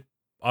Xenoblade.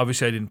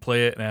 Obviously, I didn't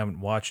play it and I haven't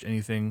watched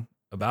anything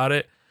about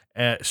it.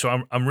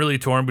 So I'm really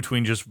torn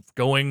between just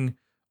going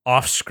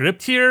off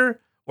script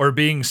here or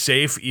being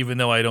safe, even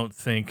though I don't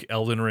think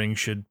Elden Ring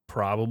should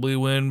probably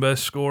win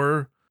best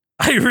score.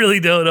 I really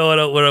don't know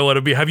what I want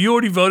to be. Have you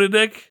already voted,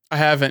 Nick? I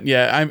haven't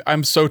yet.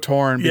 I'm so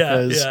torn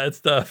because yeah,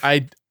 it's tough.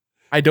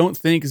 I don't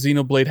think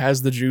Xenoblade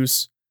has the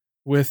juice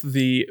with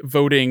the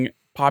voting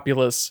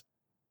populace,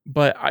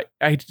 but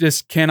I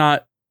just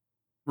cannot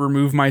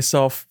remove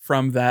myself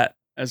from that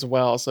as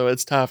well. So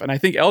it's tough. And I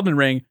think Elden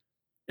Ring,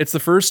 it's the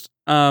first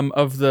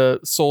of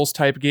the Souls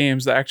type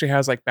games that actually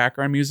has like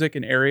background music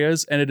in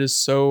areas, and it is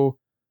so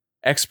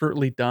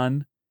expertly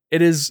done.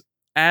 It is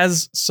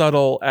as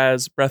subtle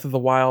as Breath of the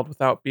Wild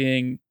without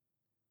being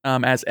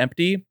as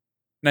empty.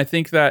 And I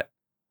think that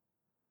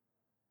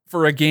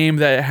for a game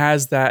that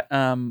has that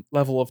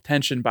level of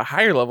tension, but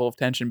higher level of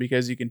tension,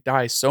 because you can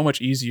die so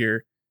much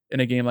easier in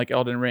a game like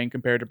Elden Ring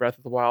compared to Breath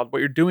of the Wild. What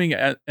you're doing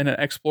in an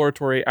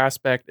exploratory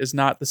aspect is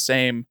not the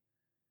same.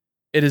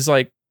 It is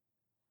like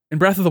in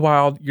Breath of the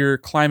Wild, you're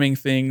climbing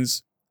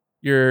things,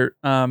 you're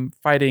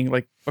fighting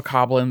like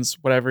bokoblins,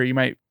 whatever. You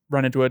might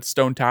run into a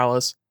stone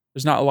talus.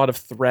 There's not a lot of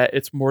threat.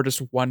 It's more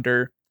just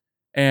wonder.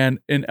 And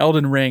in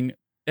Elden Ring,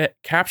 it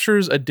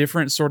captures a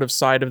different sort of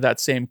side of that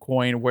same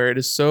coin, where it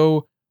is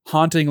so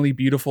hauntingly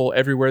beautiful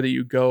everywhere that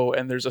you go,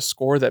 and there's a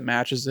score that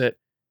matches it.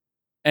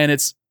 And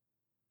it's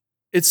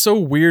so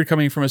weird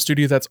coming from a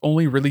studio that's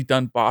only really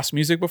done boss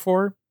music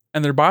before,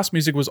 and their boss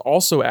music was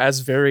also as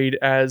varied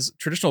as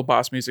traditional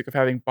boss music, of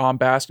having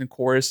bombast and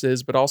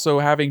choruses, but also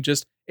having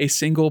just a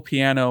single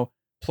piano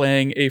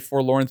playing a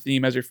forlorn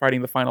theme as you're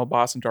fighting the final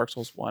boss in Dark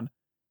Souls 1.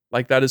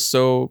 Like, that is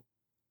so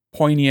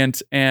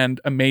poignant and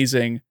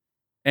amazing.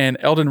 And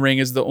Elden Ring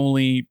is the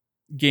only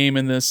game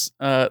in this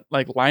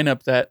like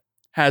lineup that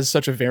has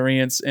such a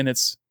variance in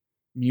its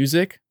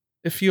music,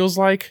 it feels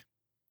like.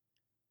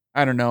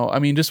 I don't know. I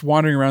mean, just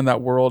wandering around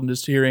that world and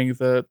just hearing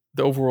the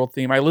overworld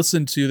theme. I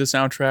listened to the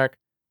soundtrack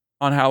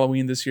on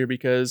Halloween this year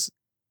because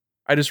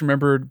I just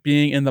remember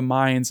being in the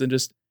mines and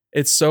just,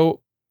 it's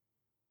so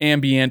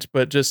ambient,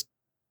 but just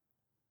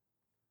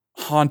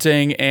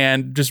haunting,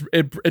 and just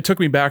it took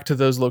me back to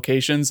those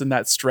locations and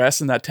that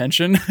stress and that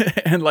tension.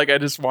 And like I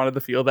just wanted to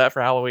feel that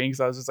for Halloween,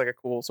 because I was just like a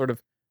cool sort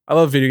of, I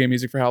love video game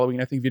music for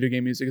Halloween. I think video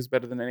game music is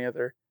better than any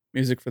other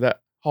music for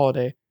that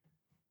holiday.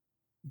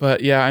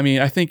 But yeah, I mean,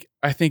 I think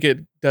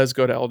it does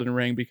go to Elden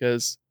Ring,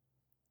 because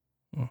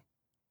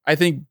I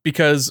think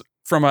because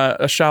from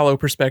a shallow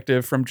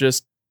perspective, from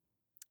just,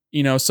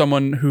 you know,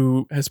 someone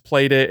who has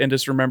played it and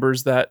just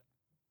remembers that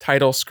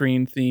title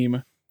screen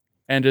theme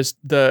and just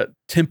the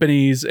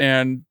timpanis,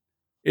 and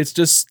it's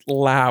just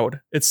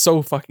loud. It's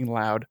so fucking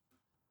loud.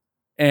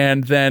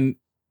 And then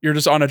you're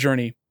just on a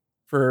journey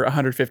for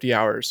 150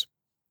 hours.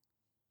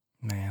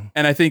 Man.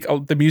 And I think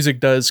the music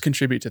does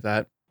contribute to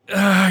that.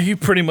 You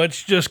pretty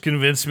much just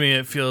convinced me,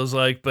 it feels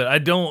like, but I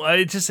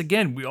just,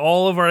 again,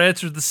 all of our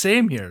answers are the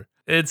same here.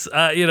 It's,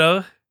 you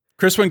know.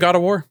 Chris went God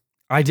of War.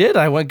 I did.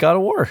 I went God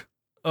of War.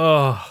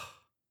 Oh.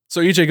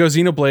 So EJ goes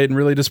Xenoblade and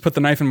really just put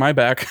the knife in my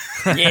back.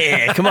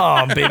 Yeah, come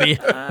on, baby.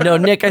 No,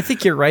 Nick, I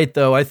think you're right,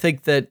 though. I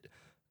think that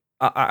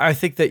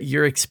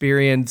your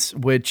experience,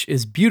 which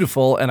is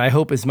beautiful, and I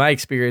hope is my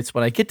experience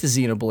when I get to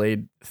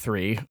Xenoblade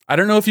 3. I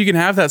don't know if you can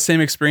have that same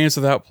experience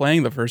without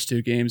playing the first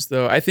two games,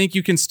 though. I think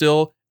you can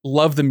still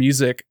love the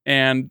music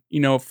and, you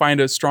know, find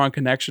a strong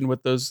connection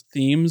with those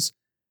themes,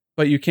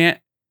 but you can't,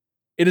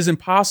 it is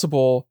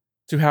impossible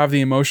to have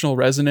the emotional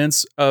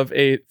resonance of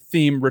a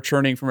theme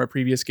returning from a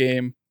previous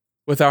game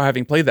without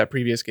having played that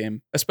previous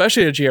game,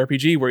 especially a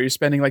JRPG where you're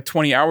spending like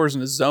 20 hours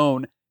in a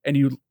zone and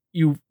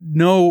you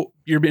know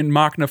you're in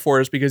Machna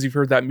Forest because you've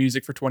heard that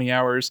music for 20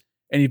 hours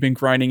and you've been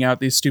grinding out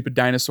these stupid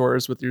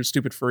dinosaurs with your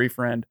stupid furry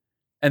friend.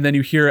 And then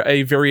you hear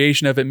a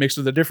variation of it mixed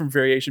with a different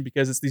variation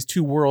because it's these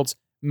two worlds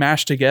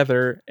mashed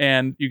together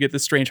and you get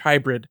this strange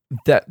hybrid.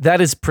 That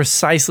is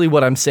precisely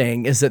what I'm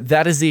saying, is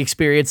that is the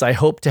experience I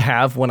hope to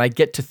have when I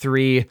get to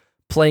 3,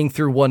 playing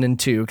through 1 and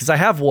 2, because I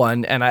have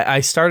 1 and I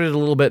started a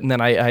little bit and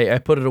then I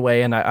put it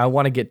away and I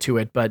want to get to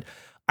it, but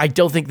I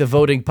don't think the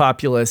voting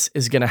populace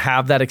is going to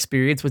have that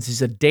experience, which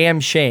is a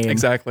damn shame.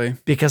 Exactly.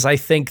 Because I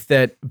think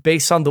that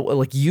based on the,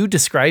 like you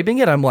describing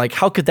it, I'm like,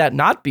 how could that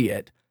not be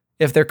it?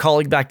 If they're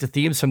calling back to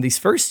themes from these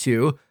first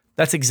two,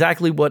 that's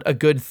exactly what a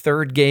good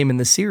third game in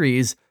the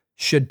series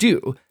should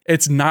do.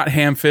 It's not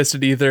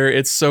ham-fisted either.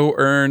 It's so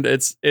earned.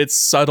 It's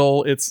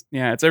subtle. It's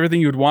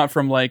everything you would want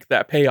from like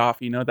that payoff,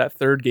 you know, that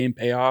third game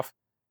payoff.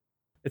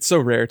 It's so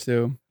rare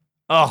too.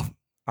 Oh,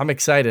 I'm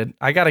excited.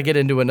 I got to get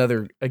into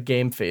a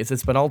game phase.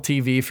 It's been all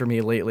TV for me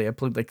lately. I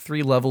played like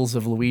 3 levels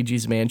of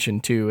Luigi's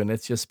Mansion 2, and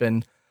it's just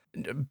been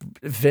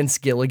Vince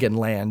Gilligan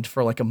land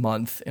for like a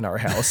month in our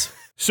house.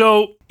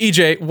 So,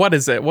 EJ, what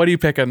is it? What are you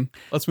picking?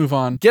 Let's move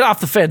on. Get off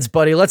the fence,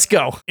 buddy. Let's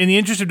go. in the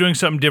interest of doing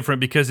something different,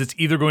 because it's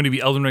either going to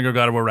be Elden Ring or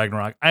God of War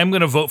Ragnarok, I'm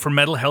going to vote for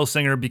Metal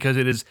Hellsinger because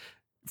it is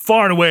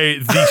far and away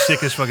the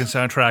sickest fucking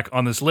soundtrack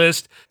on this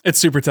list. It's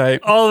super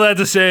tight. All of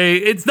that to say,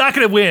 it's not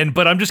going to win,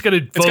 but I'm just going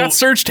to vote. It's got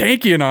Serge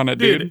Tankian on it,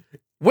 dude.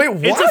 Wait,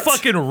 what? It's a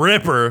fucking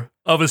ripper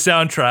of a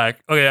soundtrack.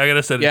 Okay, I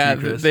gotta set it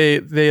to you,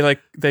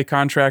 Chris. They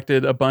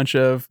contracted a bunch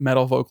of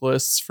metal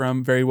vocalists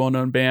from very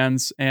well-known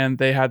bands, and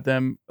they had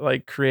them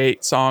like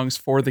create songs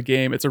for the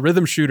game. It's a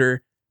rhythm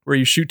shooter where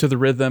you shoot to the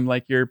rhythm,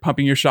 like you're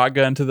pumping your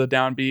shotgun to the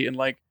downbeat and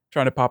like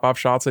trying to pop off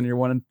shots on your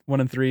one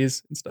and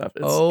threes and stuff.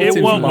 It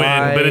won't win,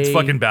 but it's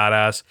fucking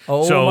badass.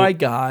 Oh my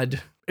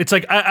god. It's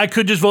like I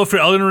could just vote for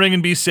Elden Ring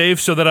and be safe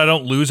so that I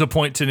don't lose a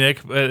point to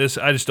Nick. But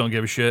I just don't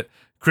give a shit.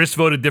 Chris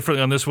voted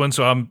differently on this one,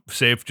 so I'm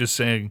safe just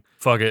saying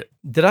fuck it.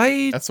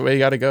 That's the way you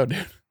got to go,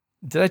 dude.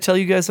 Did I tell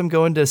you guys I'm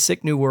going to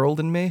Sick New World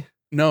in May?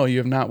 No, you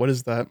have not. What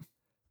is that?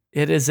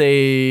 It is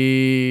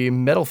a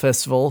metal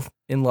festival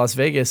in Las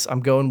Vegas. I'm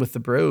going with the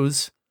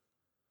bros,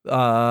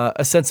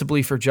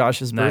 ostensibly for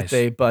Josh's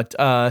birthday, but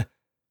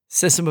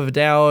System of a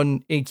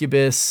Down,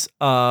 Incubus,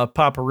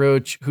 Papa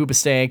Roach,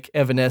 Hoobastank,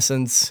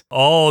 Evanescence.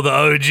 Oh, the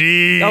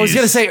OGs. I was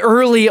going to say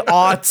early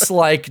aughts,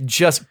 like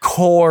just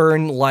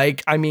Korn,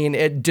 like, I mean,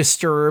 it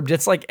Disturbed.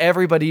 It's like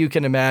everybody you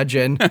can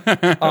imagine.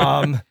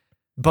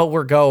 But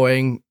we're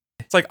going.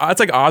 It's like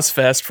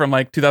Ozfest from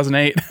like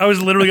 2008. I was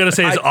literally going to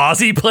say, is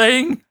Ozzy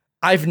playing?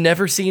 I've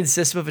never seen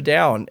System of a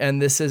Down,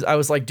 and I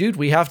was like, dude,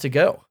 we have to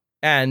go.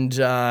 And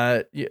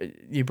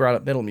you brought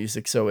up metal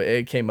music, so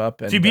it came up.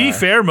 And, to be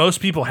fair,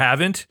 most people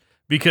haven't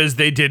because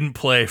they didn't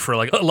play for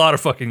like a lot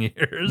of fucking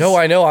years. No,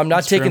 I know. I'm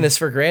not taking this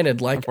for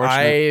granted. Like,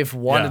 I've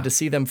wanted Yeah. to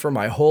see them for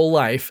my whole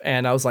life.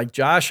 And I was like,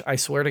 Josh, I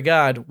swear to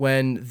God,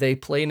 when they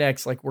play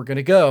next, like, we're going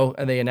to go.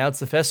 And they announce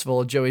the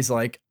festival. Joey's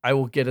like, I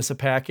will get us a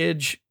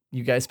package.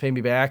 You guys pay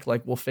me back.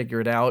 Like, we'll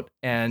figure it out.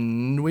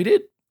 And we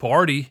did.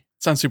 Party.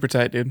 Sounds super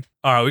tight, dude.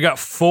 All right, we got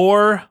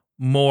 4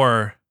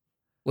 more.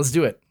 Let's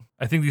do it.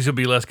 I think these will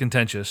be less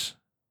contentious.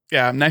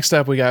 Yeah, next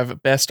up we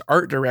have Best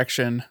Art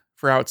Direction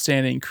for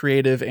outstanding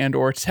creative and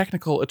or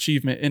technical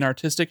achievement in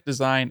artistic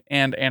design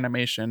and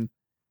animation.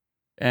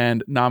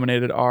 And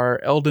nominated are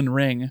Elden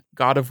Ring,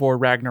 God of War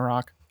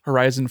Ragnarok,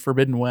 Horizon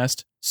Forbidden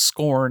West,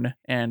 Scorn,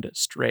 and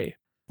Stray.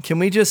 Can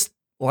we just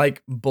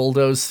like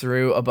bulldoze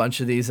through a bunch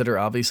of these that are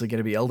obviously going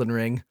to be Elden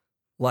Ring.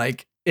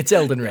 Like, it's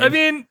Elden Ring. I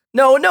mean,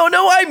 no,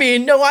 I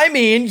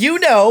mean, you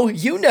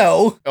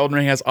know. Elden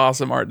Ring has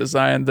awesome art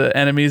design. The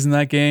enemies in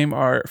that game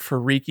are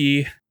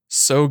freaky.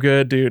 So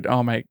good, dude.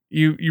 Oh my,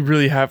 you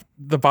really have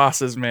the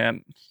bosses,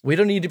 man. We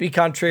don't need to be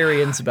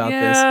contrarians about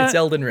this. It's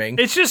Elden Ring.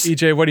 it's just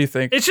EJ, what do you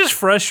think? It's just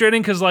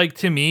frustrating because, like,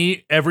 to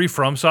me, every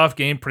FromSoft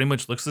game pretty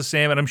much looks the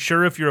same. And I'm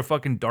sure if you're a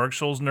fucking Dark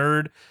Souls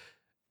nerd,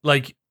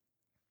 like,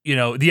 you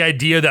know, the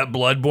idea that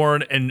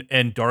Bloodborne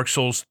and Dark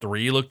Souls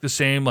 3 look the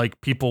same, like,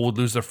 people would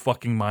lose their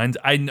fucking minds.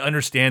 I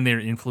understand they're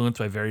influenced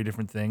by very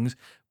different things,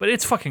 but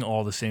it's fucking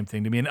all the same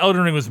thing to me. And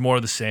Elden Ring was more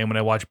of the same when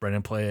I watched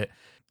Brendan play it.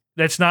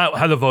 That's not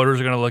how the voters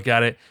are going to look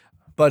at it.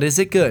 But is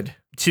it good?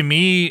 To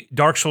me,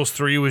 Dark Souls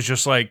 3 was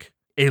just like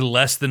a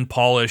less than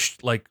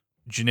polished, like,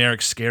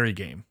 generic scary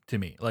game to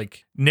me.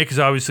 Like, Nick is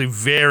obviously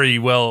very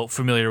well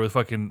familiar with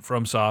fucking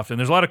FromSoft, and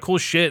there's a lot of cool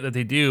shit that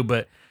they do,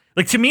 but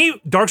like, to me,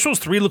 Dark Souls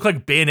 3 looked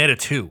like Bayonetta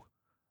 2.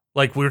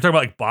 Like, we were talking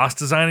about like boss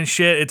design and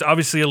shit. It's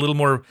obviously a little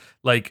more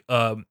like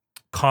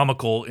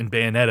comical in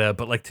Bayonetta,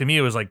 but like, to me,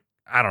 it was like,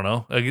 I don't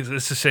know, like,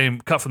 it's the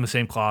same, cut from the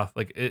same cloth,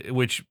 like,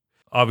 which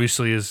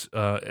obviously is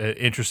an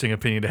interesting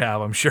opinion to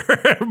have, I'm sure.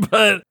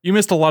 But You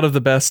missed a lot of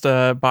the best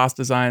boss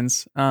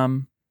designs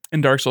in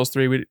Dark Souls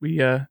 3.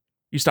 You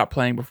stopped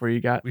playing before you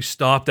got. we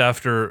stopped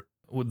after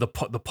the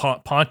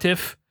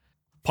Pontiff,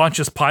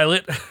 Pontius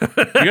Pilate.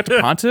 You got to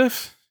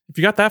Pontiff? If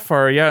you got that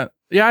far, yeah.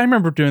 Yeah, I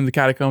remember doing the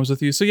catacombs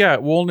with you. So yeah,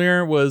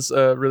 Wolnir was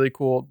really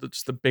cool.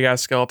 Just the big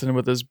ass skeleton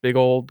with his big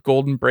old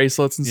golden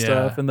bracelets and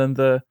stuff. And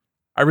then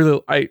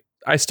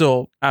I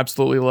still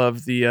absolutely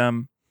love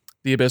the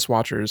Abyss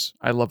Watchers.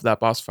 I love that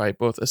boss fight,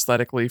 both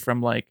aesthetically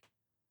from like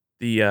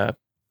the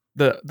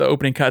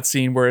opening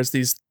cutscene, whereas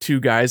these two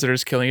guys that are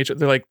just killing each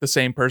other, they're like the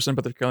same person,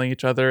 but they're killing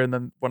each other, and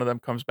then one of them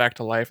comes back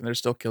to life and they're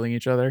still killing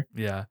each other.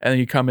 Yeah. And then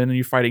you come in and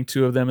you're fighting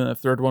two of them, and the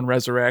third one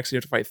resurrects. You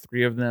have to fight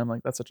three of them.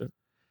 Like, that's such a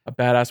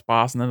badass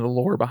boss, and then the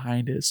lore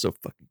behind it is so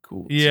fucking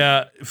cool.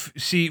 Yeah.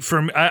 See,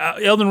 for me,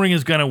 Elden Ring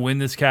is going to win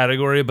this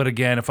category, but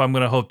again, if I'm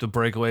going to hope to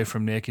break away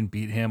from Nick and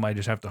beat him, I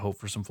just have to hope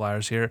for some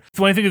flyers here.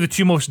 When I think of the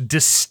two most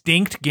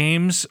distinct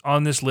games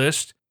on this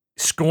list,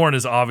 Scorn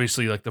is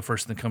obviously like the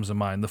first thing that comes to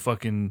mind. The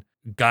fucking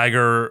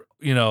Geiger,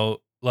 you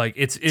know, like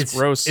it's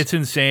gross. It's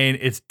insane.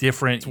 It's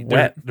different. It's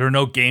wet. There are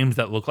no games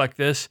that look like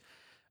this.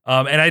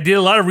 And I did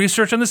a lot of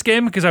research on this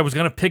game because I was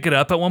going to pick it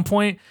up at one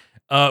point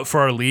for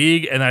our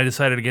league, and I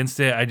decided against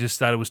it. I just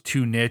thought it was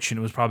too niche, and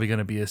it was probably going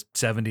to be a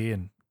 70,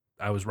 and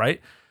I was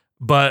right.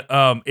 But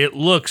it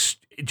looks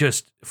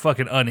just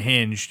fucking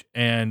unhinged.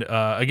 And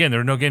again, there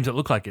are no games that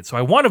look like it. So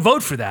I want to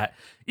vote for that.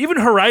 Even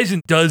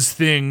Horizon does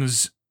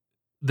things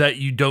that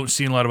you don't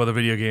see in a lot of other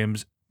video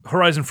games.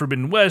 Horizon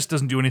Forbidden West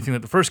doesn't do anything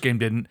that the first game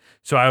didn't,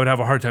 so I would have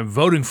a hard time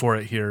voting for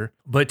it here.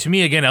 But to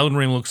me, again, Elden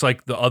Ring looks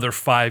like the other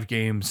 5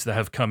 games that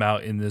have come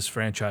out in this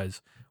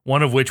franchise,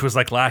 one of which was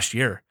like last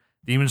year.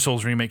 Demon's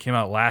Souls remake came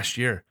out last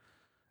year.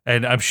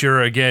 And I'm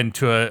sure, again,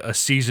 to a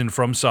seasoned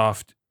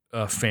FromSoft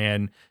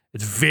fan,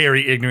 it's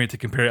very ignorant to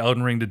compare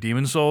Elden Ring to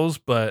Demon's Souls,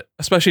 but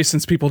especially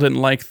since people didn't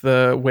like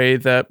the way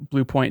that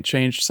Blue Point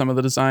changed some of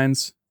the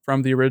designs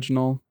from the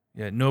original.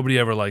 yeah, nobody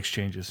ever likes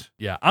changes.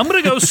 Yeah, I'm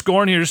going to go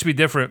Scorn here just to be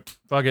different.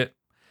 Fuck it.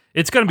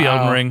 It's going to be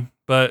Elden Ring,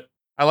 but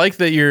I like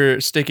that you're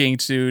sticking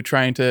to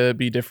trying to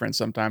be different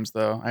sometimes,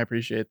 though. I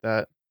appreciate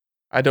that.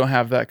 I don't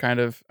have that kind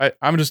of.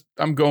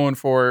 I'm going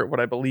for what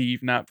I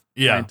believe, not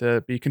trying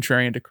to be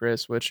contrarian to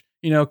Chris, which,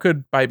 you know,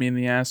 could bite me in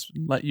the ass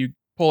and let you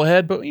pull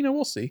ahead, but, you know,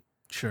 we'll see.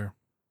 Sure.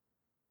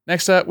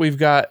 Next up, we've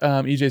got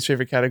EJ's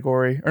favorite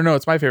category, or no,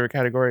 it's my favorite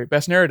category,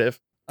 best narrative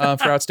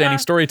for outstanding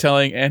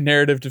storytelling and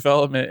narrative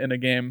development in a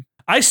game.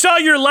 I saw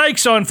your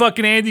likes on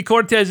fucking Andy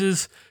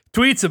Cortez's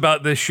tweets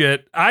about this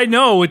shit. I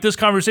know what this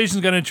conversation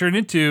is going to turn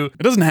into.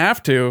 It doesn't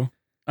have to.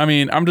 I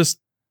mean,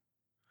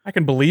 I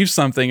can believe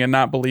something and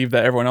not believe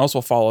that everyone else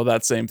will follow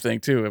that same thing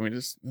too. I mean,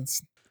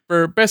 it's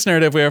for best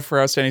narrative, we have for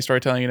outstanding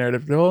storytelling and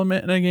narrative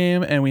development in a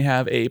game, and we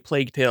have a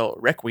Plague Tale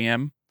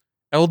Requiem,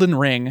 Elden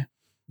Ring,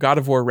 God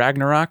of War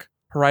Ragnarok,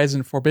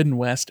 Horizon Forbidden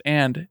West,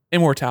 and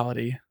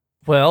Immortality.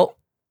 Well,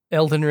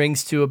 Elden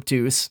Ring's too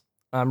obtuse.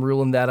 I'm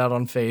ruling that out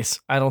on face.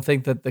 I don't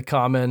think that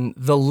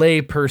the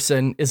lay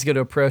person is going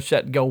to approach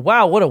that and go,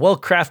 wow, what a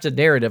well-crafted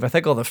narrative. I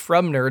think all the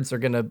From nerds are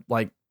going to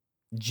like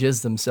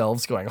jizz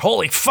themselves going,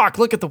 holy fuck,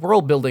 look at the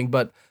world building.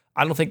 But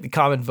I don't think the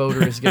common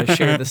voter is going to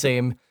share the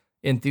same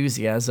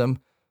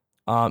enthusiasm.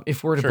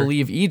 If we're to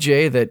believe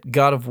EJ that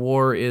God of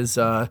War is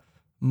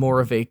more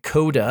of a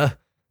coda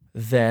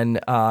than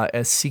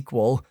a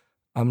sequel,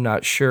 I'm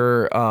not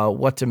sure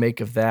what to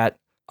make of that.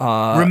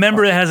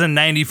 Remember, it has a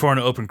 94 on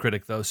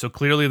OpenCritic, though, so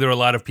clearly there are a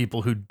lot of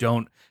people who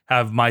don't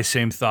have my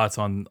same thoughts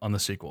on the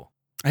sequel.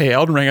 Hey,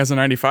 Elden Ring has a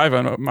 95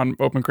 on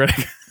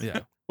OpenCritic. Yeah.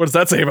 What does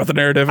that say about the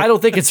narrative? I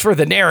don't think it's for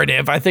the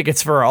narrative. I think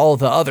it's for all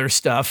the other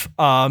stuff.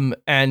 You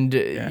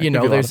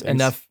know, there's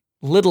enough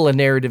little a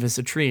narrative is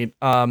a treat.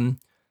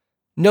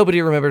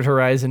 Nobody remembered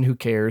Horizon. Who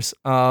cares?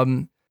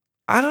 I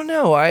don't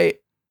know.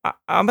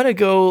 I'm gonna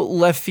go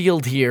left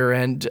field here,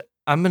 and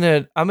I'm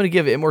gonna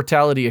give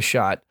Immortality a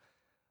shot.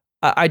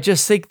 I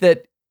just think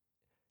that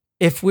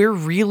if we're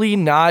really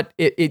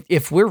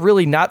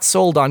not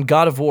sold on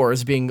God of War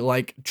as being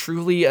like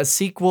truly a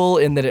sequel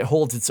in that it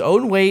holds its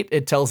own weight,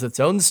 it tells its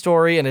own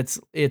story, and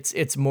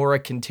it's more a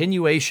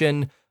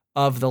continuation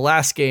of the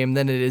last game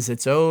than it is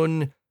its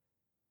own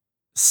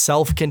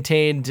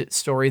self-contained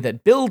story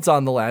that builds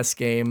on the last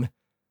game,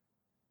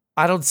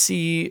 I don't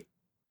see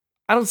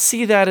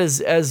that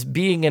as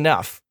being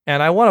enough.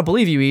 And I want to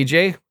believe you,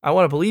 EJ. I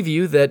want to believe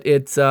you that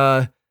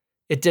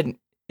it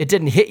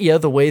didn't hit you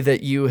the way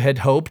that you had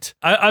hoped.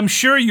 I'm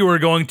sure you are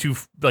going to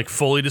like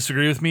fully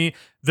disagree with me.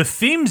 The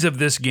themes of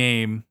this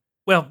game,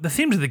 well, the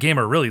themes of the game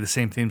are really the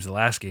same themes as the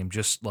last game,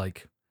 just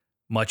like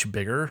much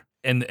bigger.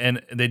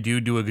 And they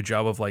do a good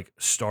job of like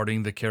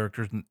starting the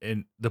characters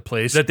in the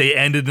place that they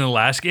ended in the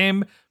last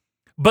game.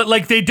 But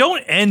like they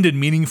don't end in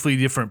meaningfully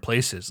different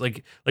places.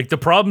 Like the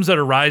problems that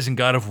arise in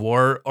God of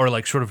War are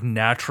like sort of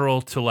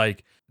natural to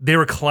like they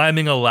were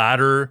climbing a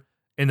ladder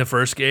in the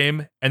first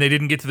game and they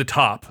didn't get to the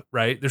top,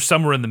 right? They're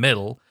somewhere in the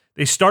middle.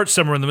 They start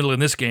somewhere in the middle in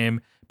this game,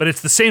 but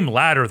it's the same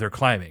ladder they're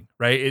climbing,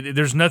 right?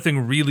 There's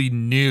nothing really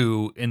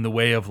new in the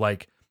way of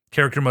like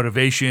character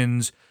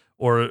motivations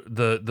or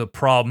the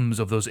problems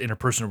of those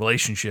interpersonal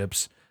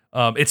relationships.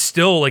 It's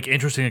still like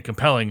interesting and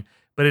compelling,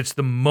 but it's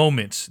the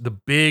moments, the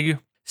big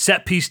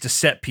set piece to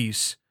set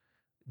piece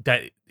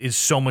that is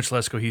so much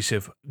less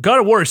cohesive. God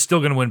of War is still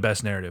going to win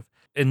best narrative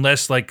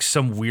unless like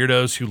some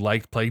weirdos who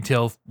liked Plague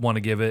Tale want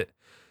to give it,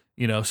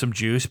 some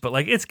juice, but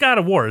like it's God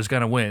of War is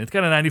going to win. It's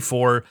got a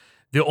 94.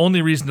 The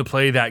only reason to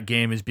play that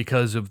game is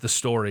because of the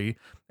story.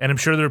 And I'm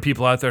sure there are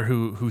people out there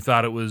who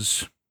thought it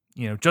was,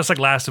 just like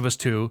Last of Us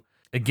 2.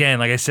 Again,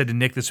 like I said to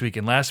Nick this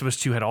weekend, Last of Us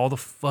 2 had all the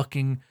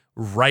fucking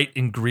right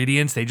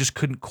ingredients. They just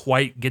couldn't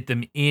quite get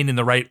them in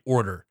the right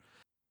order.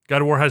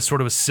 God of War has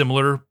sort of a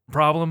similar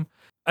problem.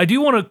 I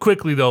do want to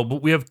quickly, though,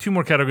 but we have two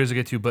more categories to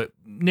get to. But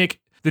Nick,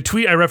 the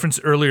tweet I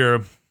referenced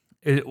earlier,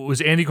 it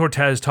was Andy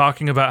Cortez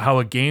talking about how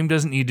a game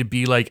doesn't need to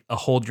be like a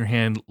hold your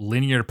hand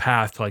linear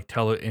path to like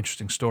tell an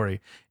interesting story.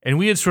 And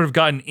we had sort of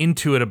gotten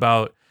into it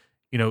about,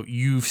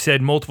 you've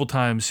said multiple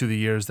times through the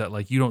years that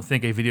like you don't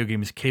think a video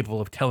game is capable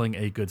of telling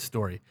a good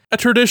story. A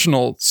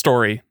traditional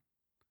story.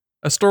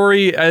 A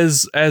story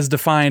as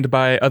defined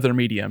by other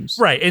mediums.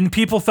 Right, and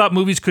people thought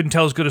movies couldn't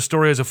tell as good a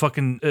story as a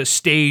fucking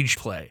stage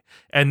play.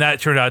 And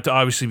that turned out to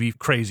obviously be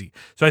crazy.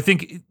 So I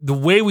think the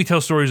way we tell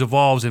stories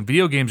evolves, and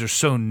video games are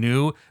so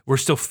new, we're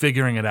still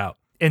figuring it out.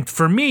 And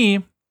for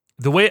me,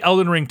 the way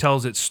Elden Ring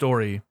tells its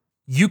story,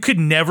 you could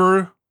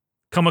never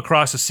come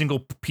across a single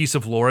piece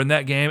of lore in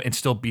that game and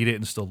still beat it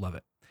and still love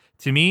it.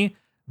 To me,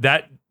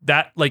 that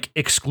like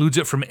excludes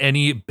it from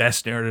any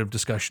best narrative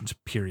discussions,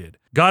 period.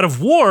 God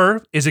of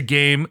War is a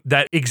game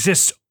that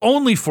exists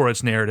only for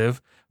its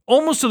narrative,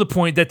 almost to the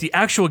point that the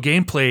actual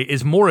gameplay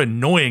is more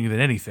annoying than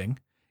anything.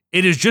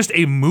 It is just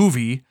a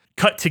movie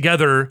cut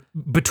together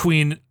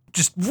between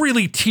just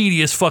really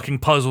tedious fucking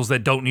puzzles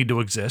that don't need to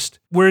exist.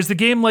 Whereas the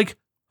game like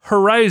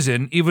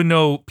Horizon, even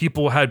though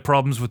people had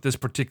problems with this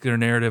particular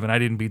narrative, and I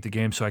didn't beat the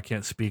game, so I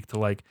can't speak to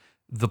like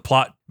the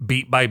plot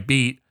beat by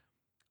beat,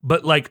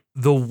 but like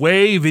the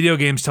way video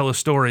games tell a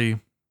story,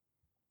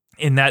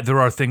 in that there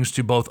are things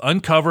to both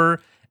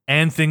uncover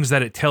and things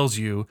that it tells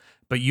you,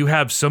 but you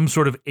have some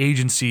sort of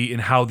agency in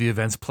how the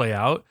events play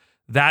out.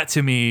 That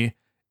to me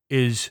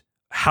is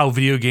how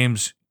video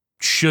games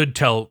should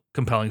tell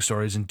compelling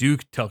stories and do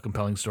tell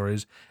compelling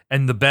stories.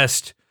 And the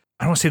best,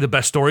 I don't want to say the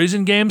best stories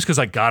in games, because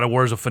like God of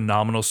War is a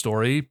phenomenal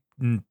story,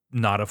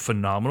 not a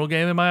phenomenal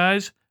game in my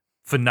eyes.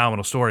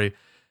 Phenomenal story.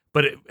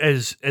 But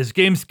as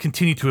games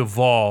continue to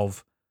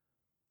evolve,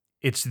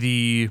 it's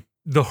the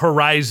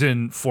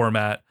Horizon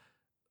format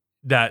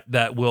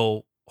that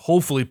will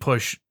hopefully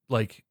push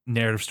like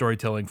narrative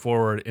storytelling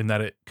forward, in that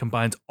it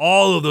combines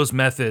all of those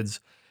methods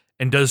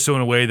and does so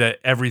in a way that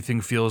everything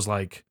feels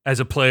like,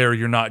 as a player,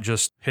 you're not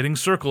just hitting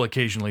circle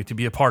occasionally to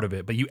be a part of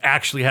it, but you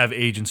actually have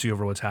agency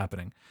over what's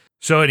happening.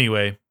 So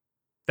anyway,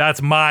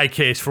 that's my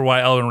case for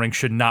why Elden Ring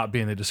should not be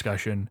in the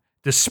discussion,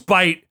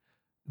 despite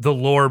the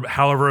lore,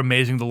 however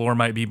amazing the lore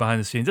might be behind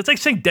the scenes. It's like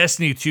saying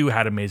Destiny 2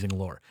 had amazing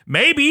lore.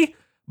 Maybe,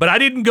 but I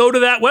didn't go to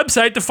that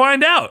website to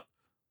find out,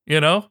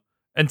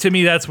 And to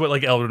me, that's what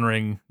like Elden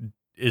Ring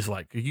is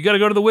like. You got to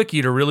go to the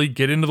wiki to really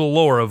get into the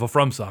lore of a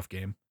FromSoft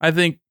game. I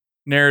think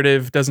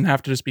narrative doesn't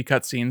have to just be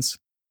cutscenes.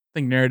 I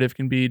think narrative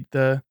can be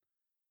the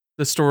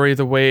story,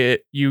 the way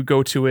you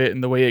go to it,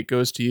 and the way it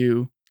goes to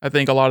you. I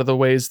think a lot of the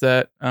ways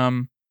that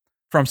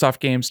FromSoft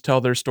games tell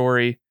their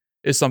story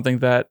is something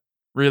that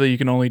really you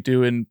can only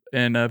do in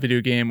a video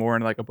game or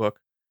in like a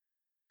book.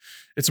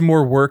 It's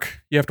more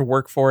work. You have to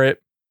work for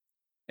it,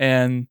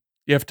 and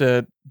you have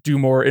to do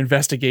more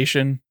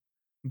investigation.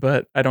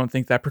 But I don't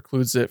think that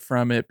precludes it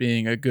from it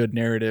being a good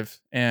narrative.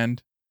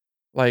 And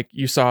like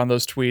you saw in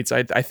those tweets,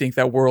 I think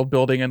that world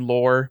building and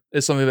lore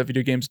is something that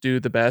video games do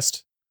the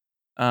best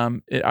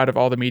out of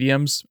all the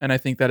mediums. And I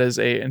think that is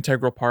a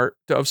integral part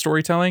of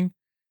storytelling.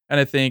 And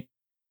I think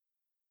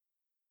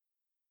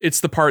it's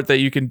the part that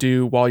you can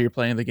do while you're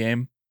playing the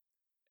game.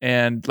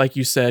 And like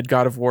you said,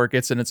 God of War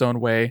gets in its own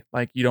way.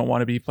 Like you don't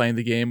want to be playing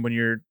the game when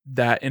you're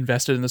that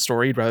invested in the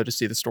story. You'd rather just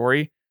see the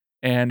story.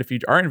 And if you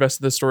aren't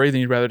invested in the story,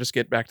 then you'd rather just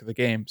get back to the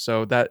game.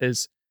 So that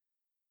is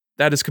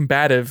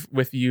combative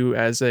with you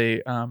as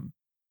a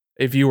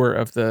viewer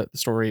of the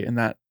story in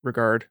that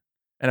regard,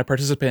 and a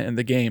participant in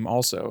the game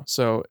also.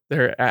 So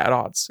they're at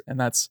odds, and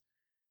that's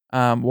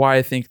why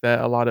I think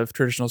that a lot of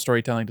traditional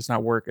storytelling does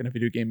not work in a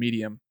video game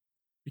medium,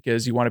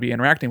 because you want to be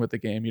interacting with the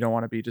game. You don't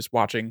want to be just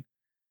watching.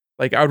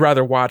 Like, I would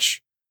rather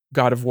watch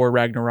God of War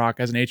Ragnarok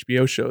as an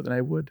HBO show than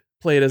I would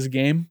play it as a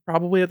game,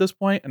 probably at this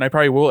point. And I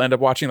probably will end up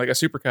watching like a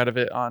supercut of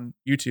it on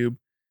YouTube.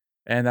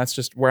 And that's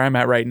just where I'm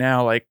at right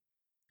now. Like,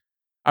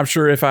 I'm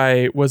sure if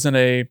I was in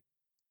a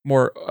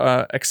more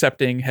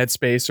accepting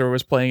headspace, or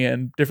was playing it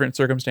in different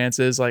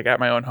circumstances, like at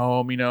my own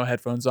home,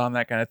 headphones on,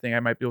 that kind of thing, I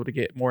might be able to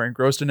get more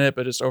engrossed in it.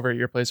 But just over at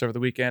your place over the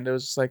weekend, it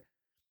was just like,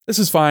 this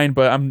is fine,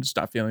 but I'm just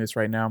not feeling this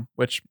right now,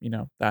 which,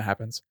 that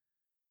happens.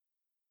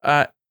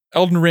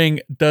 Elden Ring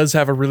does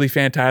have a really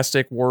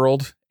fantastic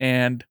world,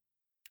 and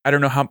I don't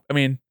know how,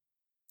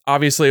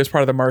 obviously it was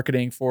part of the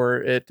marketing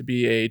for it to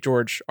be a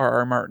George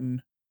R.R.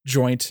 Martin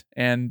joint,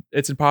 and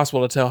it's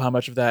impossible to tell how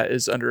much of that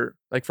is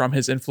from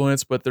his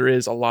influence, but there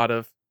is a lot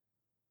of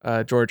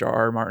George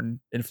R.R.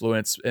 Martin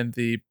influence in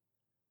the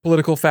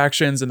political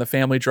factions and the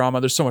family drama.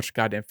 There's so much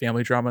goddamn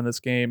family drama in this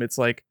game. It's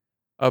like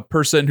a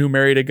person who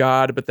married a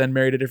god, but then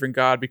married a different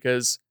god,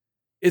 because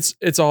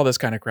it's all this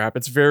kind of crap.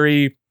 It's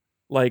very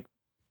like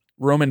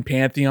Roman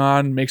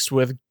pantheon mixed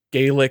with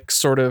Gaelic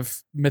sort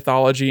of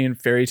mythology and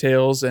fairy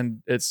tales,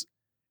 and it's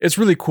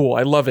really cool.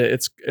 I love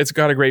it. It's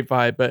got a great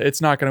vibe, but it's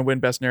not going to win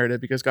Best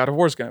Narrative, because God of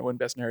War is going to win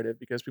Best Narrative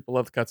because people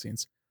love the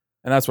cutscenes,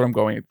 and that's what I'm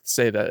going to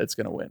say that it's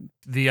going to win.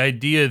 The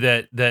idea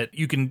that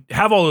you can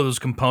have all of those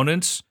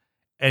components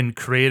and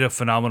create a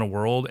phenomenal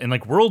world, and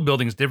like world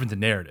building is different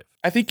than narrative.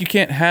 I think you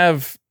can't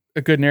have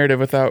a good narrative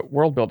without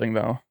world building,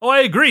 though. Oh, I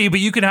agree, but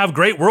you can have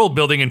great world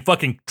building and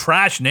fucking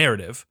trash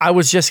narrative. I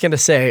was just going to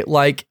say,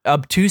 like,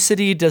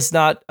 obtusity does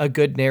not a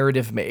good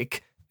narrative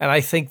make. And I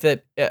think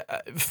that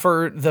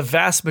for the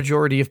vast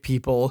majority of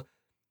people,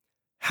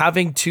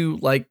 having to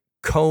like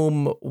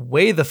comb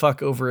way the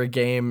fuck over a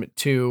game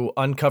to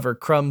uncover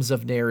crumbs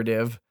of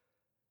narrative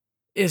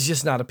is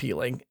just not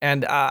appealing.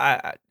 And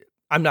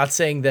I'm not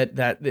saying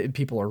that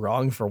people are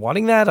wrong for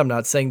wanting that. I'm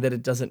not saying that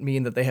it doesn't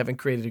mean that they haven't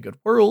created a good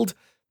world.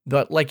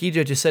 But like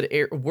EJ just said,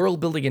 world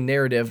building and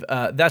narrative,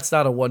 that's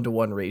not a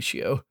 1-to-1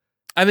 ratio.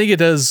 I think it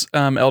does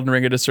Elden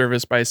Ring a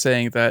disservice by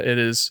saying that it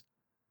is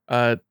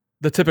the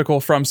typical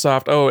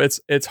FromSoft. Oh,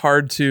 it's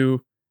hard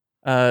to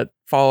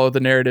follow the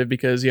narrative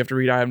because you have to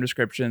read item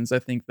descriptions. I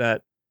think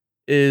that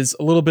is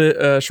a little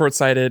bit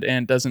short-sighted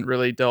and doesn't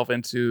really delve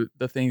into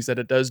the things that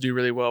it does do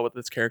really well with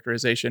its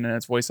characterization and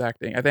its voice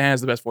acting. I think it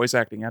has the best voice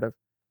acting out of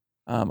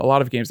a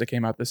lot of games that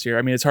came out this year.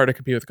 I mean, it's hard to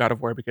compete with God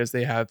of War because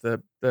they have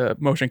the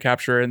motion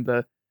capture and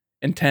the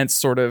intense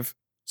sort of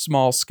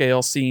small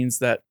scale scenes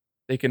that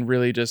they can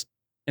really just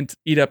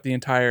eat up the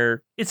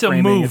entire It's a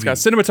framing. movie. It's got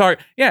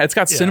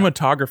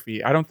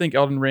cinematography. I don't think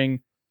Elden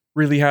Ring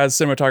really has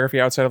cinematography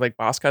outside of like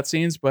boss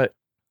cutscenes, but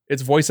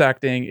its voice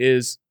acting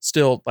is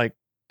still like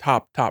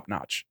top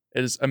notch.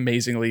 It is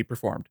amazingly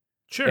performed.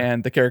 Sure.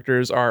 And the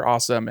characters are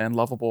awesome and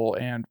lovable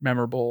and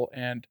memorable,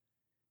 and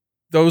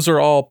those are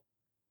all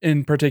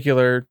in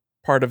particular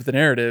part of the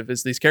narrative,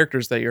 is these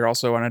characters that you're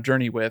also on a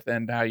journey with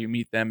and how you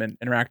meet them and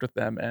interact with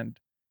them, and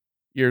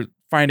you're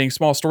finding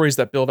small stories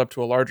that build up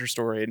to a larger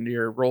story and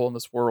your role in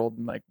this world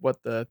and like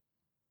what the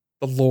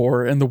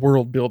lore and the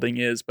world building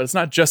is. But it's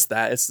not just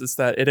that, it's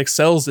that it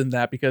excels in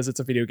that because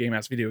it's a video game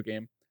as video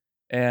game.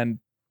 And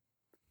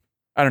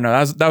I don't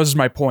know, that was just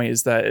my point,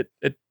 is that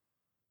it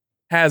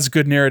has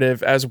good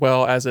narrative as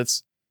well as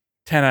its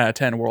 10 out of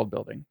 10 world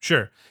building.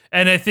 Sure.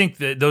 And I think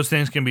that those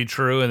things can be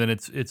true. And then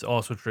it's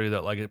also true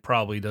that like it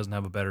probably doesn't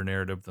have a better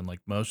narrative than like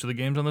most of the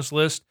games on this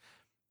list.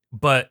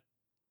 But,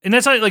 and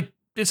that's not like,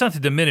 it's not to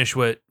diminish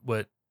what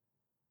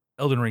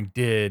Elden Ring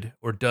did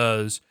or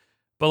does,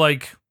 but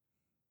like,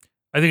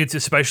 I think it's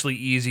especially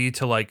easy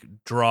to like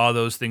draw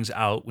those things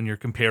out when you're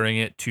comparing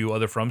it to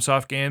other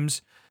FromSoft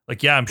games.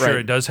 Like, yeah, I'm sure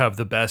it does have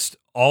the best,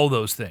 all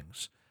those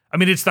things. I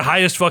mean, it's the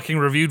highest fucking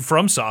reviewed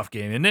FromSoft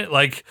game, isn't it?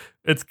 Like,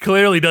 it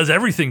clearly does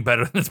everything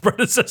better than its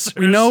predecessors.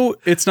 We know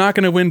it's not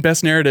going to win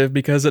Best Narrative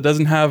because it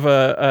doesn't have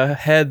a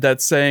head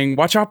that's saying,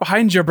 watch out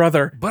behind you,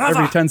 brother,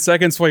 every 10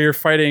 seconds while you're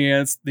fighting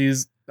against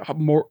these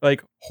more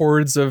like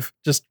hordes of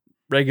just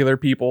regular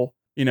people,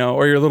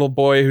 or your little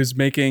boy who's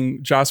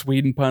making Joss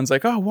Whedon puns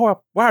like,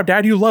 oh, wow,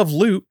 Dad, you love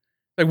loot.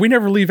 Like, we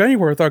never leave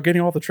anywhere without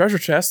getting all the treasure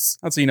chests.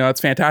 That's,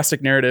 it's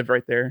fantastic narrative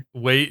right there.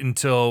 Wait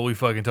until we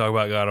fucking talk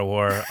about God of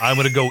War. I'm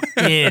going to go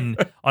in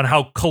on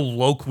how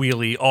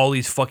colloquially all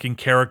these fucking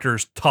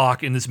characters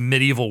talk in this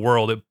medieval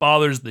world. It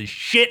bothers the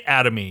shit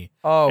out of me.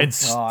 Oh, and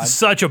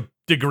such a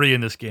degree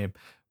in this game.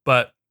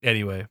 But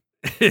anyway.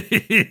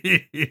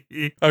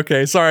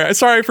 Okay,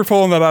 sorry for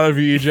pulling that out of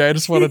you, EJ. I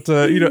just wanted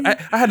to,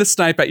 I had to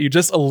snipe at you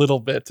just a little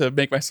bit to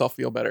make myself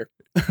feel better.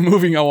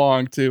 Moving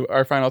along to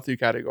our final two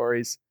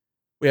categories.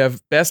 We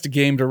have Best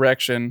Game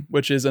Direction,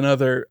 which is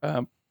another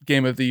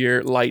Game of the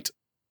Year light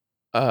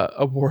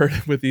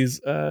award with these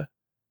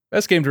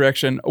best game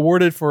direction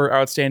awarded for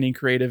outstanding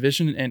creative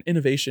vision and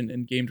innovation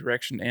in game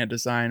direction and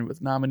design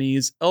with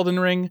nominees Elden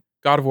Ring,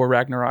 God of War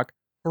Ragnarok,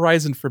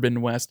 Horizon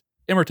Forbidden West,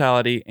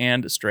 Immortality,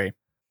 and Stray.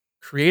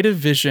 Creative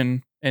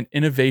vision and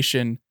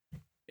innovation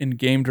in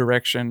game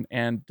direction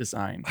and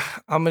design.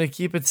 I'm going to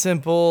keep it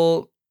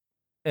simple.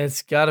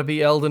 It's got to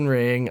be Elden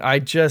Ring. I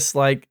just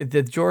like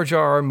the George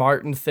R.R.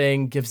 Martin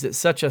thing gives it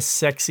such a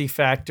sexy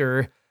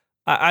factor.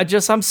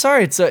 I'm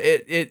sorry.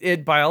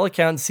 It by all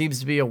accounts seems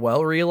to be a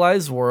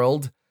well-realized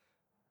world.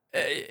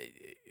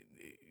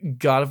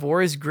 God of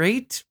War is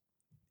great.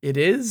 It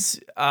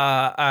is.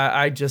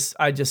 I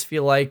just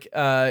feel like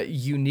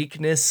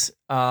uniqueness,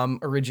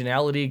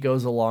 originality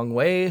goes a long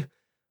way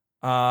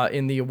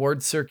in the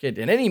award circuit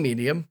in any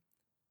medium.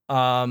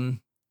 I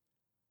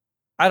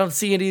don't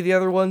see any of the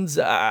other ones.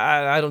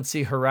 I don't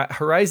see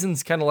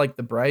Horizon's kind of like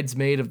the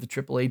bridesmaid of the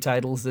AAA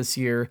titles this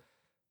year.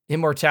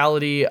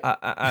 Immortality,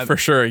 For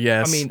sure,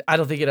 yes. I mean, I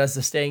don't think it has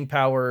the staying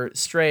power.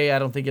 Stray, I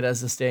don't think it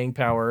has the staying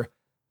power.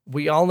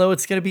 We all know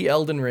it's going to be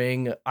Elden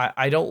Ring.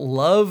 I don't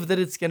love that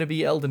it's going to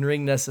be Elden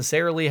Ring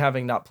necessarily,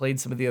 having not played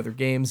some of the other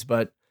games,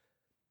 but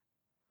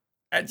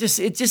it just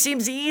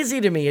seems easy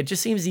to me. It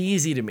just seems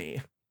easy to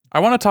me. I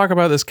want to talk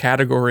about this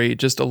category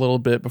just a little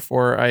bit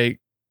before I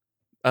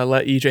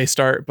let EJ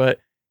start, but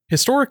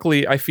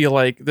historically, I feel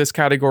like this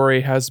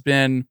category has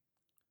been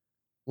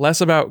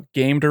less about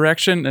game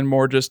direction and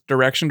more just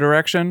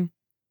direction.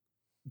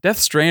 Death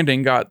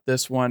Stranding got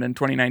this one in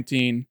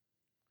 2019,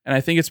 and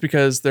I think it's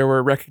because there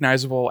were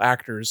recognizable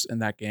actors in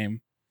that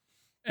game.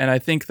 And I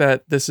think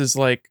that this is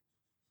like,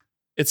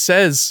 it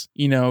says,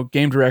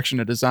 game direction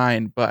and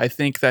design, but I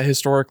think that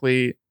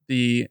historically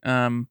the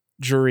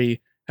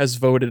jury has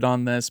voted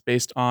on this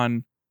based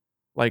on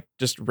like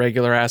just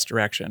regular ass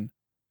direction.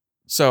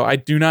 So I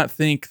do not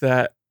think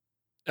that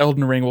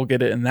Elden Ring will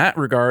get it in that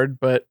regard,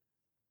 but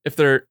if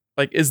they're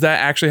like, is that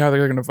actually how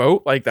they're going to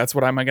vote? Like, that's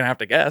what I'm going to have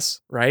to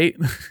guess, right?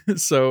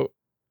 So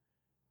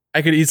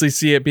I could easily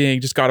see it being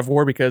just God of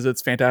War because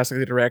it's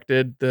fantastically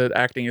directed. The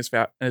acting is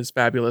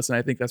fabulous, and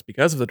I think that's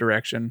because of the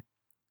direction.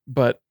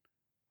 But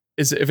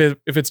if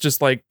it's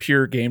just like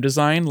pure game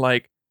design,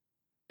 like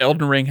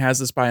Elden Ring has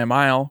this by a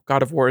mile.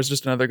 God of War is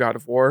just another God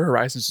of War.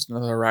 Horizon is just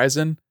another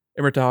Horizon.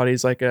 Immortality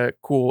is like a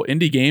cool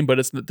indie game, but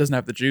it doesn't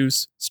have the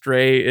juice.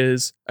 Stray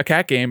is a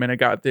cat game, and it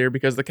got there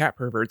because of the cat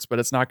perverts, but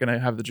it's not going to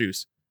have the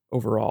juice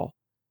overall.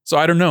 So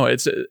I don't know.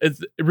 It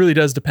really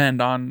does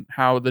depend on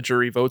how the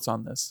jury votes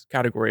on this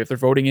category. If they're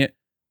voting it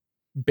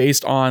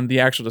based on the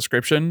actual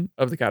description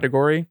of the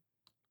category,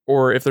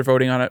 or if they're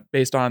voting on it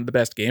based on the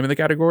best game in the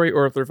category,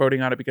 or if they're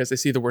voting on it because they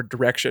see the word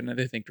direction and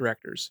they think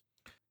directors.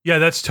 Yeah,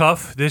 that's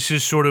tough. This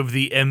is sort of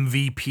the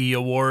MVP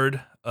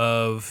award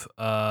of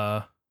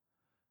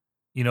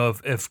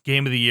if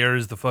Game of the Year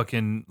is the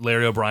fucking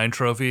Larry O'Brien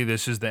trophy,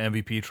 this is the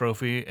MVP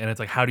trophy. And it's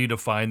like, how do you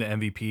define the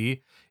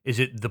MVP? Is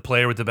it the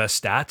player with the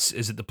best stats?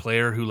 Is it the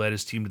player who led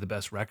his team to the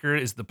best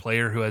record? Is it the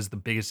player who has the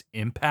biggest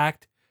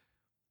impact,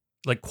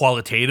 like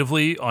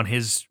qualitatively, on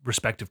his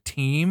respective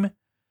team?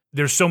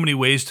 There's so many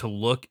ways to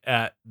look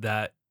at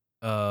that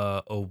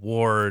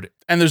award.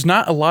 And there's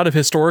not a lot of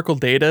historical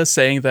data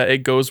saying that it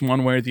goes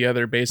one way or the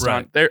other based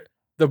on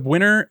the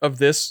winner of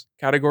this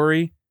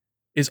category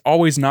is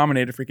always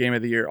nominated for Game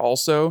of the Year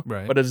also,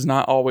 but it is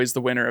not always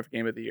the winner of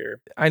Game of the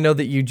Year. I know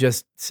that you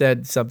just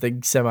said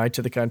something semi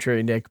to the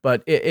contrary, Nick,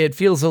 but it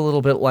feels a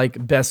little bit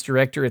like Best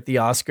Director at the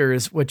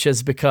Oscars, which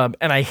has become,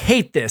 and I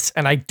hate this,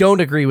 and I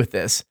don't agree with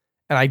this,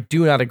 and I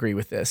do not agree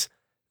with this,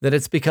 that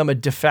it's become a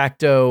de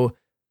facto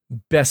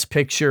Best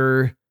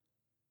Picture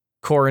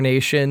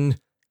coronation.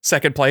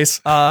 Second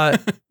place. Well,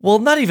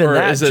 not even or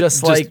that, is it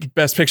just like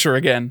Best Picture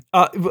again.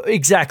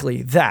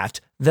 Exactly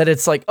that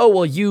it's like, oh,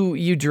 well,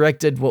 you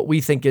directed what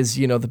we think is,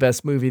 the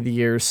best movie of the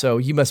year, so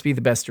you must be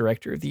the best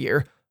director of the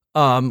year.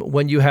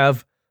 When you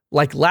have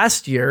like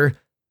last year,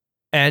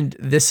 and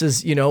this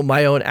is,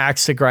 my own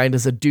axe to grind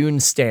as a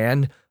Dune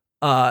stan,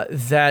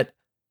 that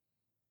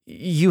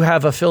you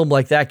have a film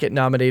like that get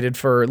nominated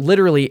for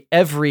literally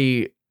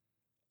every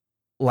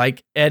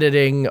like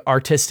editing,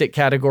 artistic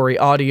category,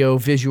 audio,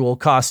 visual,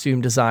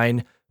 costume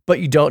design, but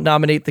you don't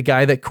nominate the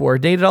guy that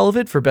coordinated all of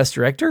it for best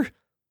director?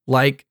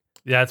 Like,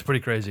 yeah, it's pretty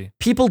crazy.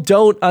 People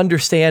don't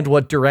understand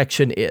what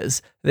direction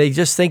is. They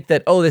just think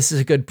that, oh, this is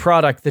a good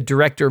product. The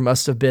director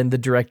must have been the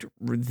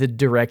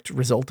direct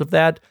result of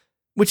that,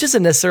 which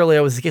isn't necessarily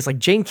always the case. Like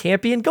Jane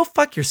Campion, go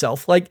fuck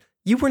yourself. Like,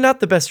 you were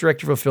not the best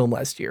director of a film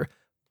last year,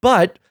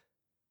 but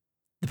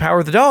The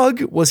Power of the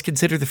Dog was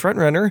considered the front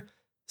runner.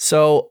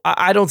 So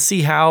I don't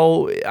see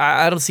how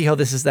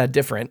this is that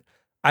different.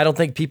 I don't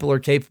think people are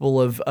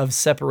capable of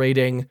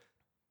separating,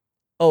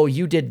 oh,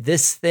 you did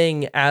this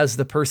thing as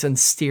the person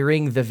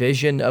steering the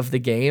vision of the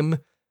game,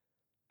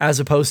 as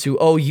opposed to,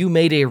 oh, you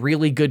made a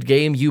really good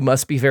game, you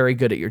must be very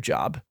good at your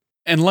job.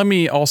 And let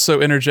me also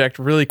interject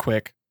really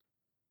quick,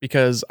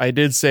 because I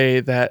did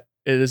say that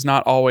it is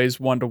not always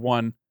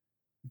 1-to-1,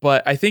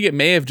 but I think it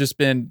may have just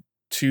been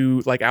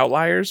two like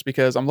outliers,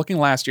 because I'm looking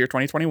last year,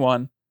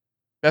 2021.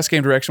 Best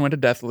Game Direction went to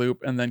Deathloop,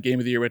 and then Game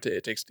of the Year went to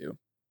It Takes Two.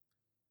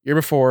 Year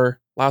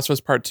before, Last of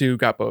Us Part 2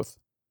 got both.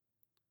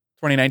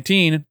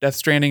 2019, Death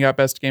Stranding got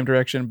Best Game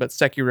Direction, but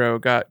Sekiro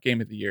got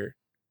Game of the Year.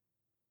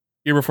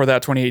 Year before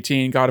that,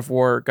 2018, God of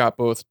War got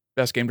both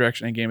Best Game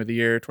Direction and Game of the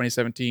Year.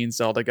 2017,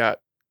 Zelda got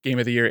Game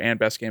of the Year and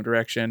Best Game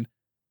Direction.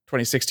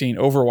 2016,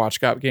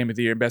 Overwatch got Game of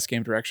the Year and Best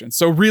Game Direction.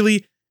 So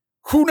really,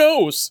 who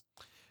knows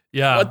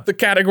what the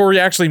category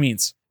actually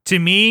means? To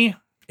me,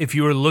 if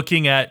you were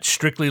looking at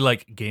strictly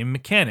like game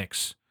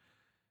mechanics,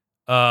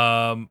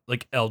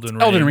 like Elden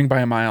Ring. Elden Ring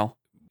by a mile.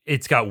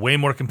 It's got way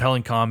more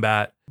compelling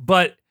combat,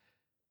 but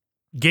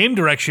game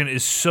direction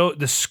is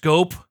the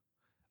scope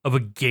of a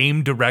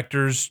game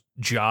director's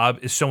job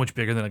is so much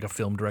bigger than like a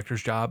film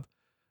director's job.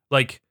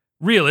 Like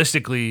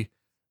realistically,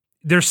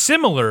 they're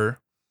similar,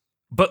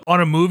 but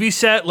on a movie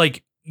set,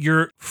 like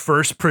your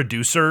first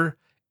producer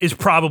is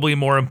probably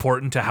more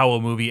important to how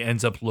a movie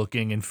ends up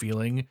looking and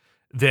feeling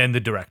than the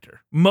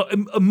director.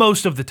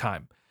 Most of the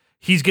time,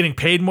 he's getting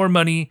paid more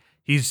money.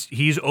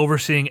 He's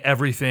overseeing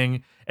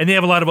everything. And they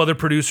have a lot of other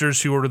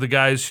producers who are the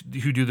guys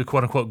who do the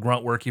quote unquote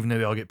grunt work, even though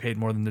they all get paid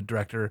more than the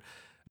director.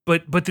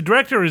 But the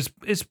director is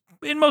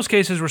in most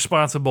cases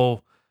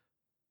responsible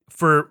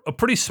for a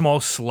pretty small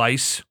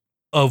slice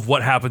of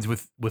what happens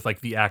with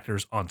like the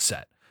actors on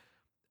set.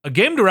 A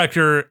game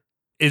director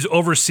is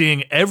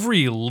overseeing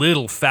every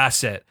little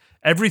facet,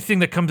 everything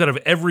that comes out of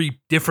every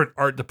different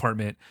art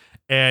department.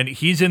 And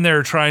he's in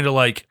there trying to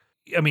like,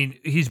 I mean,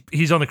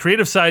 he's on the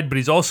creative side, but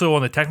he's also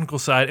on the technical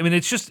side. I mean,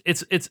 it's just,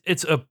 it's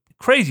a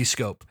crazy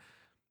scope.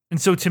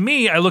 And so to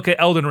me, I look at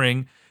Elden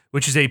Ring,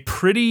 which is a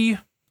pretty,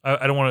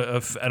 I don't want to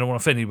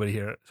offend anybody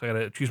here, so I got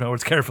to choose my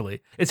words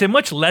carefully. It's a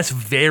much less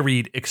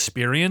varied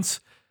experience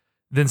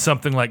than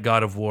something like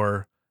God of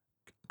War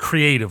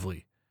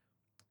creatively.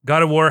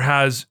 God of War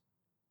has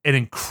an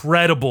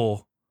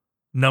incredible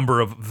number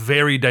of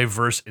very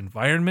diverse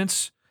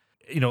environments.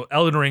 You know,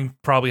 Elden Ring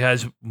probably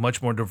has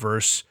much more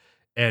diverse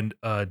and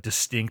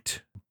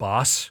distinct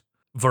boss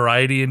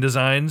variety in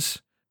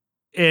designs.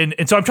 And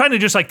so I'm trying to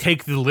just like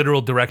take the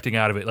literal directing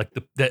out of it, like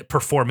the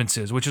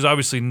performances, which is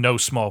obviously no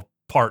small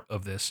part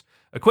of this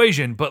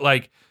equation. But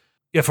like,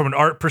 yeah, from an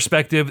art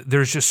perspective,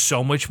 there's just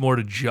so much more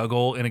to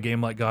juggle in a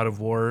game like God of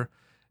War,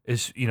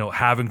 is, you know,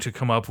 having to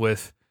come up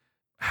with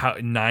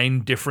 9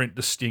 different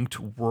distinct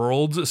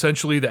worlds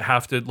essentially that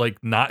have to like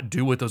not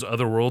do what those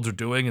other worlds are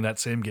doing in that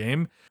same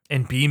game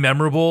and be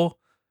memorable,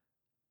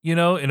 you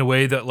know, in a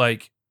way that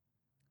like,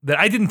 that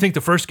I didn't think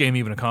the first game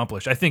even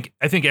accomplished. I think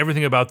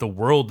everything about the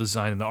world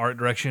design and the art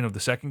direction of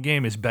the second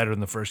game is better than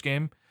the first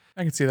game.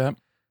 I can see that.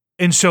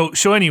 And so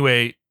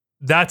anyway,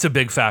 that's a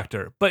big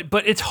factor. But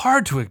it's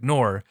hard to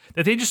ignore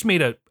that they just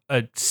made a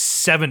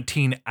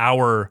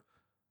 17-hour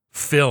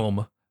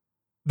film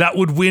that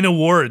would win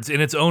awards in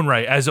its own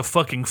right as a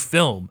fucking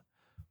film.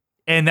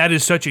 And that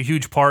is such a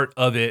huge part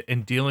of it,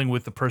 and dealing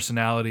with the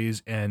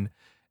personalities and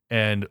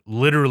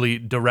literally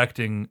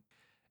directing.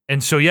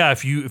 And so, yeah,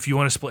 if you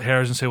want to split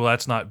hairs and say, well,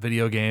 that's not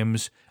video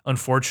games,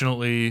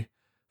 unfortunately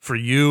for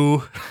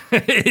you,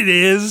 it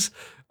is,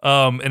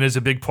 and is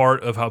a big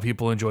part of how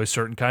people enjoy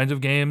certain kinds of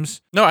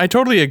games. No, I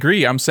totally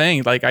agree. I'm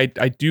saying, like, I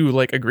do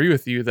like agree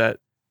with you that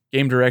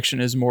game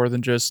direction is more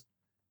than just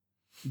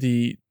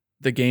the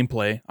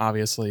gameplay,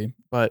 obviously,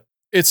 but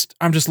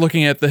I'm just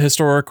looking at the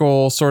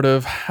historical sort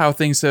of how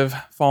things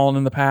have fallen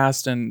in the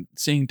past and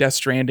seeing Death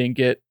Stranding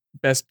get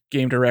best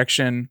game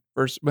direction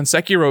versus when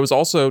Sekiro was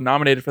also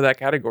nominated for that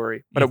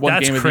category, but it won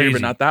Game of the Year,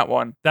 but not that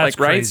one. That's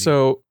like, right.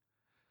 So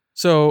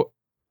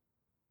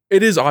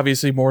it is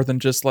obviously more than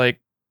just like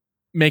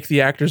make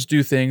the actors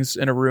do things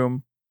in a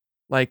room.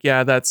 Like,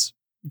 yeah, that's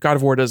God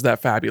of War does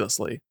that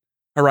fabulously.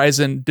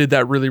 Horizon did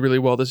that really, really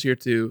well this year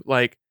too.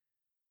 Like,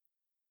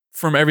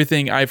 from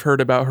everything I've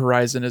heard about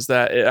Horizon is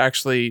that it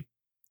actually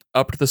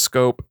upped the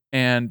scope,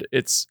 and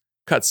its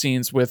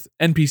cutscenes with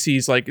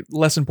NPCs, like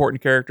less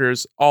important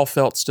characters, all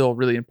felt still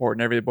really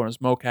important. Everyone was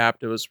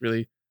mocapped. It was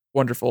really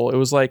wonderful. It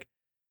was like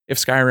if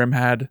Skyrim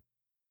had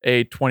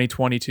a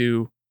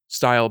 2022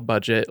 style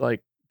budget,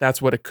 like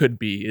that's what it could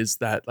be, is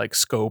that like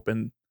scope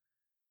and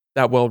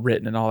that well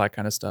written and all that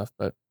kind of stuff.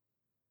 But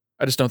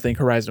I just don't think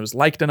Horizon was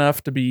liked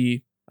enough to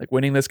be like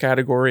winning this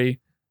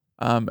category.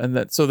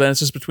 So then it's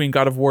just between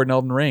God of War and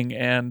Elden Ring,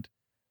 and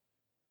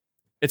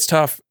it's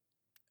tough.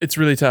 It's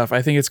really tough.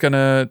 I think it's going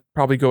to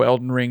probably go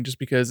Elden Ring just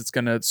because it's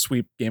going to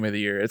sweep Game of the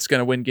Year. It's going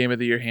to win Game of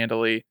the Year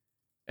handily.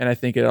 And I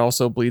think it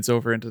also bleeds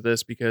over into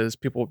this because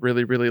people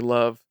really, really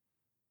love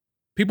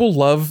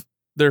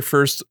their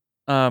first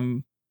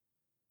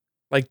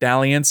like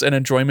dalliance and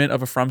enjoyment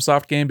of a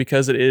FromSoft game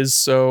because it is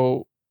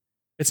so,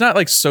 it's not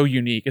like so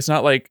unique. It's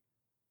not like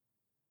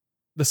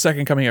the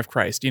second coming of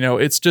Christ, you know,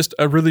 it's just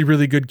a really,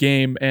 really good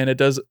game, and it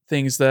does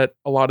things that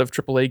a lot of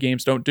AAA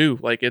games don't do.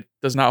 Like, it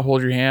does not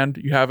hold your hand.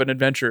 You have an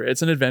adventure.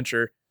 It's an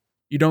adventure.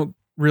 You don't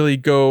really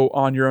go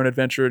on your own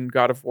adventure in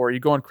God of War. You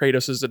go on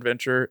Kratos'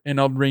 adventure. In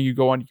Elden Ring, you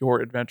go on your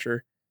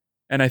adventure.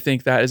 And I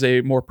think that is a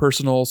more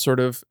personal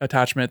sort of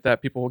attachment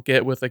that people will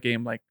get with a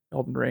game like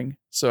Elden Ring.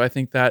 So I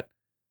think that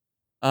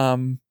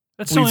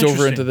bleeds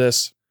over into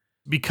this.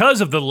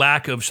 because of the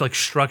lack of like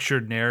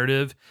structured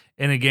narrative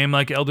in a game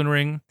like Elden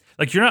Ring,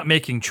 like you're not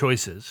making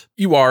choices.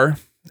 You are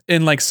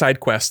in like side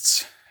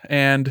quests,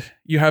 and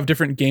you have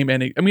different game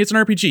ending. I mean, it's an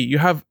RPG. You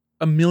have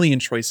a million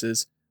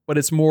choices, but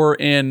it's more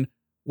in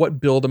what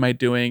build am I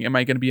doing? Am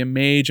I going to be a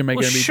mage? Am I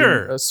going to be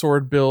doing a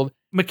sword build?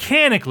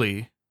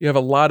 Mechanically, you have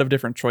a lot of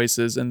different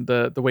choices in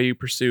the way you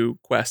pursue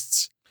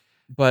quests.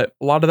 But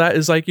a lot of that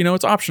is like,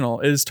 it's optional.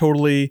 It is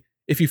totally,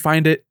 if you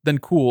find it, then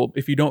cool.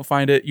 If you don't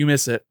find it, you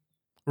miss it.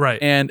 Right.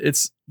 And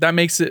that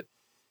makes it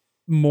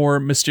more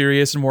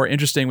mysterious and more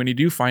interesting when you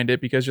do find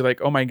it, because you're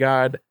like, oh my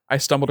God, I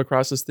stumbled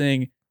across this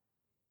thing.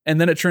 And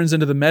then it turns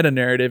into the meta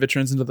narrative. It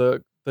turns into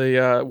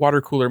the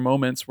water cooler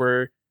moments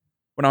where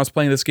when I was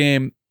playing this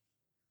game,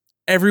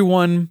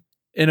 everyone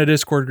in a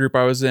Discord group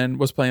I was in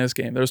was playing this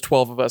game. There was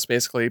 12 of us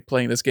basically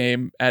playing this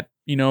game at,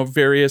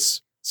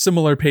 various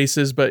similar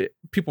paces, but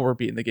people were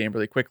beating the game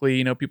really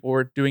quickly. People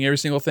were doing every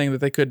single thing that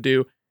they could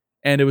do.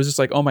 And it was just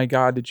like, oh my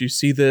God, did you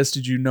see this?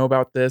 Did you know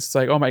about this? It's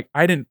like, oh my,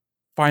 I didn't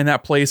find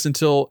that place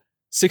until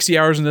 60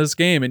 hours into this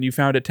game, and you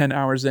found it 10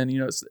 hours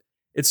in.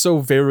 It's so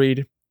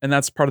varied, and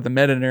that's part of the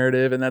meta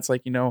narrative. And that's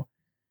like,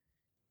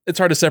 it's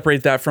hard to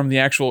separate that from the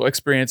actual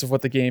experience of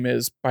what the game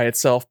is by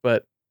itself,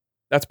 but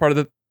that's part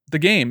of the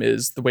game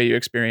is the way you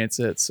experience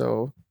it.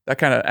 So that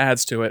kind of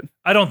adds to it.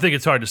 I don't think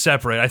it's hard to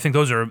separate. I think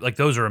those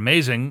are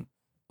amazing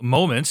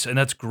moments, and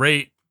that's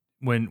great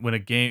when a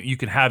game, you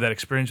can have that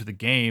experience with a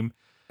game.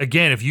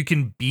 Again, if you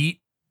can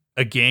beat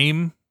a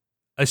game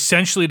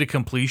essentially to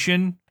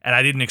completion, and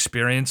I didn't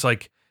experience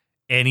like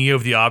any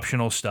of the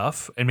optional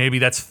stuff, and maybe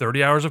that's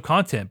 30 hours of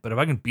content, but if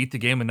I can beat the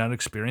game and not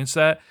experience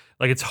that,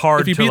 like it's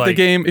hard to if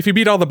you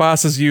beat all the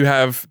bosses, you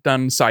have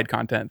done side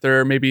content. There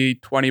are maybe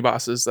 20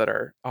 bosses that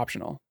are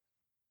optional,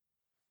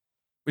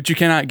 which you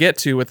cannot get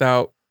to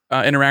without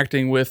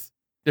interacting with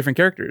different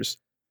characters.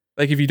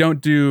 Like if you don't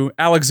do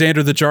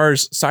Alexander the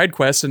Jar's side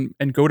quest and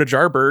go to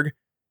Jarburg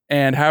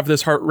and have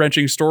this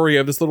heart-wrenching story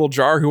of this little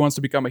Jar who wants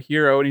to become a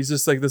hero, and he's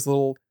just like this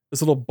little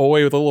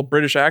boy with a little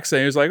British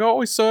accent. He's like,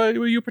 oh, so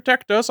will you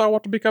protect us? I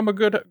want to become a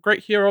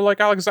great hero like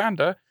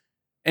Alexander.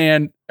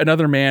 And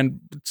another man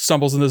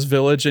stumbles in this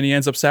village, and he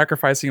ends up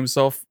sacrificing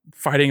himself,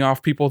 fighting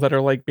off people that are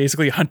like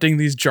basically hunting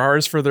these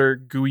jars for their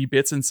gooey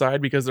bits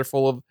inside, because they're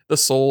full of the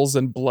souls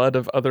and blood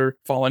of other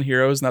fallen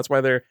heroes. And that's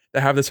why they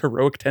have this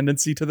heroic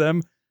tendency to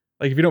them.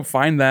 Like if you don't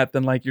find that,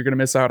 then like you're going to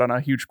miss out on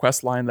a huge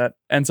quest line that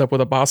ends up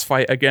with a boss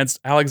fight against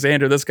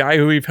Alexander, this guy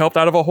who we've helped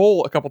out of a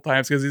hole a couple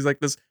times, because he's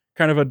like this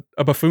kind of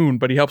a buffoon,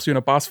 but he helps you in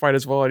a boss fight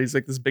as well. And he's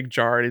like this big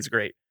jar, and he's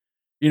great.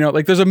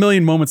 Like there's a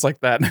million moments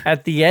like that.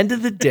 At the end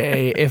of the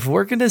day, if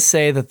we're going to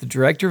say that the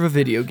director of a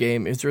video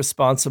game is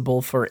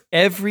responsible for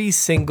every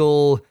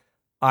single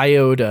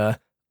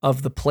iota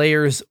of the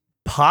player's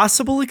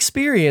possible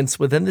experience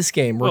within this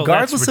game,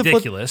 regardless of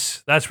what...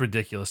 That's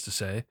ridiculous to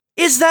say.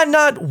 Is that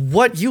not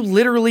what you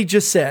literally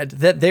just said?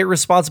 That they're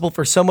responsible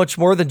for so much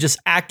more than just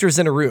actors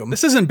in a room?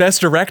 This isn't best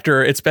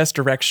director, it's best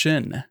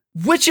direction.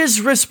 Which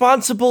is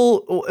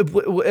responsible,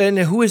 and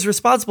who is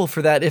responsible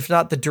for that if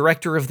not the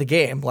director of the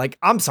game? Like,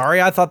 I'm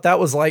sorry, I thought that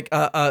was like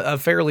a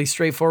fairly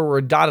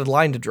straightforward dotted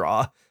line to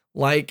draw.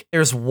 Like,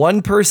 there's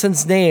one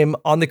person's name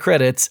on the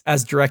credits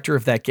as director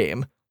of that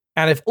game.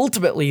 And if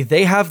ultimately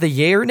they have the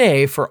yay or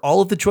nay for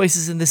all of the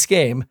choices in this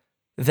game,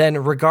 then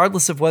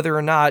regardless of whether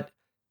or not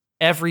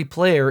every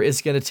player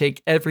is going to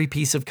take every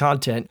piece of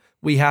content,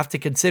 we have to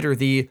consider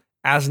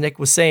as Nick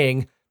was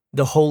saying,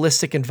 the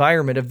holistic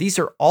environment of these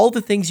are all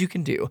the things you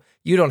can do.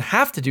 You don't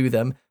have to do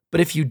them, but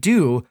if you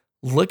do,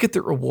 look at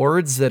the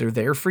rewards that are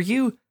there for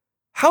you.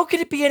 How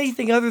could it be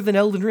anything other than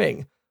Elden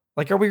Ring?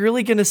 Like, are we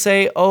really going to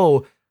say,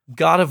 oh,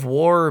 God of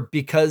War,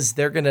 because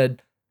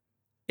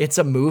it's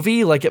a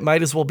movie, like it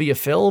might as well be a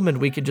film and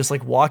we could just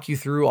like walk you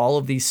through all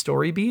of these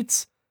story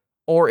beats?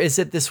 Or is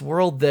it this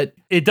world that...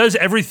 It does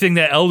everything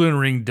that Elden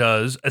Ring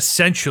does,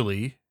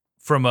 essentially,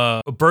 from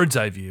a bird's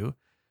eye view,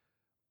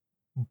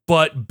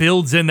 but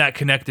builds in that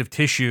connective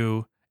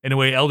tissue in a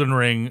way Elden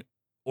Ring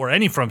or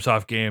any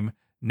FromSoft game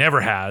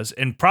never has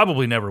and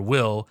probably never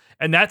will.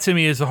 And that to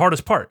me is the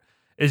hardest part.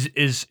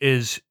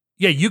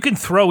 Yeah, you can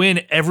throw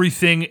in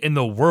everything in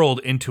the world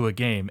into a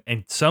game,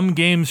 and some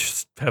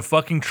games have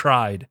fucking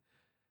tried.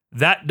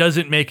 That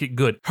doesn't make it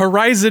good.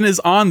 Horizon is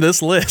on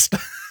this list.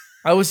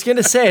 I was going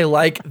to say,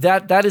 like,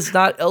 that is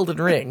not Elden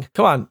Ring.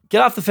 Come on,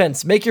 get off the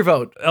fence, make your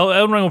vote.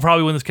 Elden Ring will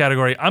probably win this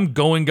category. I'm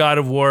going God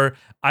of War.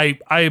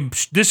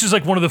 This is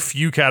like one of the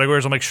few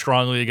categories I'm like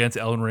strongly against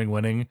Elden Ring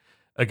winning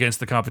against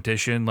the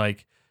competition.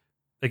 Like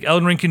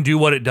Elden Ring can do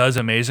what it does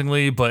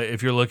amazingly, but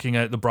if you're looking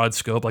at the broad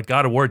scope, like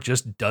God of War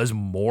just does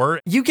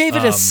more. You gave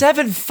it a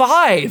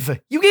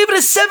 7.5. You gave it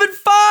a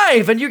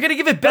 7.5, and you're going to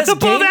give it best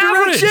game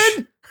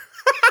direction?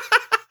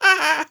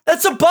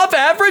 That's above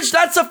average?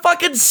 That's a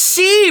fucking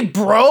C,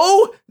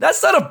 bro.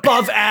 That's not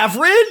above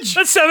average.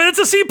 That's 7. It's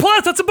a C+.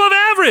 That's above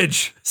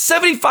average.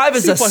 75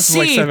 is a C,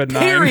 like 7.9.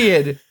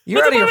 period.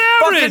 You're out of your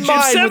fucking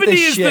mind with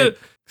this shit.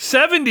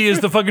 70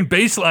 is the fucking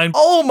baseline.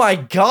 Oh my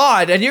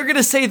God. And you're going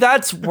to say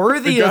that's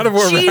worthy God of of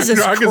War Jesus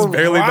Ragnarok is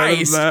barely better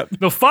Christ. than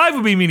that. No, 5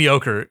 would be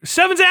mediocre.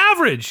 7's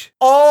average.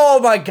 Oh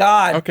my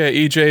God.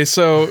 Okay, EJ.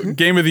 So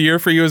game of the year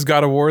for you is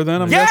God of War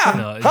then? I'm Yeah. guessing?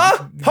 No, Huh?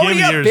 Game of Pony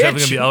the up, year is definitely going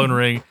bitch. to be Elden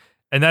Ring.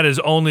 And that is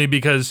only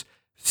because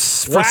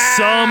for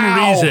some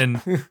Wow.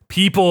 reason,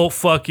 people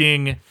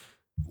fucking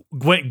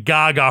went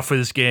gaga for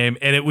this game.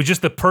 And it was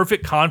just the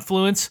perfect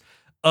confluence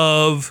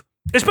of,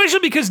 especially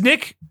because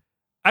Nick,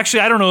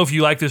 actually, I don't know if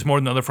you like this more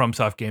than other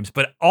FromSoft games,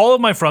 but all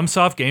of my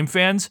FromSoft game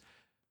fans,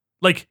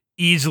 like,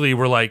 easily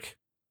were like,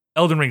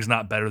 Elden Ring's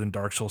not better than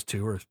Dark Souls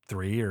 2 or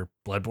 3 or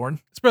Bloodborne.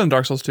 It's better than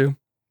Dark Souls 2.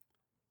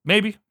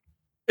 Maybe.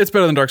 It's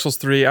better than Dark Souls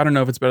 3. I don't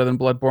know if it's better than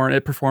Bloodborne.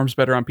 It performs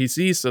better on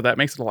PC, so that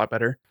makes it a lot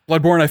better.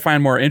 Bloodborne I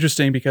find more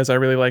interesting because I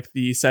really like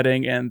the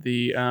setting and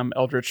the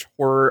eldritch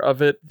horror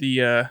of it.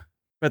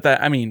 But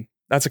that, I mean,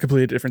 that's a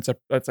completely different.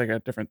 That's a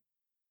different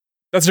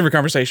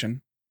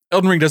conversation.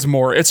 Elden Ring does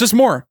more. It's just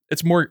more.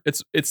 It's more.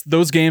 It's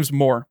those games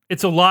more.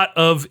 It's a lot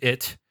of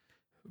it.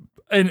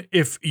 And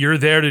if you're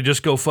there to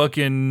just go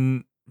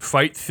fucking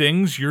fight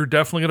things, you're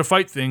definitely going to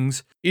fight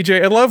things.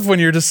 EJ, I love when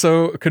you're just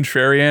so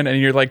contrarian and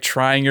you're like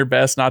trying your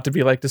best not to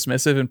be like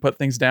dismissive and put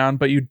things down,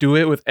 but you do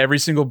it with every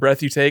single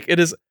breath you take. It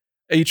is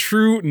a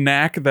true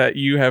knack that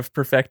you have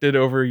perfected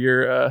over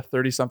your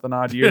 30-something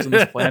odd years on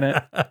this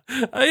planet.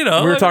 You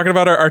know, We were talking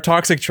about our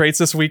toxic traits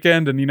this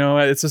weekend, and you know,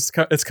 it's just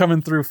it's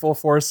coming through full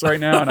force right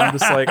now. And I'm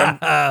just like,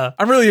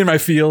 I'm really in my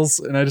feels,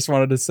 and I just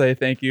wanted to say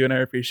thank you and I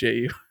appreciate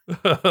you.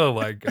 Oh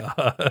my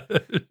God.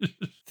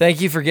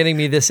 Thank you for getting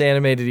me this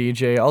animated,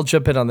 EJ. I'll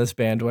jump in on this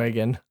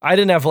bandwagon. I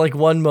didn't have like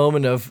one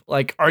moment of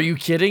like, are you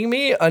kidding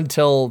me?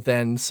 Until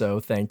then, so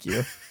thank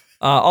you.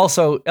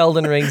 Also,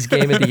 Elden Ring's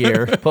Game of the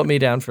Year. Put me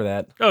down for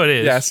that. Oh, it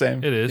is. Yeah,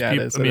 same. It is. Yeah,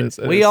 People- it is. I mean, It is.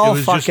 It we is. all it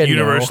was just fucking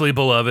universally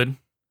beloved.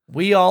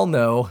 We all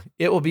know.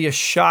 It will be a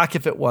shock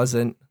if it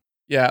wasn't.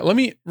 Yeah, let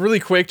me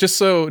really quick, just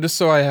so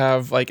I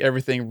have like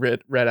everything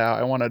read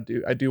out.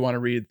 I do want to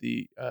read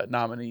the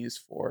nominees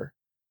for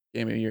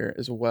Game of the Year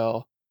as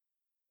well.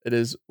 It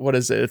is, what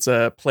is it? It's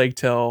a Plague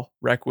Tale,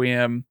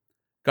 Requiem,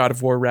 God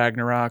of War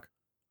Ragnarok,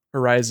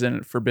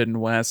 Horizon Forbidden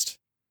West,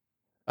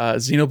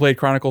 Xenoblade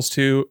Chronicles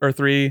 2 or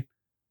 3,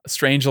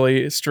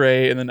 Strangely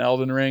Stray, and then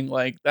Elden Ring.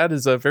 Like, that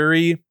is a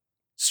very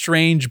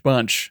strange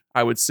bunch,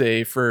 I would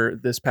say, for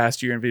this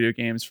past year in video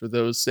games, for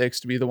those 6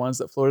 to be the ones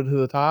that floated to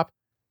the top.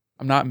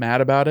 I'm not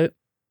mad about it.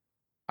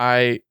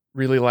 I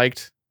really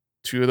liked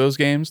 2 of those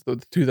games, the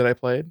 2 that I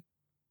played.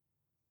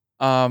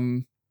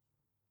 And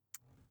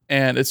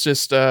it's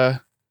just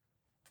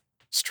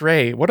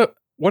Stray.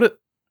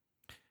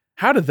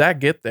 How did that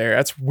get there?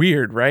 That's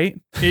weird, right?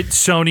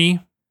 It's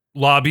Sony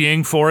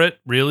lobbying for it,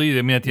 really.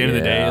 I mean, at the end of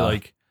the day, Yeah.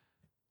 like,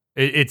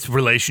 it's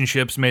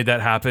relationships made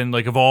that happen.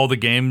 Like, of all the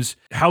games,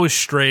 how is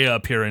Stray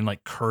up here and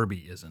like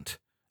Kirby isn't?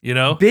 You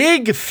know?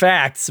 Big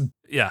facts.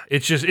 Yeah,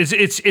 it's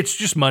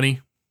just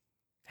money.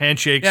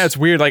 Handshakes. Yeah, it's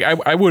weird. Like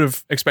I would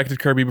have expected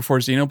Kirby before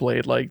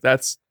Xenoblade.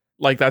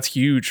 That's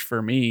huge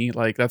for me.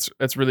 Like that's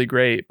really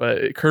great.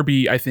 But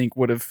Kirby, I think,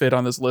 would have fit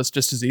on this list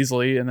just as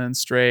easily. And then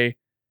Stray,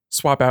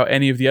 swap out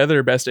any of the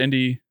other best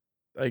indie,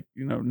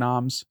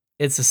 noms.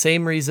 It's the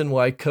same reason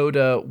why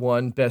Coda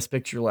won Best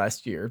Picture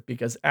last year,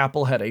 because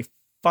Apple had a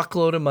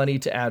fuckload of money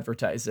to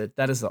advertise it.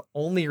 That is the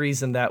only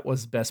reason that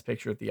was Best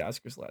Picture at the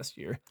Oscars last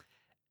year.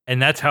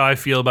 And that's how I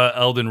feel about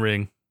Elden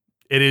Ring.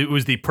 It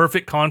was the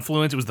perfect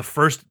confluence. It was the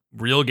first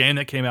real game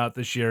that came out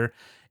this year.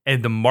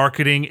 And the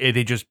marketing,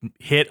 they just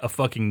hit a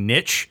fucking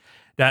niche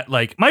that,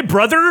 like, my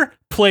brother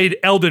played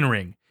Elden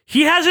Ring.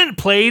 He hasn't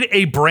played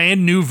a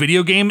brand new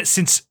video game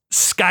since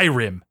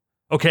Skyrim.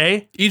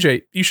 Okay?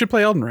 EJ, you should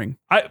play Elden Ring.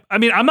 I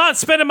mean, I'm not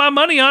spending my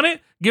money on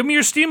it. Give me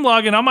your Steam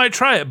login. I might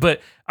try it.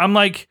 But I'm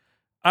like,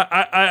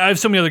 I have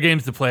so many other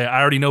games to play. I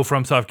already know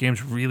FromSoft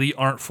games really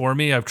aren't for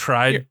me. I've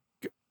tried.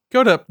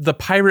 Go to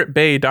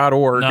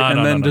thepiratebay.org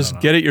and then just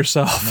get it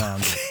yourself.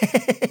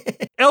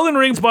 Elden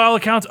Ring's, by all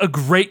accounts, a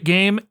great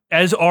game,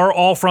 as are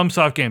all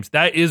FromSoft games.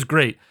 That is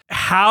great.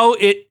 How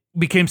it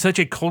became such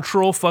a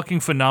cultural fucking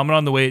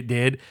phenomenon the way it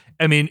did.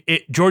 I mean,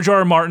 George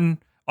R.R.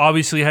 Martin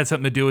obviously had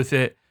something to do with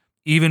it,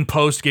 even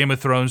post Game of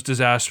Thrones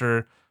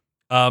disaster.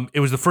 It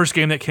was the first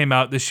game that came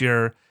out this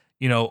year,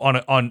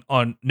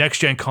 on next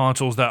gen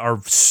consoles that are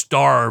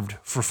starved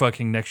for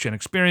fucking next gen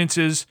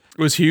experiences.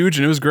 It was huge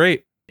and it was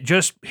great.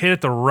 Just hit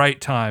at the right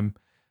time.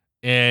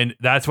 And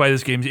that's why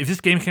if this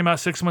game came out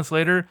 6 months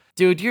later.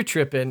 Dude, you're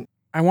tripping.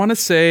 I want to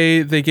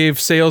say they gave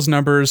sales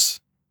numbers.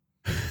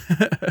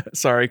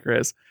 Sorry,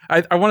 Chris.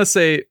 I want to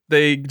say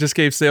they just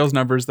gave sales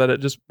numbers that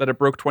it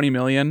broke 20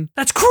 million.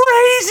 That's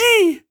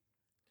crazy.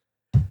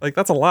 Like,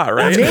 that's a lot,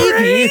 right?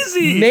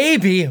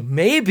 Maybe,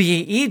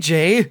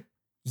 EJ,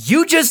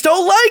 you just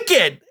don't like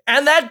it.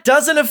 And that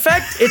doesn't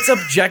affect its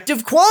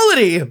objective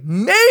quality.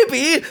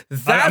 Maybe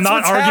that's I'm not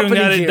what's arguing happening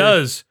that here. it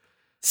does.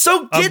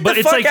 So get but the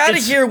it's fuck like- out of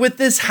it's- here with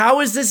this.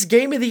 How is this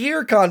Game of the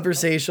Year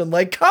conversation?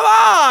 Like, come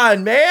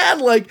on, man.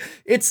 Like,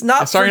 it's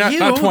not Sorry, for you.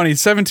 not 20,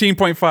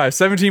 17.5.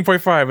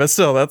 17.5. But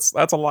still, that's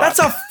a lot. That's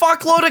a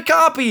fuckload of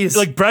copies.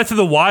 Like Breath of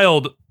the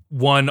Wild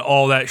won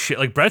all that shit.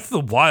 Like Breath of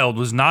the Wild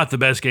was not the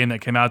best game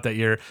that came out that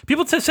year.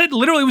 People said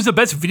literally it was the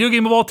best video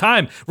game of all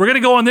time. We're gonna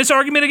go on this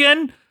argument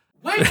again.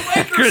 Wind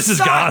Waker Chris is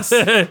sucks.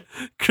 gone.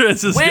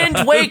 Chris is Wind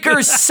gone.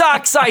 Waker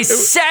sucks. I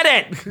said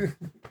it.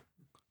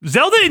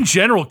 Zelda in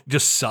general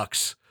just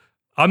sucks.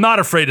 I'm not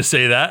afraid to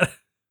say that.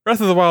 Breath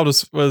of the Wild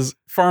was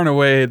far and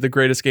away the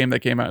greatest game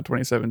that came out in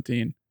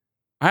 2017.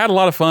 I had a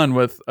lot of fun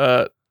with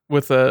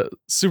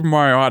Super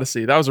Mario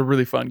Odyssey. That was a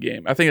really fun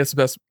game. I think it's the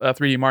best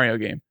 3D Mario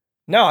game.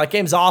 No, that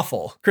game's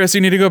awful. Chris,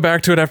 you need to go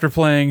back to it after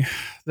playing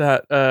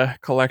that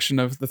collection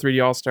of the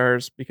 3D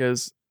All-Stars,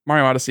 because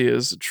Mario Odyssey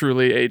is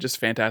truly a just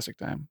fantastic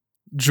time.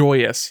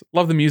 Joyous.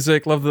 Love the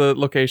music, love the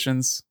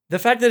locations. The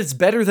fact that it's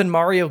better than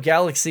Mario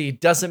Galaxy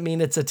doesn't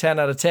mean it's a 10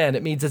 out of 10.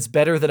 It means it's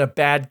better than a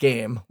bad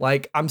game.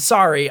 Like, I'm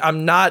sorry,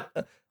 I'm not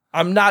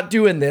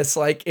doing this.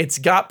 Like, it's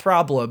got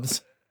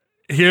problems.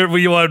 Here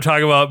we want to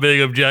talk about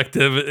being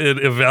objective in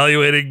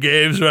evaluating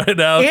games right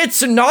now.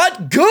 It's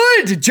not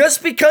good.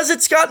 Just because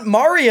it's got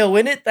Mario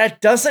in it,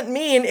 that doesn't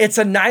mean it's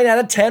a 9 out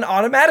of 10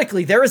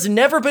 automatically. There has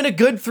never been a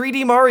good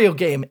 3D Mario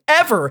game.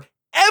 Ever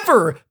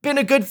been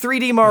a good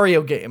 3D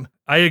Mario game.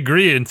 I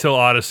agree until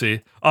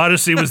Odyssey.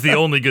 Odyssey was the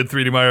only good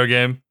 3D Mario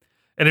game.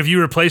 And if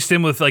you replaced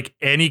him with like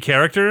any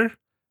character,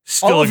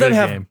 still All a of good them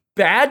have game.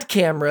 bad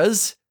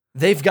cameras.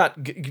 They've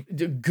got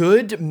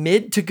good,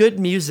 mid to good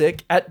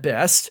music at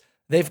best.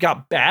 They've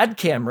got bad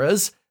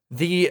cameras.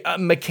 The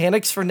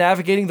mechanics for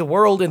navigating the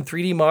world in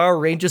 3D Mario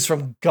ranges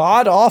from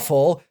god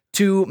awful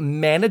to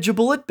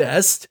manageable at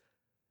best.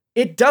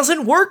 It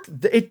doesn't work.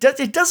 It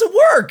doesn't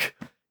work.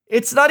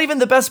 It's not even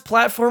the best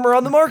platformer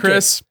on the market.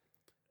 Chris,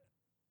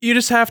 you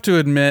just have to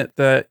admit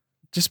that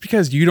just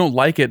because you don't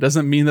like it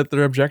doesn't mean that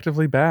they're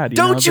objectively bad.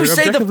 Don't you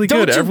say Objectively don't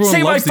good. you Everyone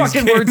say my loves these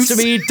fucking words to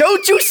games. me.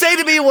 Don't you say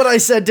to me what I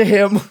said to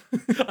him.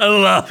 I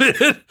love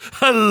it.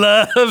 I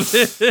love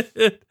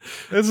it.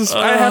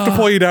 I have to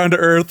pull you down to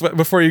earth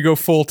before you go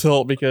full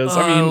tilt, because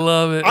I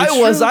love it.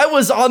 I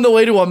was on the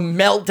way to a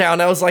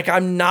meltdown. I was like,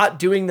 I'm not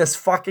doing this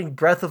fucking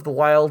Breath of the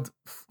Wild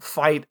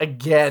fight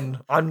again.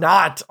 I'm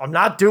not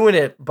doing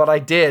it, but I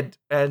did.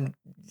 And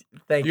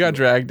thank you. you got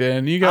dragged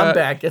in. I'm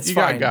back. It's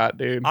fine. got,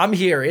 dude. I'm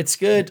here. It's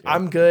good.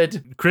 I'm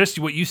good. Chris,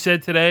 what you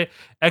said today,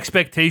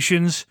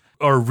 expectations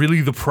are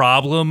really the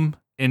problem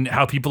in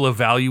how people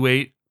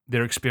evaluate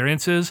their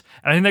experiences.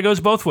 And I think that goes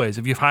both ways.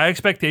 If you have high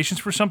expectations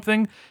for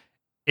something,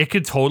 it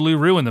could totally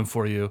ruin them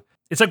for you.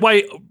 It's like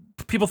why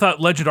people thought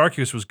Legend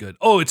Arceus was good.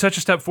 Oh, it's such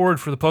a step forward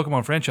for the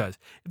Pokemon franchise.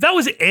 If that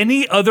was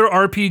any other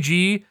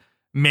RPG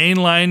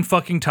mainline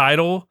fucking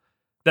title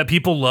that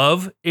people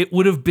love, it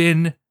would have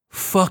been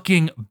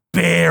fucking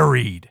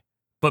buried.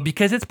 But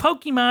because it's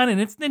Pokemon and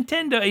it's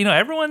Nintendo,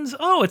 everyone's,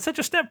 it's such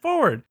a step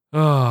forward.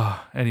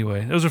 Oh,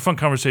 anyway, those are fun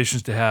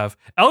conversations to have.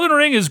 Elden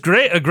Ring is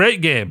a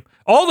great game.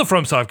 All the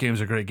FromSoft games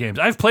are great games.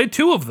 I've played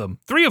 3 of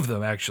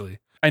them, actually.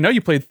 I know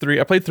you played 3.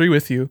 I played 3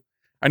 with you.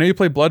 I know you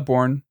played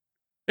Bloodborne.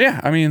 Yeah,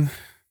 I mean,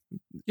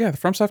 the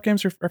FromSoft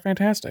games are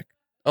fantastic.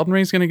 Elden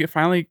Ring's gonna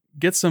finally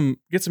get some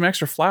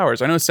extra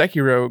flowers. I know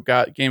Sekiro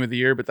got Game of the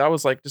Year, but that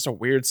was like just a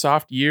weird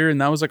soft year, and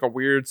that was like a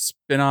weird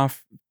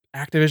spin-off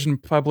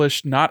Activision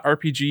published, not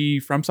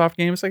RPG FromSoft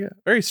game. It's like a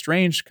very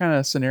strange kind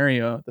of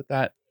scenario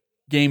that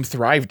game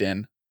thrived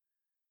in.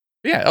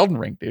 But yeah, Elden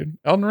Ring, dude.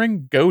 Elden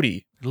Ring,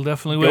 goatee. It'll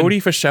definitely win. Goatee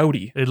for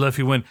shouty. It'll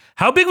definitely win.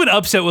 How big of an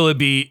upset will it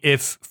be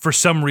if, for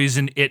some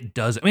reason, it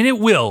doesn't? I mean, it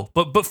will,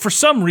 but for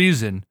some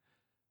reason,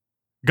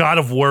 God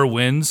of War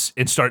wins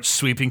and starts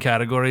sweeping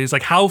categories.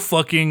 Like, how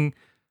fucking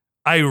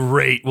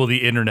irate will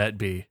the internet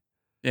be?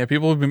 Yeah,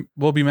 people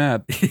will be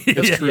mad.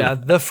 It's true. Yeah,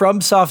 the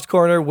FromSoft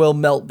corner will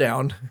melt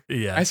down.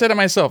 Yeah. I said it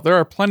myself. There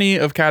are plenty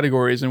of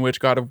categories in which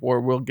God of War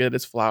will get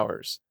its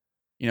flowers.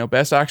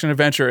 Best action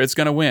adventure, it's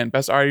going to win.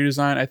 Best audio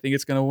design, I think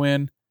it's going to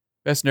win.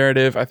 Best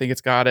narrative, I think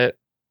it's got it.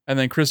 And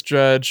then Chris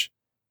Judge,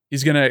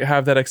 he's going to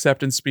have that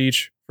acceptance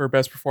speech for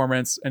best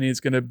performance, and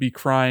he's going to be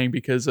crying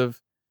because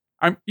of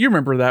you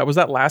remember that? Was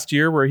that last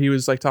year where he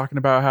was like talking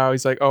about how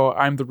he's like, oh,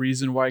 I'm the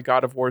reason why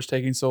God of War is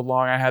taking so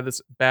long. I had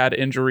this bad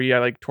injury. I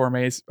like tore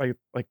my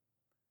like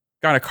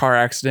got in a car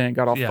accident,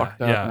 got all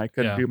fucked up, and I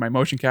couldn't do my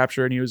motion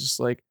capture. And he was just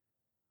like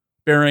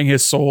bearing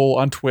his soul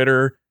on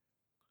Twitter.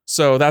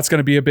 So that's going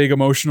to be a big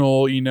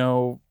emotional,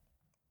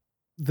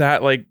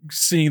 that like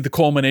seeing the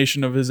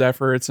culmination of his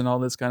efforts and all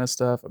this kind of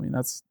stuff. I mean,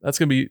 that's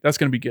gonna be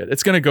good.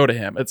 It's gonna go to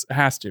him. It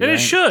has to. And it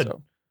should.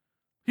 So.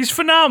 He's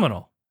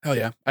phenomenal. Hell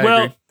yeah. I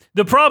agree.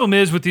 The problem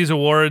is with these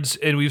awards,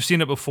 and we've seen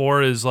it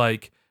before, is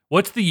like,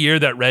 what's the year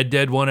that Red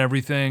Dead won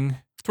everything?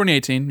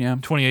 2018, yeah.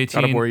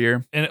 2018. God of War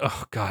year. And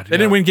oh god, they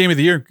didn't win Game of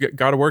the Year.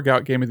 God of War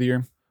got Game of the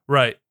Year.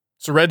 Right.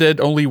 So Red Dead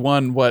only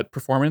won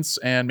performance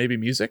and maybe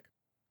music.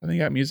 I think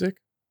it got music.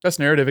 Best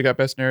narrative, it got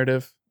best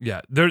narrative.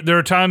 Yeah. There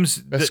are times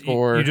Best that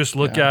score, you just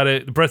look at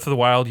it. The Breath of the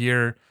Wild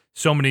year.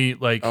 So many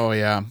like. Oh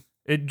yeah.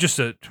 It just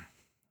so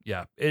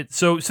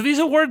these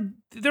awards,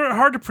 they're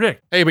hard to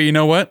predict. Hey, but you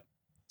know what?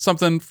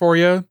 Something for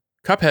you.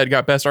 Cuphead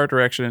got best art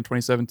direction in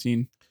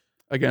 2017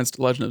 against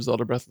Legend of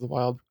Zelda: Breath of the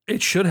Wild.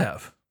 It should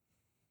have.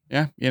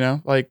 Yeah,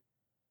 like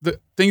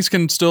the things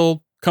can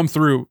still come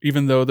through,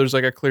 even though there's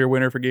like a clear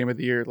winner for Game of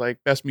the Year. Like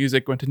best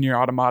music went to Nier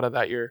Automata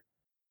that year.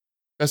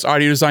 Best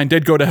audio design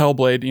did go to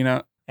Hellblade, you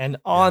know. And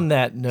on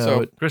that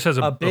note, Chris has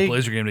a big-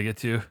 Blazer game to get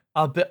to.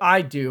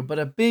 I do, but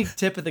a big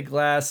tip of the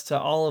glass to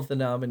all of the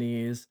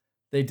nominees.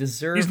 They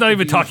deserve. He's not to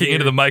even be talking here.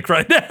 into the mic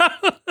right now.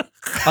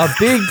 A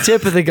big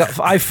tip of the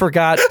I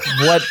forgot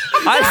what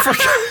I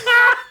forgot.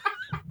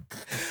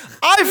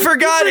 I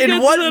forgot in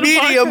forgets what that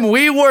medium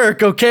we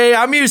work. Okay,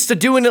 I'm used to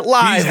doing it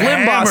live, He's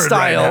Limbaugh hammered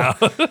style.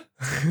 right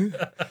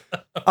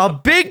now. A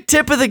big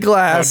tip of the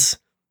glass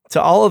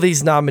to all of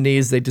these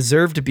nominees. They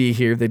deserve to be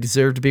here. They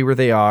deserve to be where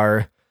they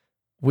are.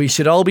 We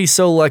should all be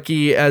so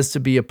lucky as to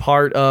be a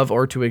part of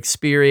or to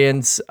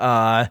experience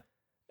the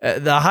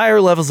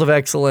higher levels of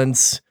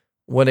excellence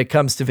when it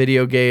comes to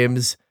video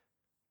games.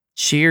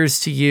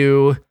 Cheers to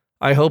you.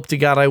 I hope to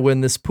God I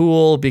win this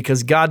pool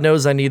because God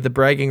knows I need the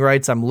bragging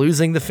rights. I'm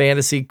losing the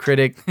Fantasy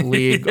Critic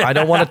League. I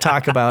don't want to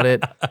talk about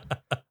it.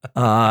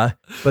 But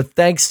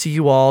thanks to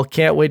you all.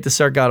 Can't wait to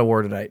start God of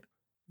War tonight.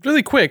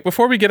 Really quick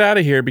before we get out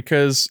of here,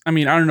 because I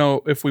mean, I don't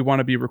know if we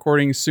want to be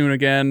recording soon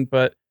again,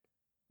 but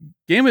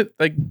Game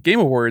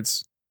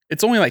Awards,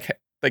 it's only like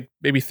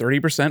maybe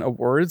 30%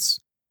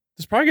 awards.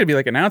 There's probably gonna be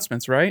like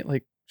announcements, right?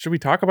 Like, should we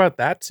talk about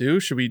that too?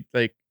 Should we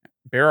like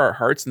bare our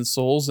hearts and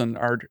souls and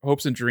our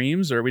hopes and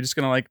dreams, or are we just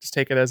gonna like just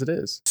take it as it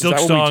is? Is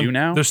that what we do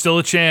now? There's still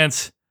a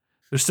chance.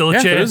 There's still a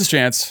chance. There is a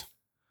chance.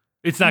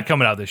 It's not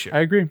coming out this year. I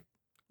agree.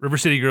 River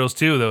City Girls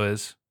 2, though,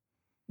 is.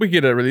 We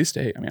get a release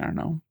date. I mean, I don't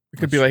know. It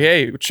could be like,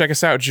 hey, check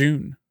us out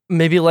June.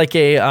 Maybe like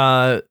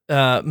a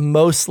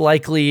most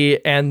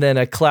likely and then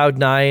a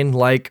Cloud9,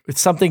 like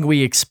it's something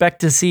we expect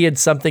to see and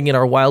something in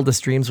our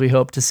wildest dreams we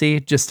hope to see,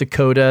 just to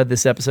coda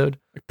this episode.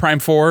 Like Prime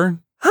 4.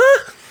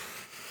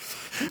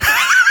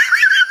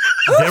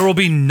 There will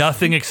be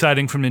nothing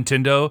exciting from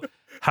Nintendo.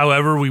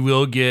 However, we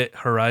will get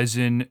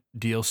Horizon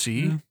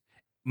DLC. Yeah.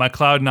 My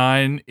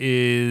Cloud9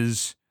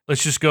 is,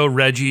 let's just go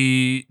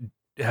Reggie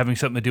having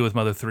something to do with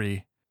Mother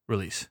 3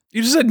 release.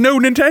 You just said no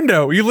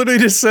Nintendo. You literally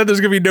just said there's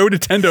gonna be no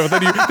Nintendo.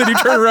 Then you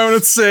turn around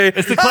and say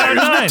It's the "Oh, there's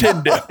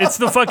Cloud9. Nintendo. It's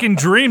the fucking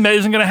dream that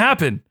isn't going to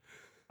happen.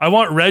 I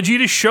want Reggie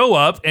to show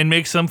up and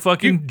make some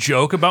fucking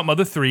joke about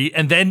Mother 3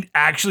 and then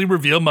actually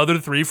reveal Mother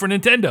 3 for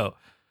Nintendo.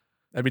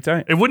 That'd be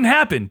tight. It wouldn't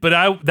happen,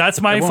 but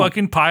that's my It won't.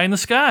 fucking pie in the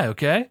sky,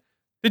 okay?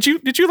 Did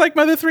you like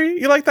Mother 3?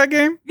 You like that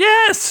game?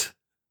 Yes!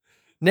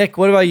 Nick,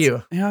 what about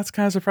you? Yeah, that's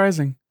kind of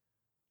surprising.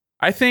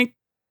 I think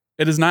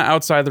it is not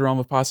outside the realm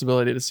of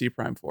possibility to see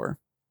Prime 4.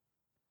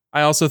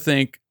 I also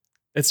think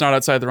it's not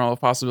outside the realm of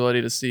possibility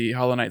to see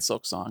Hollow Knight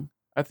Silksong.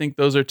 I think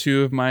those are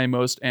two of my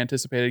most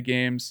anticipated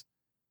games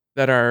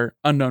that are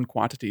unknown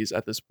quantities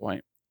at this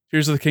point.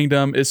 Tears of the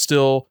Kingdom is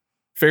still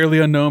fairly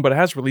unknown, but it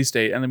has release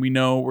date, and then we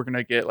know we're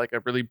gonna get like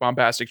a really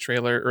bombastic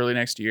trailer early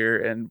next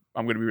year, and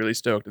I'm gonna be really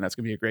stoked, and that's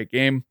gonna be a great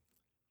game.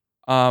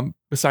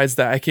 Besides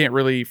that, I can't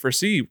really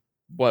foresee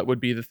what would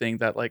be the thing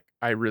that like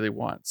I really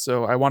want.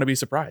 So I want to be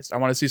surprised. I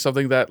want to see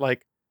something that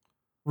like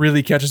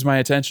really catches my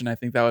attention. I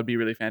think that would be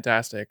really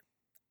fantastic.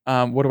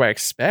 What do I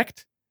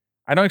expect?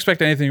 I don't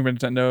expect anything from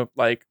Nintendo,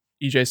 like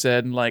EJ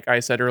said, and like I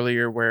said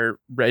earlier, where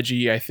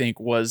Reggie, I think,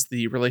 was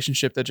the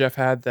relationship that Jeff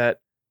had that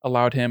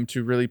allowed him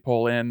to really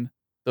pull in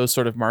those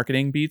sort of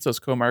marketing beats, those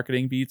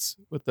co-marketing beats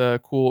with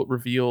the cool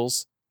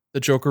reveals.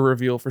 The Joker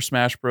reveal for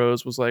Smash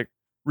Bros was like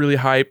really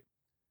hype.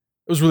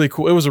 It was really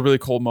cool. It was a really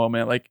cool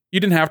moment. Like you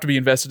didn't have to be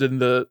invested in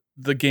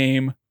the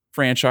game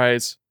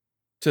franchise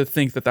to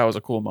think that was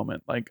a cool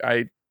moment. Like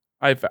I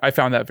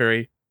found that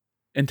very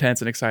intense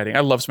and exciting.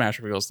 I love Smash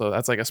reveals though.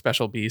 That's like a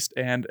special beast,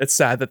 and it's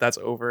sad that that's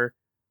over.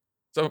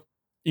 So,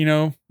 you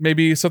know,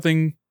 maybe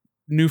something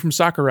new from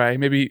Sakurai,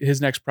 maybe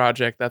his next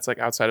project that's like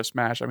outside of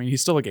Smash. I mean,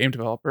 he's still a game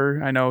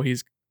developer. I know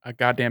he's a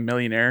goddamn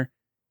millionaire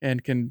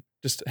and can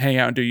just hang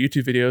out and do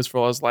YouTube videos for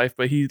all his life,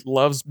 but he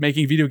loves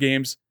making video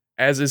games,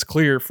 as is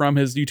clear from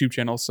his YouTube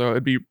channel. So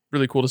it'd be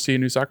really cool to see a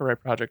new Sakurai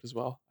project as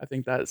well. I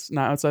think that's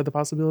not outside the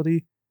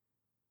possibility.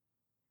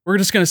 We're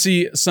just going to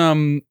see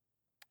some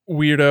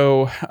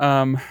weirdo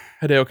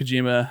Hideo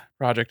Kojima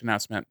project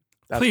announcement.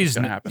 That's Please, what's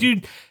going to happen.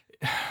 dude.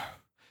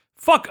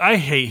 Fuck, I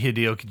hate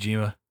Hideo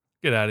Kojima.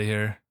 Get out of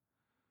here.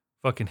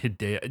 Fucking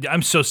Hideo.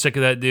 I'm so sick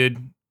of that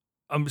dude.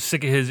 I'm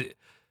sick of his.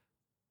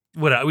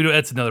 What we do?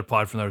 That's another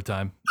pod for another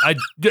time. I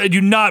do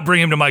not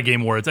bring him to my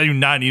Game Awards. I do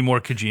not need more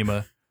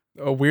Kojima.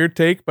 A weird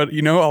take, but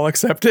you know, I'll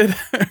accept it.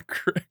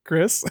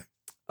 Chris?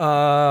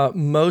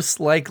 Most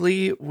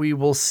likely we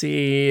will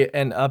see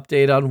an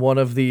update on one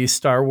of the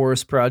Star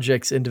Wars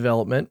projects in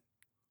development.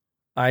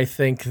 I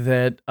think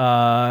that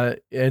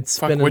it's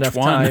Fuck, been which enough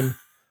one? time.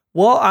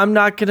 Well, I'm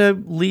not going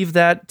to leave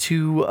that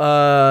to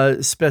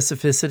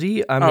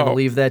specificity. I'm going to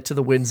leave that to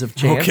the winds of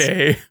chance.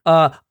 Okay.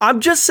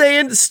 I'm just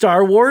saying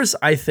Star Wars.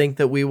 I think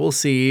that we will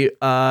see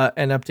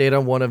an update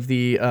on one of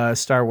the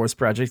Star Wars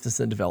projects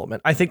that's in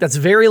development. I think that's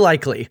very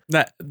likely.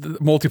 That the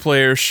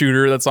multiplayer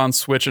shooter that's on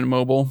Switch and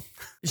mobile.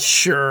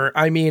 Sure.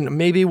 I mean,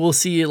 maybe we'll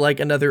see like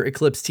another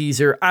Eclipse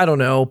teaser. I don't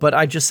know, but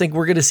I just think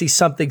we're going to see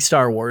something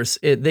Star Wars.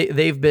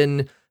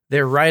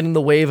 They're riding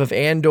the wave of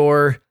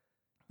Andor.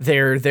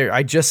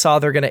 I just saw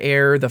they're going to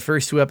air the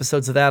first 2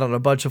 episodes of that on a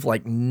bunch of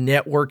like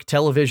network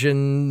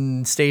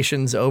television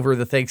stations over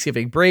the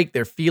Thanksgiving break.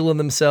 They're feeling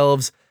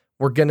themselves.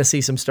 We're going to see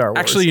some Star Wars.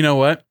 Actually, you know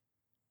what?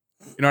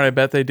 You know what I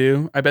bet they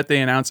do? I bet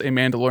they announce a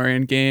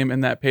Mandalorian game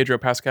and that Pedro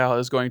Pascal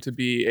is going to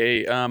be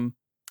a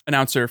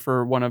announcer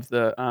for one of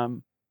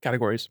the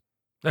categories.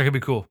 That could be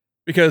cool.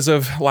 Because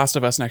of Last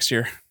of Us next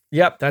year.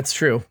 Yep, that's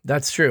true.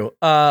 That's true.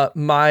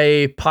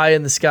 My pie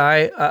in the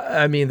sky.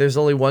 I mean, there's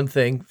only one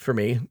thing for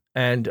me,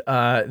 and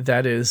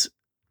that is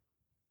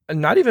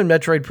not even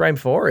Metroid Prime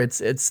 4.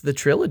 It's the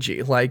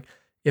trilogy. Like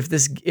if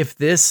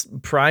this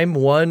Prime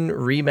 1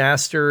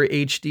 remaster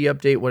HD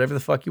update, whatever the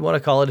fuck you want to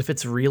call it, if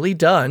it's really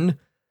done,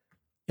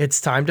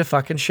 it's time to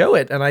fucking show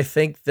it. And I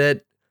think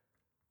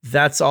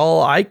that's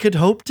all I could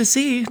hope to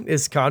see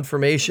is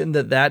confirmation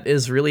that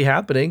is really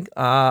happening.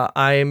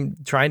 I'm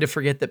trying to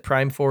forget that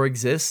Prime 4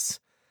 exists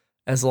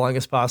as long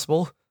as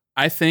possible.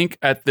 I think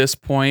at this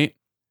point,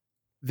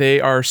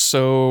 they are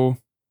so...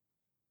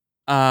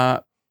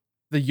 the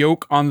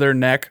yoke on their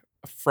neck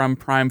from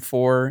Prime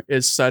 4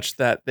 is such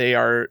that they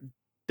are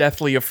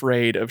deathly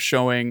afraid of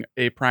showing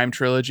a Prime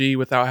trilogy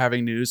without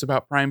having news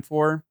about Prime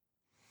 4,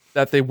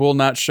 that they will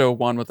not show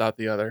one without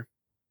the other.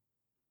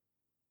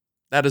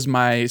 That is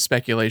my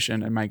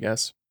speculation and my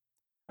guess.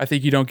 I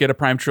think you don't get a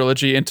Prime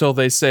trilogy until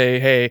they say,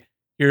 hey,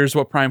 here's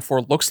what Prime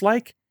 4 looks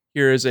like.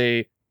 Here is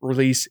a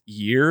release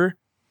year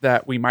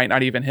that we might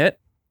not even hit,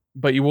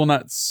 but you will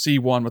not see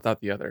one without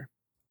the other.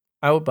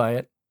 I would buy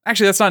it.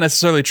 Actually, that's not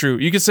necessarily true.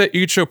 You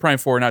could show Prime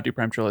 4 and not do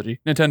Prime Trilogy.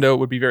 Nintendo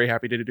would be very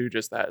happy to do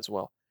just that as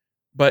well.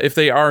 But if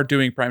they are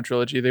doing Prime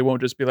Trilogy, they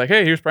won't just be like,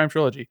 hey, here's Prime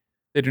Trilogy.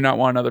 They do not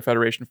want another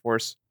Federation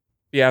Force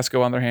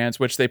fiasco on their hands,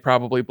 which they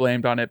probably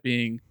blamed on it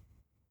being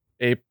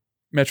a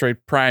Metroid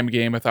Prime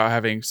game without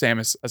having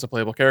Samus as a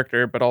playable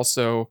character. But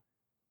also,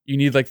 you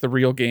need like the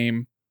real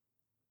game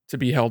to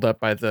be held up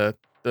by the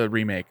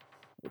remake.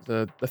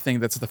 The thing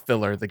that's the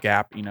filler, the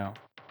gap, you know.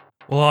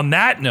 Well, on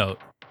that note,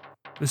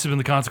 this has been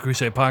the Console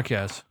Crusade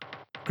podcast.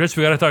 Chris,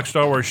 we got to talk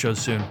Star Wars shows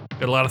soon.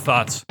 Got a lot of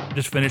thoughts.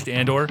 Just finished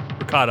Andor.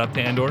 We're caught up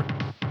to Andor.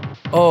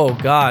 Oh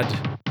God.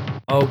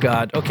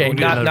 Okay, We'll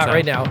do not another time.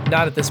 right now.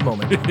 Not at this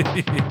moment.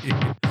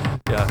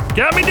 Yeah.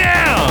 Count me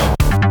down!